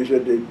 They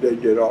said they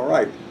did all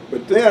right.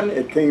 But then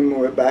it came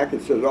back,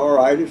 it says, all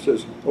right, it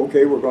says,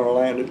 okay, we're going to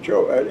land at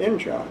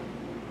Incheon.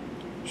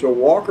 So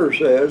Walker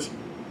says,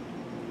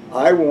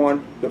 I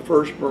want the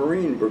 1st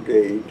Marine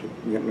Brigade,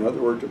 in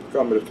other words, to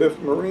become the 5th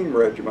Marine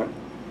Regiment.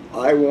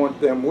 I want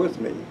them with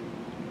me.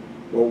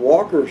 Well,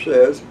 Walker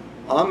says,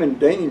 I'm in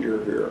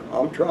danger here.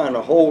 I'm trying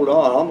to hold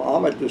on.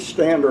 I'm at the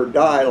stand or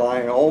die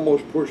line,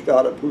 almost pushed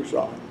out of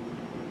Pusan.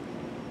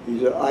 He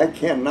said, I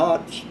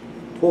cannot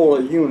pull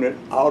a unit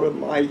out of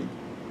my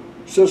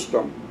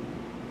system.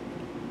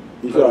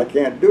 He said, I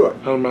can't do it.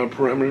 Out of my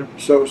perimeter.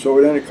 So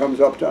then it comes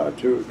up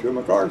to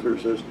MacArthur.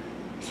 Says,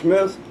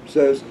 Smith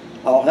says,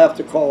 I'll have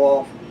to call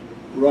off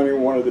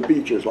running one of the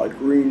beaches, like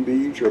Green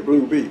Beach or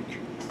Blue Beach,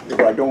 if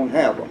I don't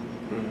have them.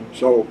 Mm-hmm.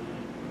 So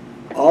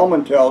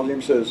Allman tells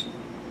him, says,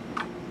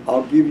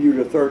 I'll give you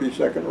the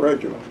 32nd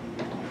Regiment.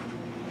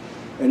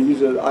 And he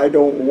says, I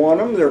don't want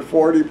them. They're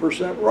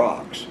 40%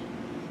 rocks.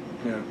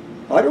 Yeah.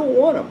 I don't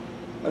want them.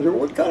 I said,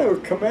 what kind of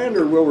a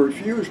commander will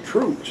refuse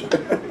troops?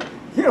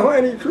 You know,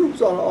 any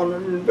troops on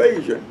an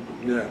invasion?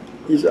 Yeah.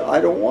 He said, I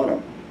don't want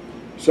them.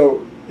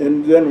 So,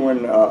 and then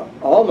when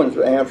Allman's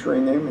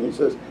answering him, he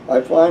says,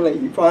 he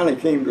finally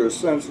came to his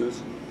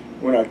senses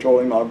when I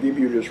told him, I'll give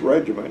you this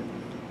regiment.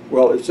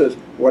 Well, it says,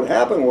 what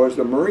happened was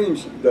the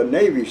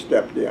Navy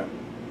stepped in.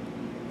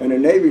 And the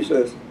Navy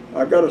says,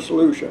 I've got a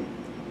solution.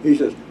 He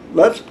says,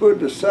 let's put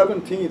the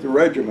 17th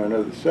Regiment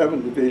of the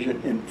 7th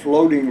Division in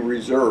floating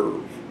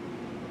reserve.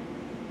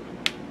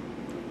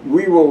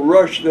 We will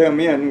rush them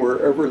in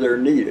wherever they're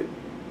needed.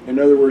 In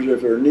other words, if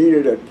they're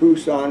needed at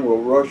Pusan,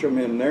 we'll rush them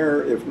in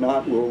there. If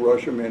not, we'll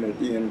rush them in at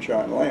the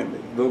Incheon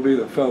landing. They'll be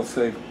the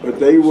fail-safe. But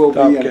they will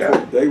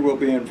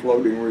be in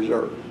floating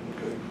reserve.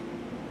 Okay.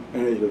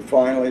 And he said,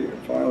 finally,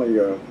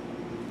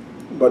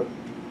 but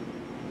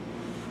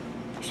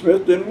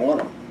Smith didn't want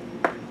them.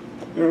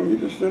 You know, he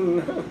just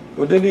didn't.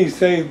 Well, didn't he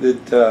say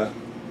that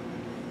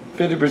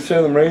 50%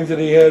 of the Marines that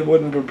he had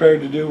wasn't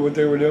prepared to do what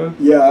they were doing?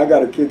 Yeah, I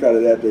got a kick out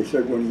of that. They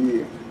said when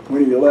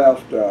he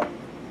left,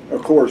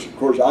 of course,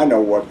 I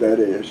know what that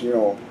is. You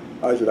know,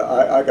 I said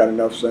I got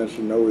enough sense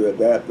to know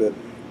that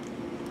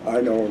I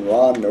know, and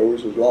Ron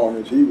knows, as long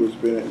as he was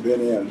been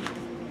in.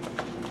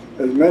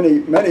 As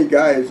many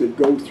guys that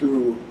go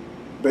through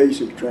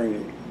basic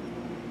training,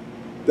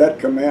 that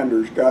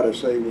commander's got to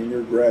say when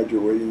you're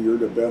graduating, you're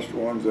the best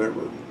ones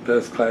ever.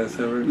 Best class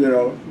ever. You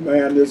know,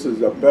 man, this is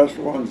the best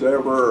ones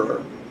ever.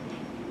 Or,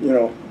 you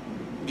know,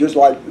 just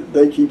like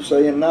they keep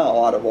saying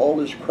now, out of all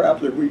this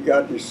crap that we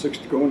got,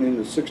 going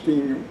into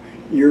 16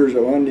 years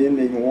of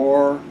unending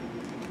war,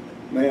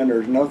 man,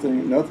 there's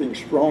nothing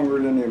stronger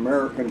than the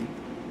American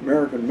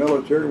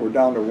military. We're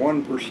down to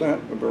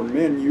 1% of our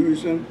men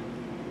using,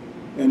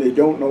 and they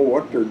don't know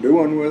what they're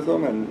doing with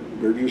them,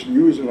 and they're just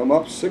using them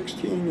up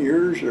 16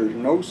 years. There's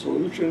no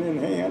solution in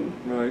hand.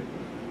 Right.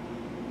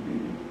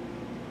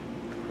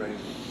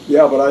 Crazy.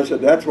 Yeah, but I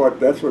said that's what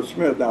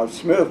Smith. Now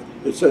Smith,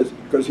 it says,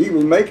 because he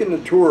was making the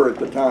tour at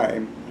the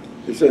time.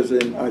 It says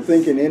I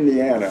think in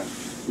Indiana,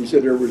 he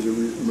said there was a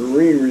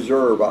Marine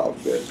Reserve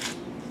outfit,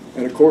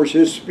 and of course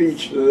his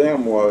speech to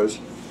them was,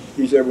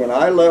 he said when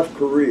I left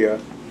Korea,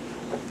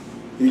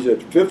 he said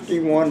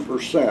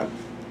 51%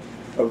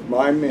 of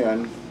my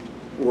men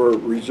were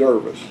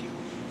reservists,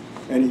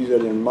 and he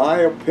said in my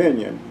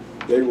opinion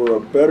they were a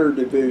better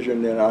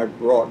division than I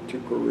brought to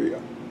Korea.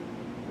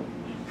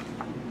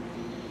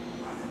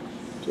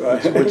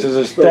 Which is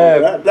a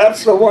stab. So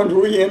that's the one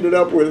we ended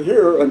up with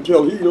here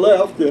until he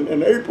left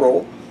in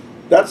April.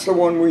 That's the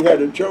one we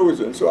had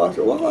chosen. So I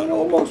said, well, I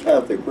almost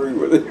have to agree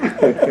with him.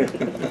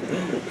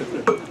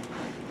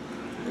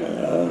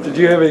 Did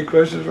you have any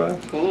questions, Ron?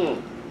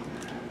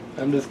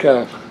 I'm just kind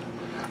of,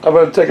 I'm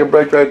going to take a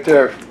break right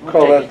there.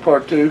 Call that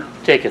part 2.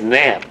 Take a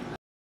nap.